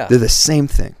 Yeah. They're the same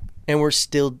thing. And we're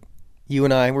still doing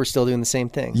the same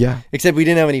thing. Yeah. Except we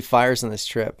didn't have any fires on this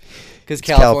trip. Because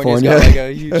California's got like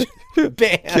a huge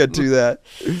ban. Can't do that.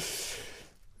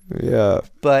 Yeah.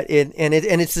 But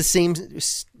it's the same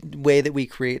way that we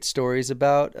create stories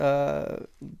about to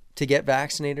get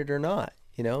vaccinated or not.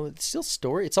 You know, it's still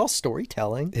story. It's all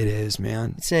storytelling. It is,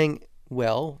 man. It's saying,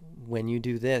 well, when you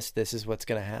do this, this is what's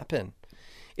going to happen.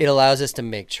 It allows us to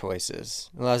make choices.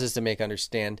 It allows us to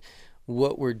understand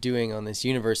what we're doing on this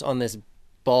universe, on this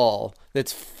ball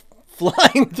that's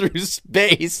flying through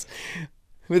space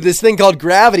with this thing called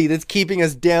gravity that's keeping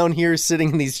us down here sitting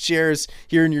in these chairs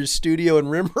here in your studio in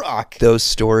Rimrock. Those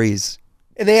stories.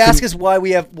 And they ask us why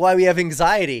we have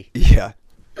anxiety. Yeah.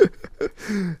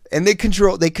 And they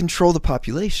control the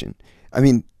population. I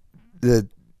mean, the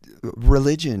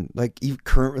religion, like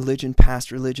current religion,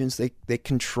 past religions, they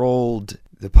controlled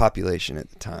the population at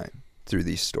the time through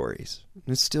these stories.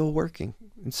 And it's still working.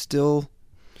 We still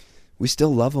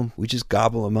love them. We just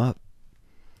gobble them up.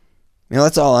 You know,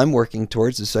 that's all I'm working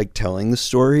towards, is like telling the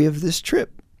story of this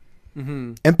trip.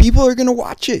 Mm-hmm. And people are going to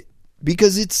watch it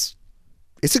because it's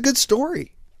a good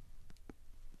story.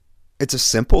 It's a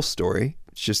simple story.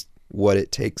 It's just what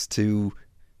it takes to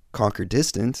conquer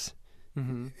distance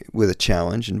with a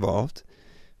challenge involved.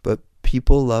 But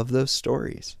people love those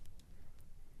stories.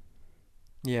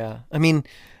 Yeah. I mean,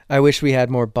 I wish we had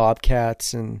more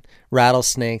bobcats and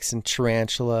rattlesnakes and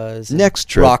tarantulas. And next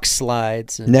trip. Rock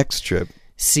slides. And next trip.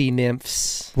 Sea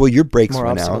nymphs. Well, your brakes more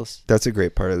went obstacles. out. That's a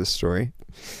great part of the story.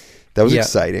 That was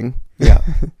exciting. Yeah.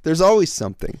 There's always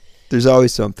something. There's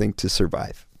always something to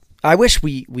survive. I wish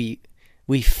we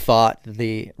fought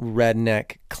the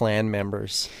redneck clan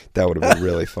members. That would have been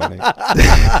really funny.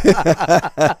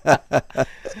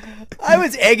 I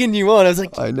was egging you on. I was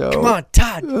like, I know. Come on,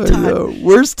 Todd. I know.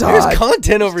 Where's Todd? There's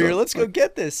content over here. Let's go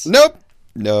get this. Nope.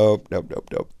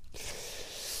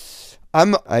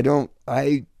 I don't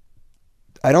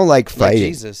like fighting. Like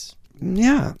Jesus.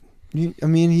 Yeah. I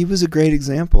mean, he was a great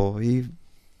example.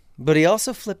 But he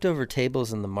also flipped over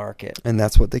tables in the market. And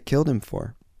that's what they killed him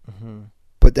for. Mm-hmm.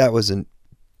 But that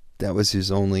was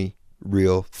his only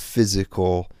real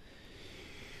physical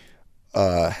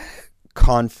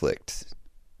conflict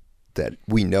that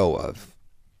we know of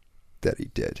that he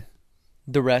did.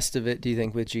 The rest of it, do you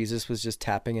think with Jesus was just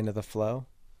tapping into the flow?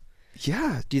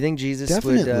 Yeah. Do you think Jesus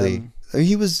definitely.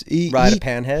 would ride a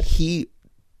panhead? He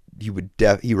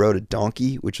rode a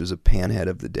donkey, which was a panhead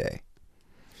of the day.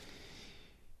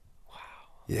 Wow.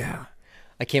 Yeah.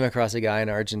 I came across a guy in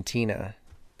Argentina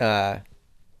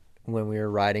when we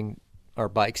were riding our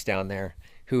bikes down there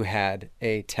who had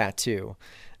a tattoo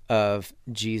of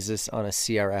Jesus on a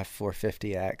CRF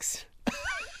 450X.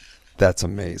 That's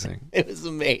amazing. It was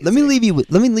amazing. Let me leave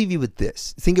you with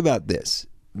this. Think about this.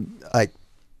 Like,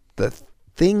 the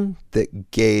thing that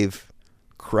gave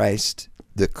Christ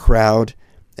the crowd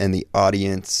and the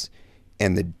audience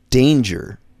and the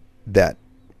danger that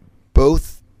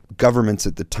both governments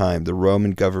at the time, the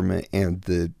Roman government and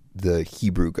the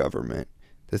Hebrew government,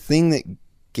 the thing that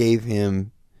gave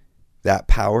him that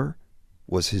power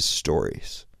was his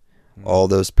stories. All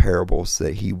those parables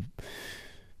that he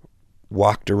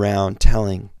walked around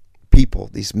telling people,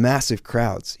 these massive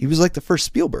crowds. He was like the first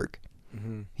Spielberg.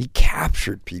 Mm-hmm. He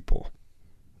captured people.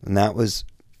 And that was,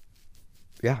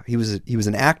 he was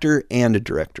an actor and a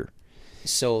director.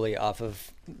 Solely off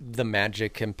of the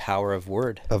magic and power of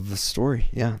word. Of the story,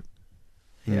 yeah.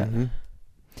 Yeah. Mm-hmm.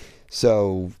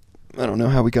 So, I don't know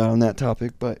how we got on that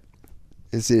topic, but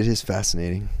it is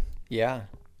fascinating. Yeah.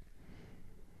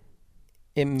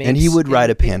 And he would ride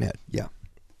a panhead, yeah.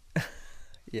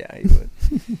 Yeah, he would.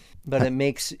 But it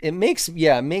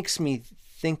makes me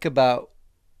think about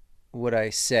what I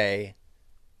say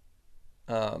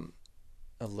a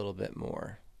little bit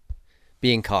more.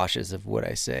 Being cautious of what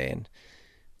I say and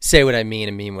say what I mean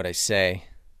and mean what I say.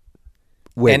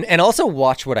 And also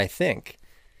watch what I think,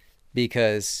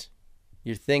 because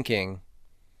you're thinking,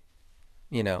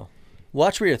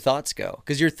 watch where your thoughts go,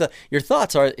 because your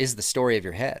thoughts is the story of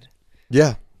your head.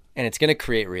 Yeah. And it's going to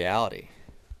create reality.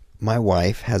 My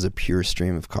wife has a pure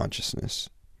stream of consciousness.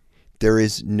 There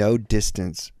is no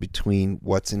distance between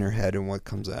what's in her head and what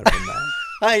comes out of her mouth.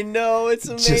 I know, it's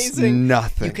amazing. Just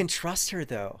nothing. You can trust her,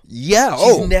 though. Yeah.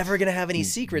 She's never going to have any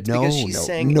secrets because she's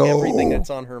saying everything that's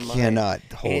on her mind. Cannot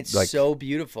hold. And it's so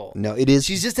beautiful. No, it is.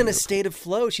 She's just in a state of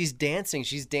flow. She's dancing.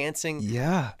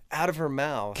 Yeah. Out of her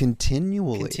mouth.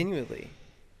 Continually.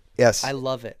 Yes. I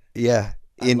love it. Yeah.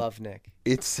 I love Nick.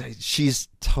 She's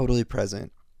totally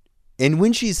present. And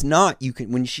when she's not,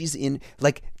 when she's in,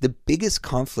 like, the biggest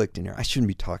conflict in her, I shouldn't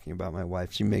be talking about my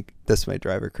wife. This might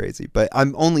drive her crazy, but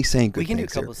I'm only saying good We can do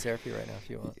things couples therapy right now if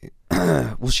you want.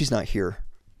 here. Well, she's not here.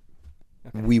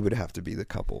 Okay. We would have to be the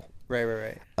couple.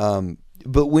 Right.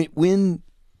 But when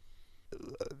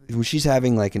she's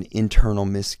having like an internal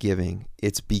misgiving,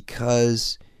 it's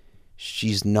because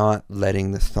she's not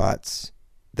letting the thoughts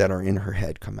that are in her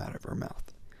head come out of her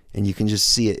mouth. And you can just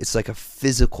see it. It's like a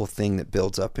physical thing that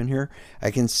builds up in her.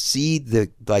 I can see the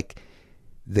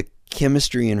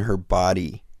chemistry in her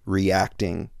body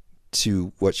reacting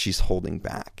to what she's holding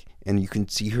back. And you can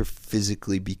see her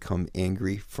physically become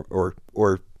angry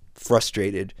or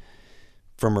frustrated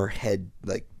from her head,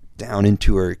 like down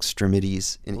into her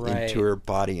extremities and into her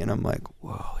body. And I'm like,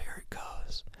 whoa, here it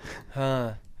goes.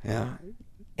 Huh. Yeah.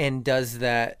 And does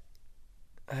that,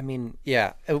 I mean,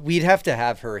 yeah, we'd have to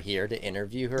have her here to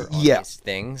interview her on these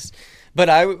things. But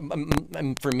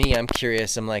for me, I'm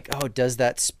curious. I'm like, oh, does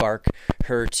that spark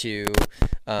her to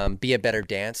be a better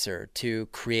dancer, to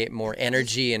create more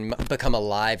energy and become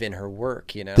alive in her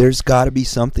work, you know? There's got to be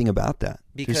something about that.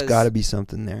 There's got to be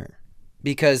something there.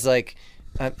 Because, like,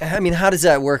 I mean, how does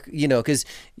that work? You know, because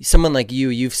someone like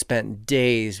you've spent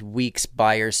days, weeks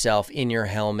by yourself in your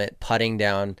helmet, putting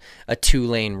down a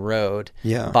 2-lane road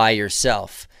by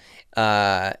yourself,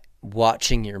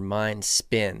 watching your mind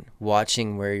spin,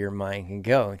 watching where your mind can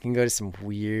go. It can go to some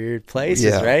weird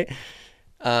places, right?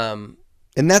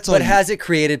 And that's but has it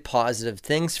created positive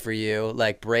things for you,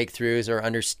 like breakthroughs or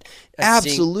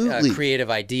absolutely creative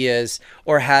ideas,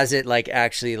 or has it like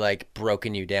actually like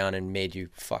broken you down and made you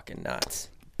fucking nuts?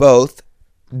 Both.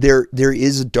 There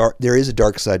is a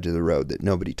dark side to the road that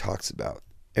nobody talks about.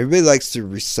 Everybody likes to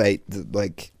recite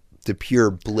the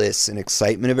pure bliss and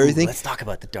excitement of everything. Let's talk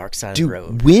about the dark side of the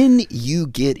road. When you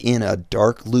get in a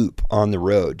dark loop on the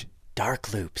road,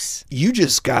 dark loops, you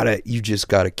just gotta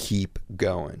keep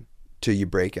going till you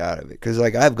break out of it. Because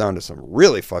like I've gone to some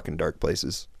really fucking dark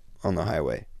places on the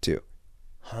highway too.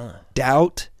 Huh?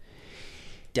 Doubt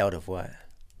of what?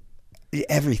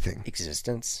 Everything.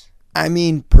 Existence. I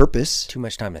mean, purpose. Too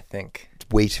much time to think.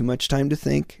 Way too much time to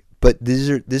think. But this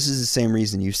is the same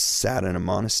reason you sat in a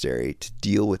monastery, to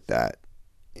deal with that,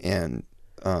 and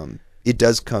it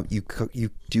does come. You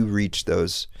do reach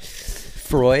those.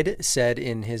 Freud said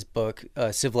in his book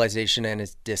Civilization and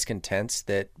Its Discontents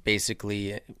that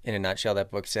basically, in a nutshell,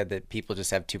 that book said that people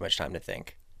just have too much time to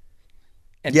think.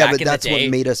 And yeah, but that's what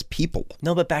made us people.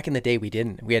 No, but back in the day, we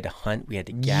didn't. We had to hunt. We had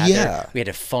to gather. We had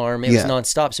to farm. It was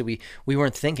nonstop. So we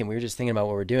weren't thinking. We were just thinking about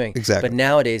what we're doing. Exactly. But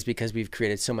nowadays, because we've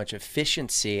created so much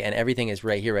efficiency and everything is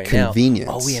right here, right Convenience.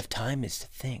 now, all we have time is to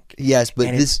think. Yes, but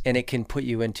and it can put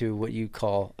you into what you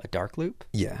call a dark loop.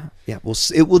 Yeah. Well,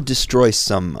 it will destroy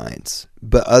some minds,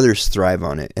 but others thrive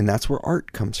on it, and that's where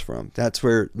art comes from. That's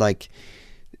where like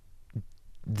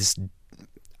this.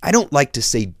 I don't like to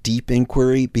say deep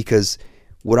inquiry, because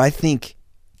what I think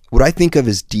of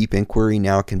as deep inquiry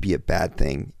now can be a bad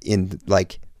thing in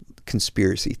like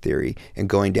conspiracy theory and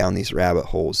going down these rabbit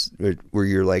holes where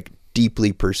you're like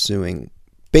deeply pursuing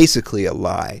basically a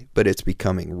lie, but it's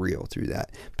becoming real through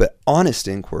that. But honest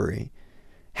inquiry,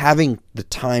 having the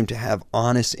time to have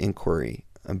honest inquiry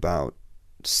about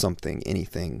something,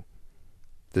 anything,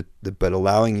 but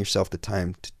allowing yourself the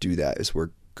time to do that is where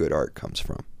good art comes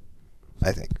from,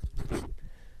 I think.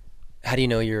 How do you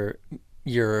know your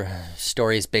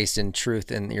story is based in truth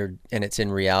and it's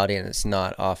in reality and it's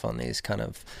not off on these kind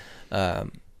of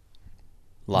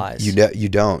lies? You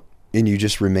don't, and you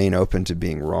just remain open to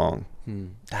being wrong.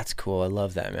 That's cool. I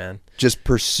love that, man. Just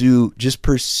pursue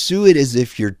it as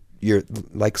if you're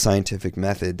like scientific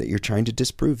method, that you're trying to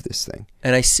disprove this thing.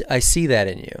 And I see that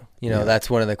in you. You know,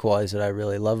 that's one of the qualities that I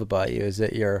really love about you, is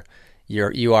that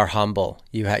you are humble.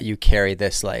 You carry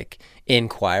this like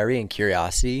inquiry and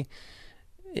curiosity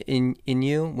in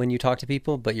you when you talk to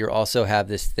people, but you also have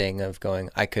this thing of going,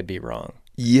 I could be wrong.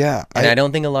 Yeah. And I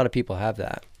don't think a lot of people have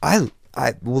that.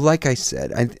 Well, like I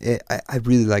said, I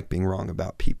really like being wrong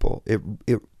about people. It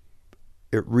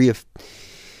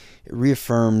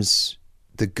reaffirms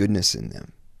the goodness in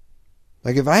them.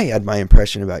 Like if I had my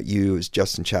impression about you as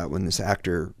Justin Chatwin, this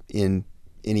actor in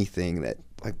anything, that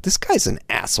like, this guy's an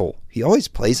asshole. He always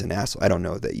plays an asshole. I don't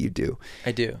know that you do.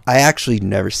 I do. I actually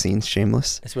never seen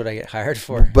Shameless. That's what I get hired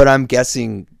for. But I'm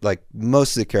guessing like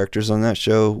most of the characters on that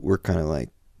show were kind of like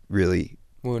really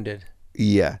wounded.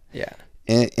 Yeah. Yeah.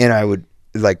 And I would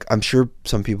like, I'm sure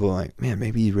some people are like, man,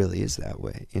 maybe he really is that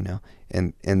way, you know?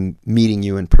 And meeting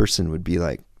you in person would be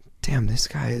like, damn, this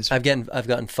guy is. I've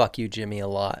gotten fuck you, Jimmy, a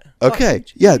lot. Okay.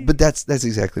 Yeah. But that's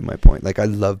exactly my point. Like, I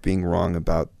love being wrong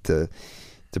about the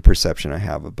the perception I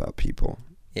have about people.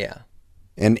 Yeah.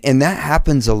 And that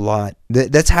happens a lot.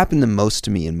 That's happened the most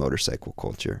to me in motorcycle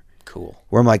culture. Cool.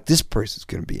 Where I'm like, this person's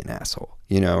going to be an asshole,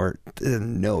 or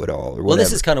know it all or whatever. Well,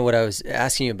 this is kind of what I was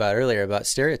asking you about earlier about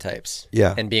stereotypes.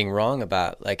 Yeah. And being wrong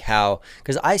about like how,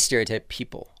 because I stereotype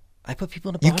people. I put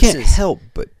people into You boxes. can't help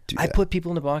but do that. I put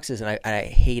people into boxes, and I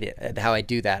hate it. How I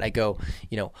do that. I go,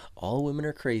 all women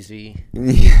are crazy.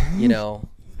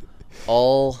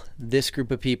 All this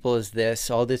group of people is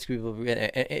this. All this group of,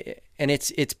 and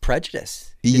it's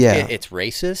prejudice. It's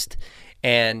racist,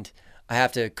 and I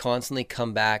have to constantly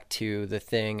come back to the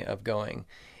thing of going,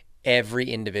 every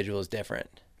individual is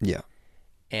different. Yeah.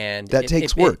 And that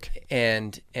takes work.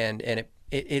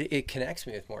 It connects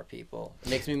me with more people. It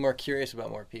makes me more curious about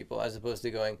more people, as opposed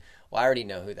to going, well, I already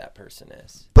know who that person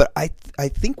is. But I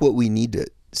think what we need to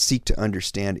seek to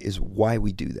understand is why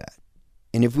we do that.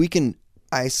 And if we can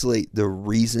isolate the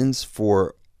reasons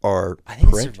for our I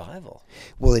think it's survival.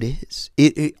 Well, it is.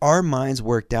 Our minds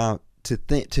worked out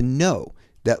to know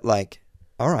that, like,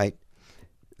 all right,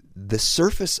 the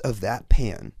surface of that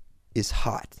pan is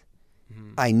hot.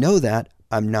 Mm-hmm. I know that.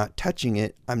 I'm not touching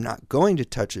it. I'm not going to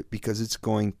touch it because it's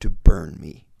going to burn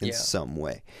me in some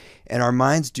way. And our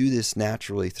minds do this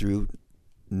naturally through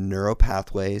neural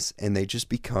pathways, and they just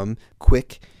become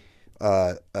quick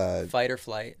fight or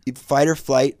flight.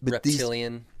 But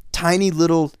reptilian. These tiny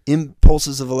little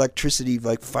impulses of electricity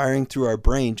like firing through our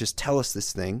brain just tell us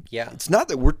this thing. Yeah. It's not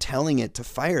that we're telling it to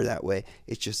fire that way.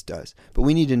 It just does. But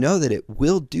we need to know that it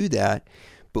will do that,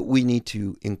 but we need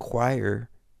to inquire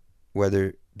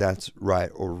whether that's right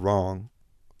or wrong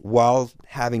while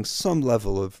having some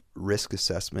level of risk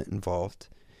assessment involved.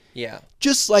 Yeah.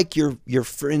 Just like your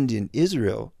friend in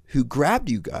Israel who grabbed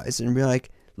you guys and be like,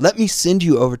 let me send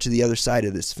you over to the other side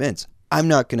of this fence. I'm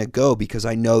not going to go because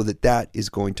I know that is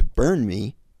going to burn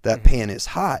me. That pan is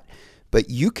hot, but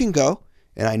you can go,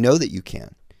 and I know that you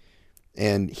can.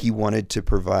 And he wanted to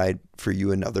provide for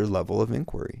you another level of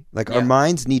inquiry. Like our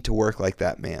minds need to work like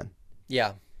that man.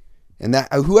 Yeah. And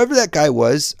that whoever that guy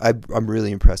was, I'm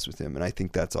really impressed with him, and I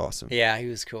think that's awesome. Yeah, he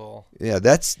was cool. Yeah,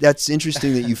 that's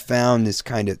interesting that you found this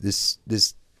kind of this.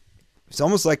 It's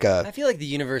almost like I feel like the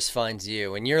universe finds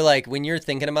you. When you're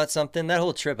thinking about something, that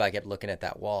whole trip I kept looking at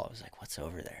that wall. I was like, what's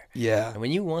over there? Yeah. And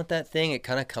when you want that thing, it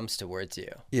kind of comes towards you.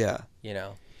 Yeah.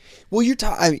 Well, you're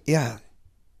talking. Yeah.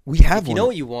 We have. If you know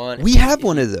what you want. We have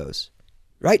one of those.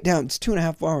 Right down. It's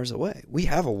 2.5 hours away. We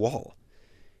have a wall.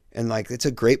 And like it's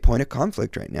a great point of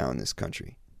conflict right now in this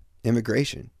country,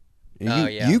 immigration. And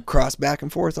you cross back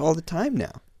and forth all the time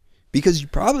now, because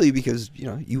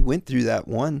you went through that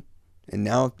one, and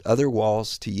now other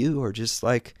walls to you are just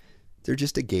like they're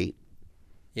just a gate.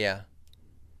 Yeah.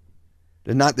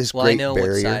 They're not this great barrier. Well, I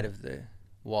know what side of the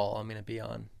wall I'm going to be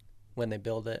on when they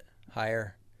build it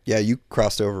higher. Yeah, you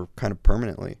crossed over kind of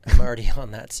permanently. I'm already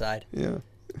on that side. Yeah.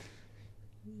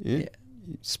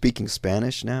 Speaking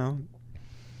Spanish now.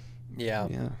 Yeah.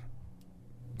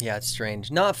 Yeah, it's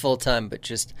strange. Not full time, but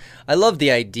just I love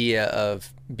the idea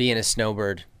of being a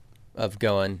snowbird, of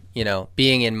going,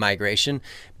 being in migration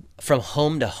from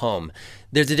home to home.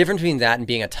 There's a difference between that and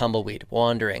being a tumbleweed,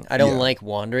 wandering. I don't like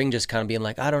wandering, just kind of being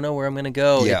like, I don't know where I'm going to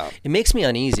go. Yeah. It makes me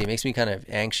uneasy. It makes me kind of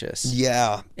anxious.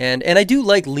 Yeah. And I do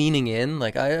like leaning in.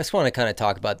 Like I just want to kind of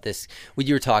talk about this, what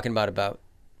you were talking about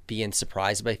being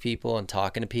surprised by people and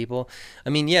talking to people. I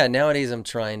mean, nowadays I'm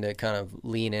trying to kind of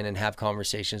lean in and have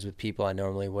conversations with people I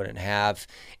normally wouldn't have,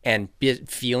 and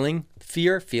feeling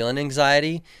fear, feeling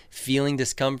anxiety, feeling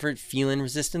discomfort, feeling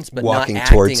resistance, but walking not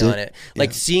acting towards on it.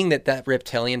 Like seeing that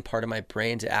reptilian part of my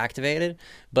brain's activated,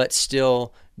 but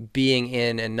still being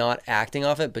in and not acting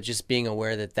off it, but just being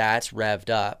aware that that's revved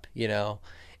up,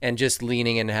 and just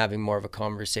leaning in and having more of a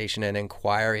conversation and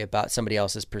inquiry about somebody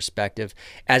else's perspective,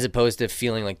 as opposed to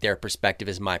feeling like their perspective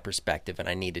is my perspective and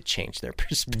I need to change their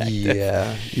perspective.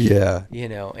 Yeah.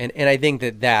 And I think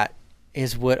that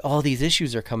is what all these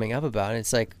issues are coming up about. And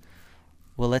it's like,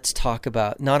 well, let's not talk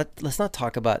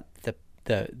about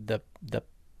the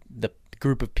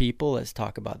group of people. Let's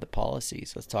talk about the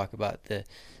policies. Let's talk about the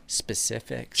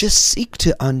specifics. Just seek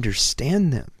to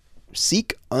understand them.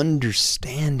 Seek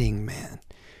understanding, man.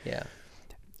 Yeah.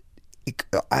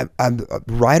 I'm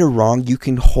right or wrong, you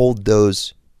can hold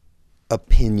those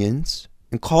opinions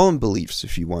and call them beliefs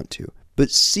if you want to,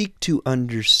 but seek to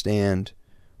understand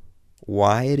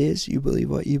why it is you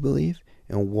believe what you believe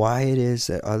and why it is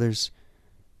that others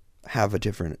have a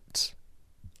difference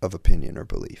of opinion or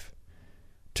belief.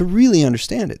 To really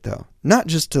understand it, though, not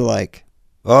just to like,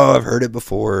 oh, I've heard it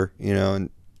before,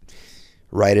 and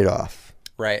write it off.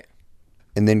 Right.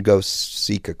 And then go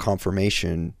seek a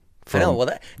confirmation I know. Well,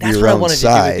 that's your what I own wanted to do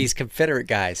side. with these Confederate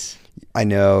guys. I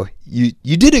know. You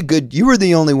did a good. You were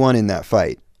the only one in that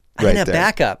fight. I didn't have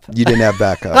backup. You didn't have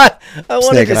backup. I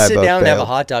wanted Snake to and I sit both down and have a bailed.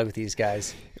 hot dog with these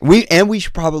guys. We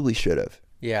probably should have.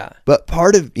 Yeah. But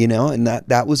part of, and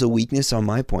that was a weakness on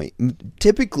my point.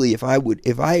 Typically, if I would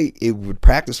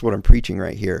practice what I'm preaching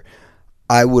right here,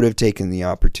 I would have taken the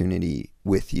opportunity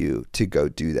with you to go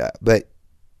do that. But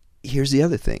here's the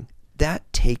other thing.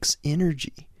 That takes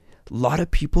energy. A lot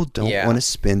of people don't want to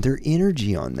spend their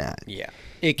energy on that. Yeah.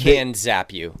 It can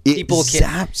zap you.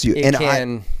 Zaps you.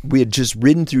 And we had just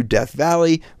ridden through Death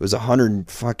Valley. It was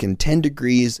 110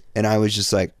 degrees. And I was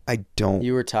just like, I don't.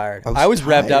 You were tired. I was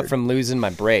revved up tired. from losing my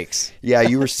brakes. Yeah,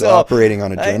 you were still operating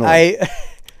on adrenaline. I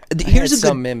had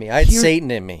something in me. I had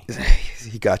Satan in me.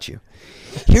 He got you.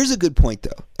 Here's a good point,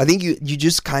 though. I think you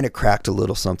just kind of cracked a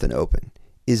little something open.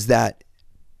 Is that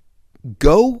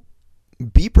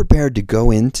be prepared to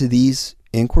go into these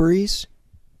inquiries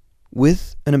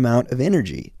with an amount of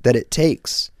energy that it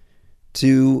takes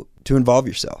to involve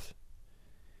yourself.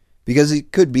 Because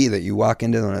it could be that you walk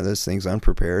into one of those things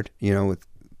unprepared,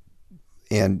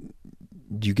 and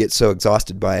you get so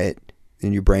exhausted by it,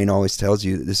 and your brain always tells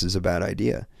you that this is a bad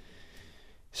idea.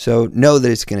 So know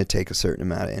that it's going to take a certain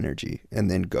amount of energy,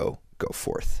 and then go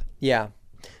forth. Yeah,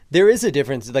 there is a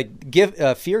difference. Like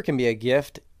fear can be a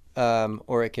gift,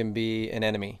 or it can be an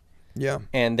enemy. Yeah.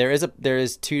 And there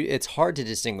is two. It's hard to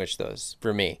distinguish those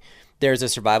for me. There's a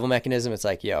survival mechanism. It's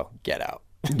like, yo, get out.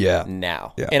 Yeah.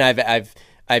 Now. Yeah. And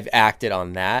I've acted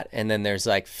on that. And then there's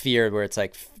like fear, where it's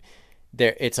like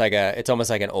it's almost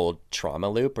like an old trauma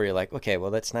loop where you're like, okay, well,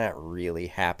 that's not really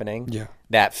happening. Yeah.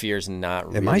 That fear's not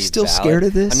really Am I still valid. scared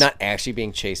of this? I'm not actually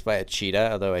being chased by a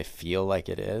cheetah, although I feel like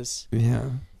it is. Yeah.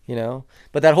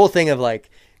 But that whole thing of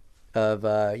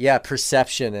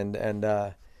perception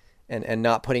and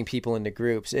not putting people into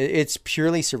groups. It's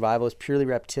purely survival. It's purely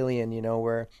reptilian,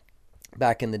 where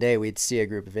back in the day we'd see a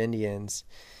group of Indians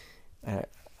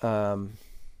and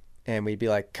we'd be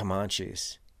like,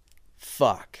 Comanches,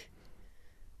 fuck.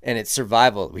 And it's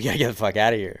survival. We got to get the fuck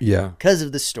out of here. Yeah. Because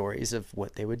of the stories of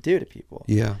what they would do to people.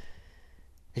 Yeah.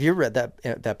 Have you ever read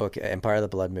that book, Empire of the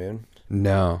Blood Moon?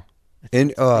 No.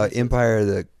 Empire of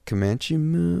the Comanche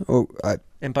Moon?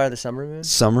 Empire of the Summer Moon?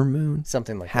 Summer Moon?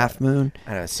 Something like Half that. Moon?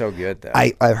 I know, it's so good though.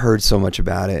 I've heard so much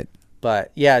about it.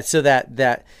 But yeah, so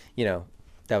that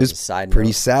was a side note.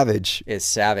 Pretty savage. Is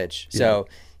savage. Yeah. So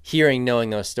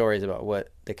knowing those stories about what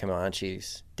the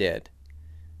Comanches did,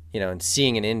 and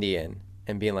seeing an Indian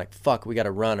and being like, fuck, we got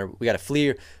to run, or we got to flee,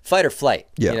 or fight or flight,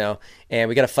 and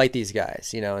we got to fight these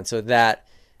guys, and so that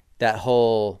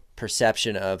whole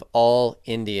perception of all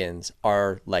Indians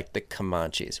are like the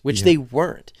Comanches, which they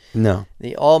weren't. No.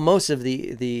 Most of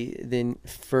the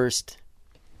first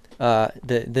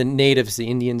the natives, the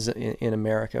Indians in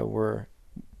America, were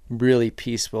really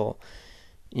peaceful,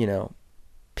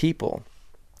 people.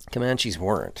 Comanches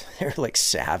weren't. They're like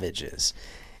savages.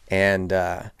 And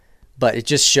but it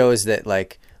just shows that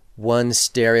like one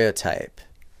stereotype,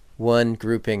 one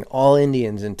grouping all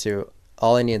Indians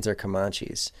are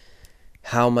Comanches,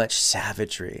 how much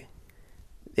savagery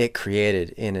it created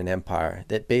in an empire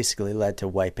that basically led to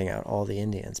wiping out all the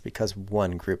Indians because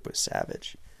one group was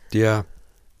savage. Yeah.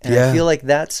 And I feel like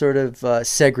that sort of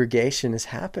segregation is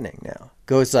happening now.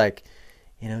 Goes like,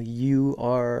 you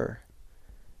are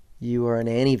an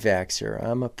anti-vaxxer.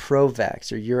 I'm a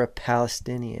pro-vaxxer. You're a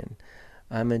Palestinian.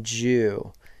 I'm a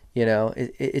Jew.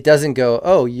 It doesn't go,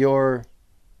 oh, you're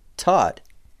Todd.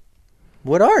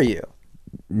 What are you?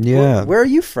 Yeah. Where are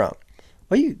you from?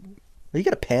 You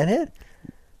got a panhead?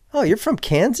 Oh, you're from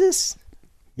Kansas?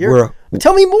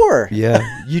 Tell me more.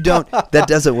 Yeah. You don't, that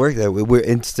doesn't work that way.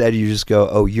 Instead, you just go,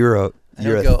 oh, you're a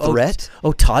threat?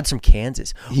 Oh, Todd's from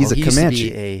Kansas. He's a he Comanche.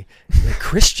 Used to be a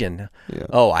Christian. Yeah.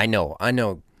 Oh, I know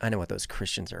what those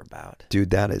Christians are about.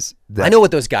 Dude, I know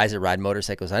what those guys that ride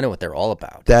motorcycles, I know what they're all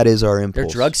about. That is our impulse.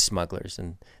 They're drug smugglers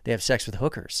and they have sex with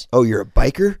hookers. Oh, you're a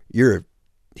biker? You're a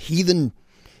heathen,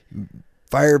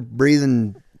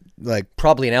 fire-breathing, like...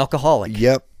 Probably an alcoholic.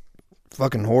 Yep.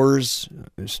 Fucking whores.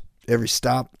 Just every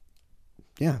stop.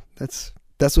 Yeah, that's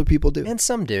what people do. And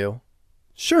some do.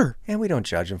 Sure. And we don't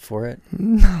judge them for it.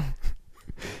 No.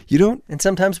 You don't? And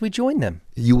sometimes we join them.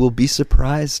 You will be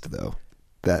surprised, though,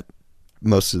 that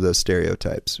most of those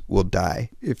stereotypes will die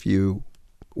if you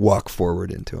walk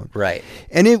forward into them. Right.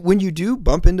 And when you do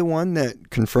bump into one that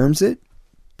confirms it,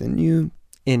 then you...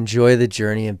 Enjoy the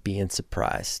journey of being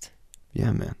surprised.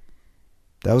 Yeah, man.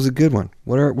 That was a good one.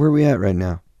 Where are we at right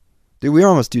now? Dude, we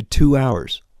almost do 2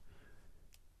 hours.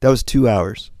 That was 2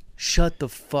 hours. Shut the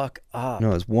fuck up.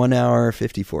 No, it was 1 hour,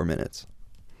 54 minutes.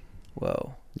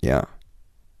 Whoa. Yeah.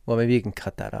 Well, maybe you can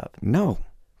cut that up. No.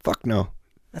 Fuck no.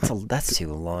 That's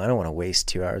too long. I don't want to waste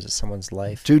 2 hours of someone's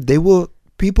life. Dude,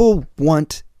 people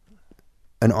want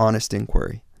an honest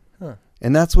inquiry. Huh.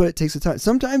 And that's what it takes the time.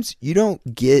 Sometimes you don't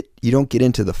get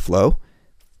into the flow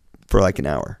for like an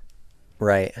hour.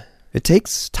 Right. It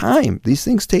takes time. These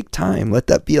things take time. Let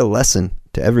that be a lesson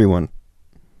to everyone.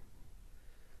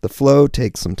 The flow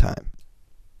takes some time.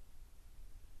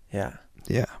 Yeah.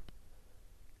 Yeah.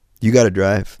 You got to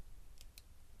drive.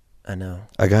 I know.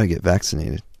 I got to get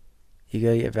vaccinated. You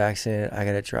got to get vaccinated. I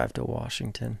got to drive to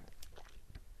Washington.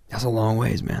 That's a long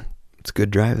ways, man. It's a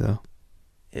good drive, though.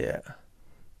 Yeah.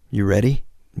 You ready?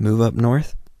 Move up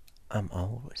north? I'm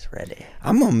always ready.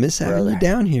 I'm going to miss having you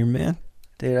down here, man.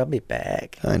 Dude, I'll be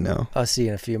back. I know. I'll see you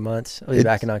in a few months. I'll be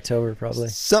back in October, probably.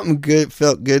 Something good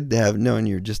felt good to have knowing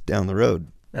you're just down the road.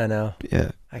 I know.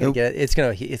 Yeah. I gotta get it. It's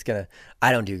gonna.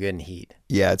 I don't do good in heat.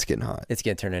 Yeah, it's getting hot. It's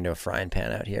gonna turn into a frying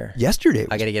pan out here. Yesterday,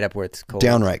 I gotta get up where it's cold.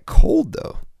 Downright cold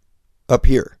though, up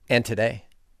here. And today.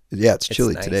 Yeah, it's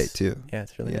chilly nice. today too. Yeah,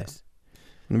 it's really nice.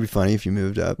 It'd be funny if you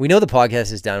moved up. We know the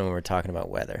podcast is done when we're talking about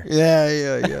weather.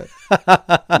 Yeah.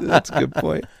 That's a good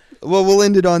point. Well, we'll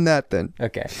end it on that then.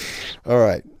 Okay. All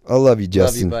right. I love you,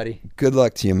 Justin. Love you, buddy. Good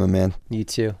luck to you, my man. You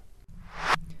too.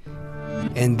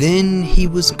 And then he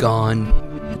was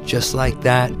gone, just like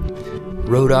that.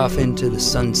 Rode off into the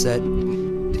sunset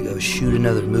to go shoot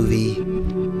another movie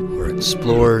or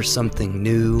explore something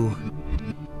new.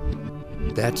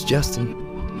 That's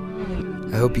Justin.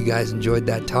 I hope you guys enjoyed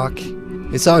that talk.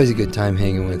 It's always a good time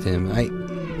hanging with him.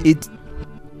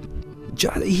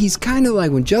 He's kind of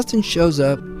like, when Justin shows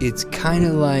up, it's kind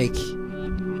of like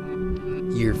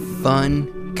your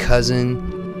fun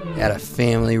cousin at a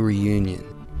family reunion.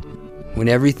 When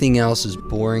everything else is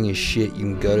boring as shit, you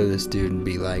can go to this dude and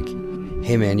be like,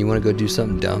 hey man, you want to go do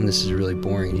something dumb? This is really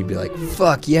boring. And he'd be like,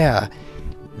 fuck yeah.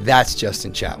 That's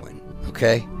Justin Chatwin,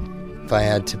 okay? If I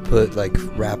had to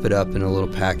wrap it up in a little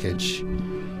package,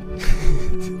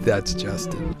 that's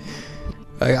Justin.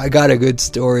 I got a good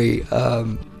story.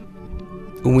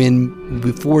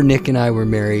 Before Nick and I were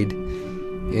married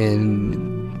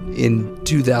in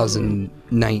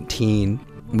 2019,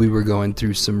 we were going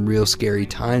through some real scary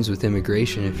times with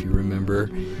immigration. If you remember,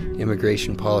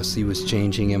 immigration policy was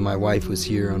changing and my wife was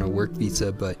here on a work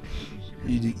visa, but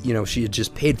she had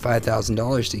just paid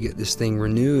 $5,000 to get this thing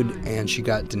renewed and she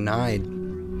got denied.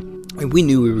 And we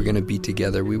knew we were going to be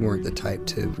together. We weren't the type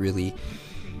to really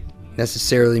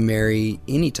necessarily marry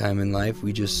any time in life.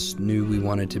 We just knew we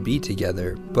wanted to be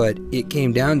together. But it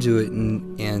came down to it,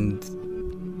 and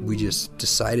we just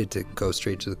decided to go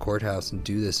straight to the courthouse and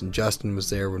do this. And Justin was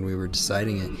there when we were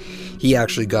deciding it. He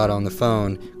actually got on the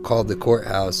phone, called the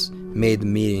courthouse, made the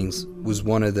meetings, was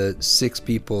one of the 6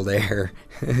 people there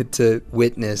to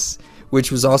witness,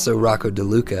 which was also Rocco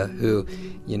DeLuca, who,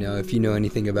 if you know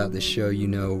anything about this show, you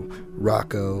know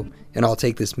Rocco, and I'll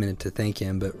take this minute to thank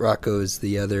him, but Rocco is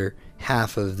the other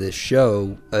half of this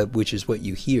show, which is what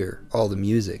you hear, all the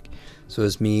music. So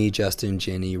it's me, Justin,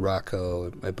 Jenny,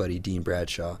 Rocco, my buddy Dean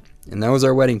Bradshaw. And that was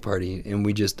our wedding party, and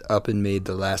we just up and made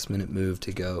the last minute move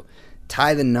to go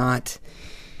tie the knot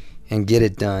and get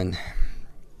it done.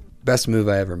 Best move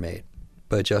I ever made.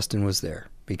 But Justin was there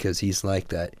because he's like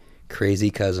that crazy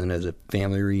cousin at a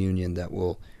family reunion that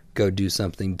will go do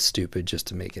something stupid just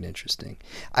to make it interesting.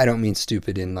 I don't mean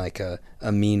stupid in like a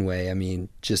mean way. I mean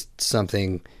just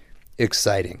something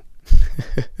exciting.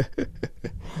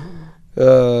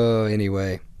 Oh,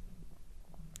 anyway.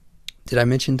 Did I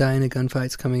mention Die in a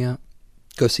Gunfight's coming out?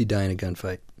 Go see Die in a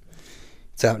Gunfight.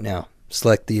 It's out now.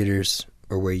 Select theaters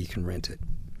or where you can rent it.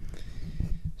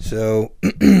 So,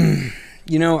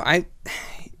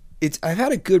 I've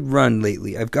had a good run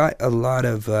lately. I've got a lot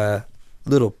of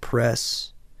little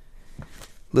press,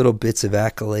 little bits of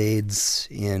accolades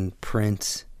in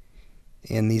print,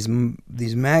 and these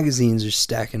magazines are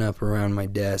stacking up around my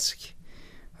desk.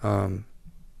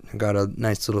 I got a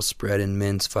nice little spread in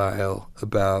Men's File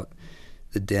about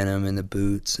the denim and the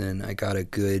boots, and I got a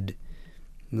good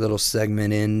little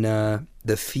segment in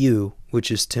The Few, which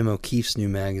is Tim O'Keefe's new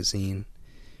magazine,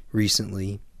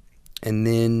 recently. And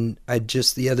then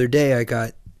the other day I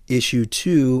got issue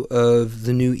 2 of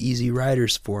the new Easy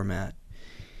Riders format.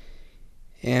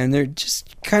 And they're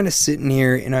just kind of sitting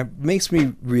here, and it makes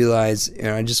me realize,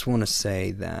 and I just want to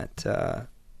say that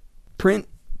print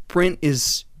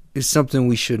is something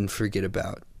we shouldn't forget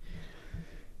about.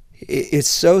 It's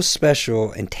so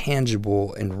special and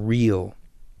tangible and real.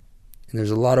 And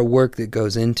there's a lot of work that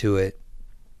goes into it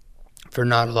for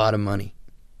not a lot of money.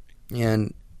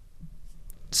 And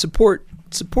support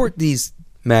these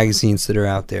magazines that are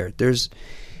out there. There's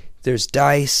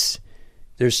Dice,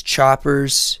 there's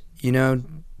Choppers,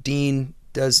 Dean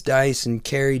does Dice and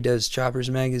Carrie does Choppers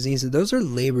magazines. Those are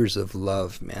labors of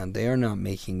love, man. They are not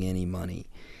making any money.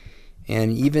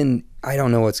 And even, I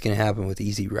don't know what's going to happen with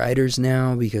Easy Riders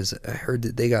now, because I heard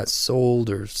that they got sold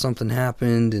or something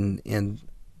happened, and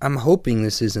I'm hoping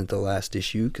this isn't the last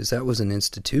issue, because that was an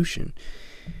institution,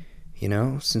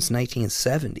 since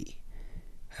 1970.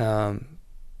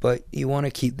 But you want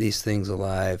to keep these things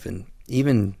alive, and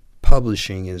even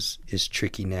publishing is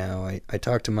tricky now. I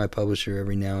talk to my publisher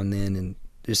every now and then and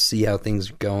just see how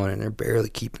things are going, and they're barely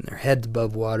keeping their heads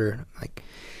above water. I'm like,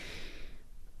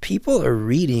 people are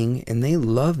reading and they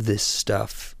love this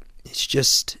stuff.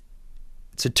 It's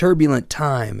a turbulent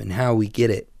time in how we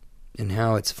get it and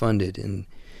how it's funded. And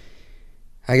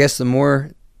I guess the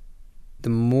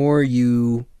more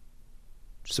you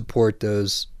support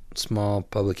those small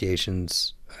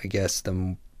publications, I guess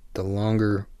the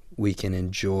longer we can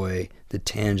enjoy the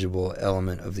tangible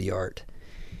element of the art.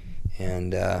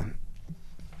 And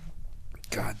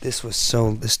God,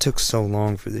 this took so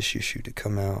long for this issue to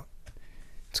come out.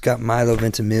 It's got Milo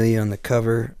Ventimiglia on the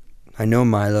cover. I know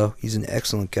Milo. He's an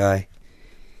excellent guy.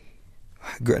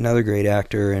 Another great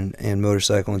actor and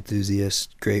motorcycle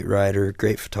enthusiast. Great writer.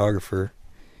 Great photographer.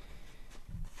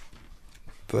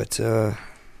 But,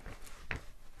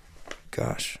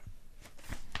 gosh.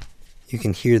 You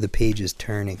can hear the pages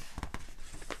turning.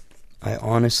 I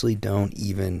honestly don't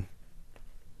even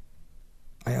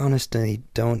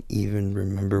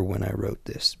remember when I wrote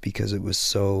this, because it was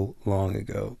so long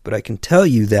ago. But I can tell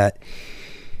you that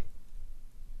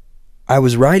I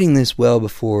was writing this well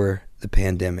before the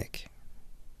pandemic.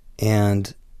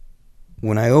 And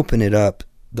when I open it up,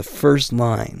 the first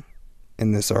line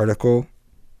in this article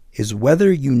is,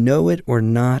 "Whether you know it or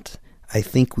not, I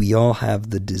think we all have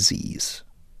the disease."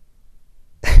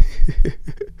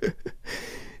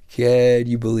 Can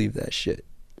you believe that shit?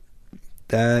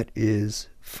 That is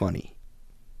funny.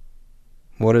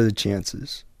 What are the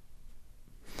chances?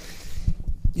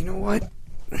 You know what?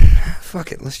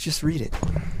 Fuck it, let's just read it.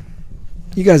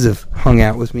 You guys have hung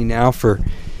out with me now for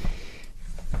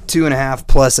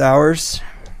 2.5+ hours.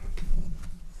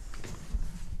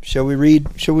 Shall we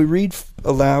read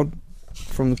aloud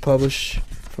from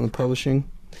the publishing?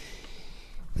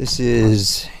 This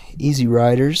is Easy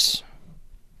Riders,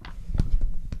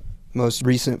 most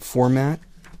recent format,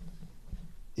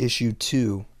 issue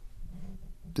 2.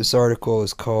 This article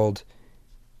is called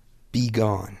Be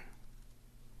Gone.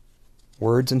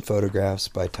 Words and Photographs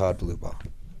by Todd Bluebaugh.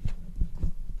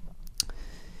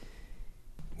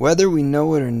 Whether we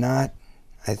know it or not,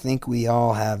 I think we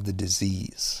all have the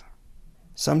disease.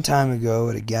 Some time ago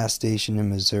at a gas station in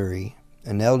Missouri,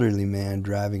 an elderly man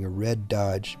driving a red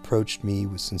Dodge approached me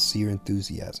with sincere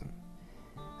enthusiasm.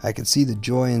 I could see the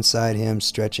joy inside him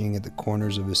stretching at the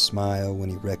corners of his smile when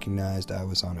he recognized I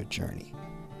was on a journey.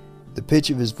 The pitch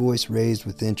of his voice raised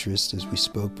with interest as we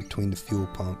spoke between the fuel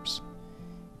pumps.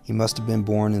 He must have been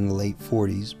born in the late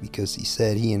 40s, because he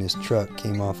said he and his truck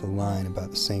came off a line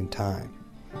about the same time.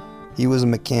 He was a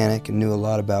mechanic and knew a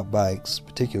lot about bikes,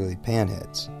 particularly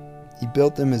panheads. He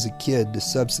built them as a kid to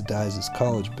subsidize his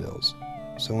college bills,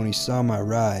 so when he saw my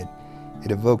ride,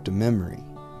 it evoked a memory,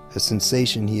 a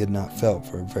sensation he had not felt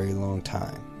for a very long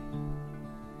time.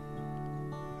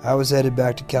 I was headed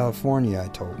back to California, I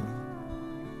told him.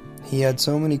 He had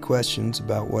so many questions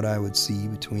about what I would see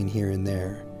between here and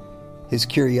there. His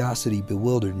curiosity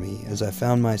bewildered me as I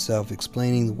found myself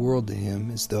explaining the world to him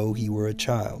as though he were a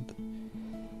child.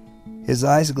 His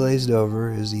eyes glazed over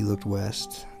as he looked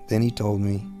west. Then he told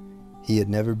me he had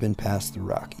never been past the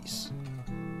Rockies.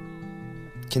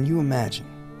 Can you imagine?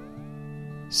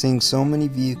 Seeing so many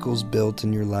vehicles built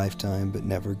in your lifetime but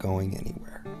never going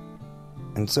anywhere.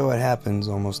 And so it happens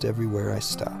almost everywhere I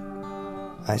stop.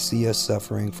 I see us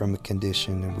suffering from a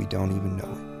condition and we don't even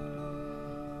know it.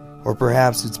 Or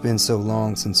perhaps it's been so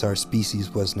long since our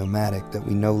species was nomadic that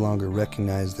we no longer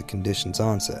recognize the condition's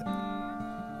onset.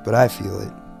 But I feel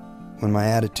it. When my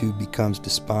attitude becomes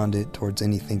despondent towards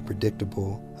anything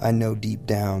predictable, I know deep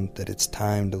down that it's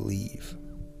time to leave.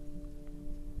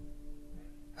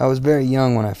 I was very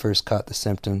young when I first caught the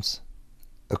symptoms.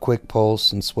 A quick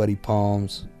pulse and sweaty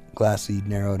palms, glassy,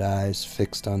 narrowed eyes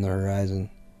fixed on the horizon.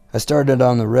 I started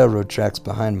on the railroad tracks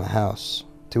behind my house.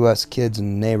 To us kids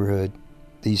in the neighborhood,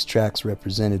 these tracks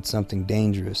represented something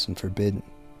dangerous and forbidden.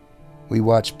 We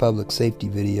watched public safety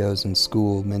videos in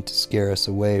school meant to scare us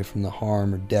away from the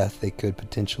harm or death they could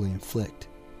potentially inflict.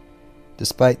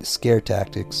 Despite the scare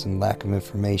tactics and lack of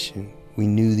information, we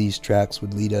knew these tracks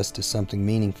would lead us to something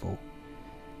meaningful.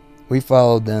 We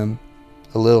followed them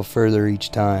a little further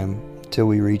each time until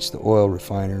we reached the oil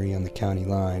refinery on the county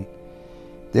line.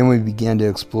 Then we began to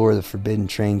explore the forbidden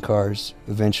train cars,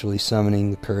 eventually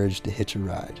summoning the courage to hitch a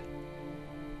ride.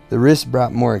 The risk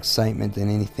brought more excitement than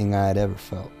anything I had ever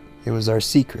felt. It was our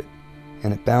secret,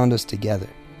 and it bound us together.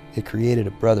 It created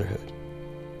a brotherhood.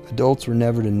 Adults were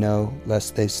never to know,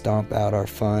 lest they stomp out our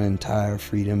fun and tie our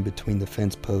freedom between the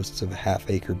fence posts of a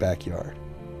half-acre backyard.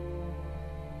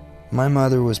 My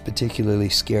mother was particularly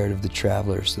scared of the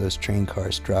travelers those train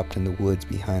cars dropped in the woods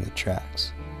behind the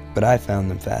tracks, but I found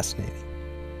them fascinating.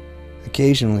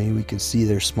 Occasionally, we could see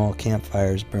their small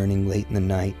campfires burning late in the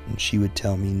night, and she would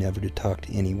tell me never to talk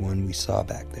to anyone we saw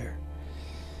back there.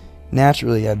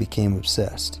 Naturally, I became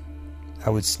obsessed. I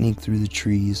would sneak through the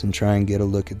trees and try and get a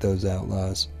look at those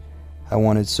outlaws. I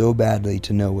wanted so badly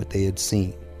to know what they had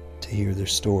seen, to hear their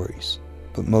stories,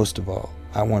 but most of all,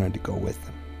 I wanted to go with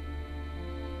them.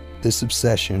 This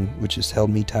obsession, which has held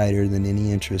me tighter than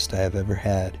any interest I have ever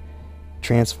had,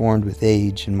 transformed with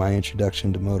age in my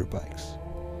introduction to motorbikes.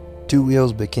 Two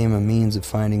wheels became a means of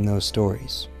finding those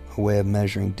stories, a way of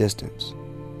measuring distance,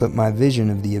 but my vision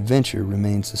of the adventure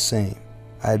remains the same.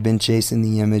 I had been chasing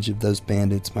the image of those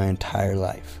bandits my entire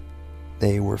life.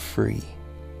 They were free.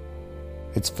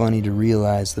 It's funny to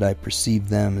realize that I perceived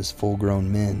them as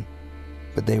full-grown men,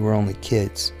 but they were only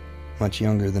kids, much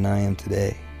younger than I am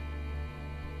today.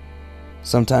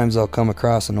 Sometimes I'll come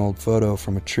across an old photo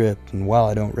from a trip, and while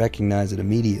I don't recognize it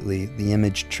immediately, the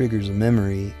image triggers a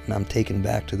memory and I'm taken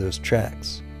back to those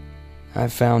tracks.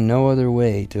 I've found no other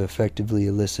way to effectively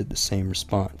elicit the same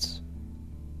response.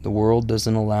 The world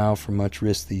doesn't allow for much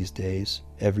risk these days.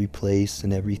 Every place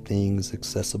and everything is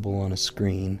accessible on a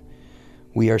screen.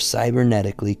 We are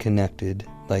cybernetically connected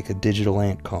like a digital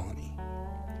ant colony.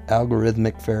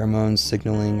 Algorithmic pheromones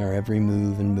signaling our every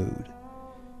move and mood.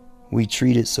 We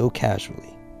treat it so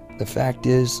casually. The fact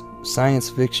is, science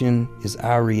fiction is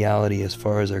our reality as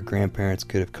far as our grandparents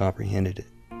could have comprehended it.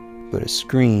 But a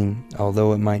screen,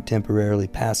 although it might temporarily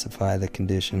pacify the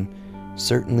condition,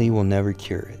 certainly will never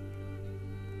cure it.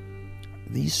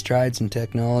 These strides in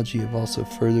technology have also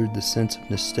furthered the sense of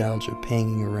nostalgia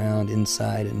hanging around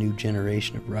inside a new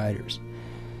generation of riders,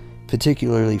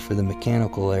 particularly for the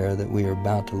mechanical era that we are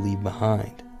about to leave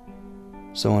behind.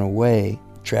 So in a way,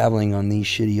 traveling on these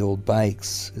shitty old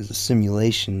bikes is a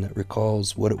simulation that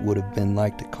recalls what it would have been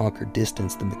like to conquer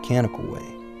distance the mechanical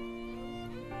way.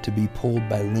 To be pulled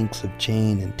by links of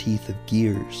chain and teeth of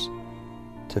gears.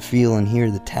 To feel and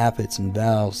hear the tappets and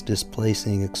valves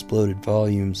displacing exploded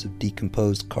volumes of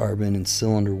decomposed carbon and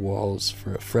cylinder walls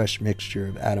for a fresh mixture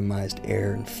of atomized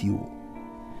air and fuel.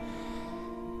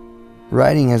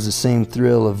 Riding has the same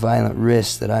thrill of violent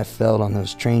risk that I felt on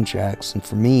those train tracks, and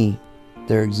for me,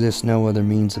 there exists no other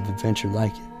means of adventure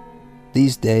like it.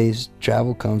 These days,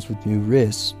 travel comes with new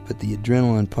risks, but the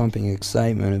adrenaline-pumping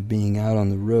excitement of being out on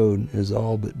the road has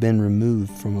all but been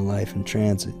removed from a life in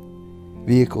transit.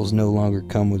 Vehicles no longer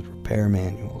come with repair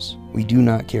manuals. We do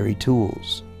not carry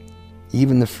tools.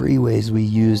 Even the freeways we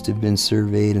used have been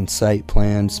surveyed and site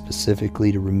planned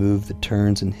specifically to remove the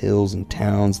turns and hills and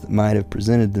towns that might have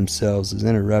presented themselves as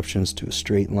interruptions to a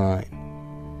straight line.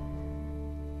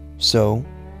 So,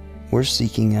 we're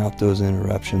seeking out those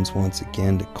interruptions once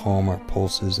again to calm our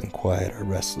pulses and quiet our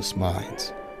restless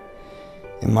minds.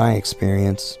 In my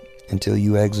experience, until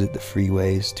you exit the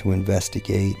freeways to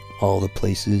investigate all the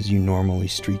places you normally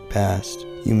streak past,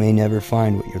 you may never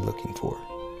find what you're looking for.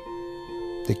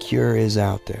 The cure is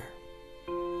out there,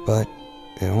 but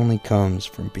it only comes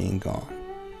from being gone.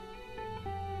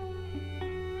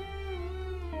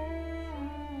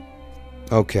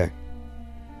 Okay.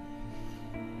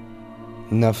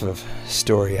 Enough of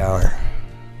Story Hour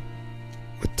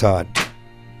with Todd.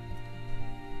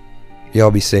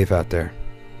 Y'all be safe out there.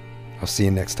 I'll see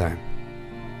you next time.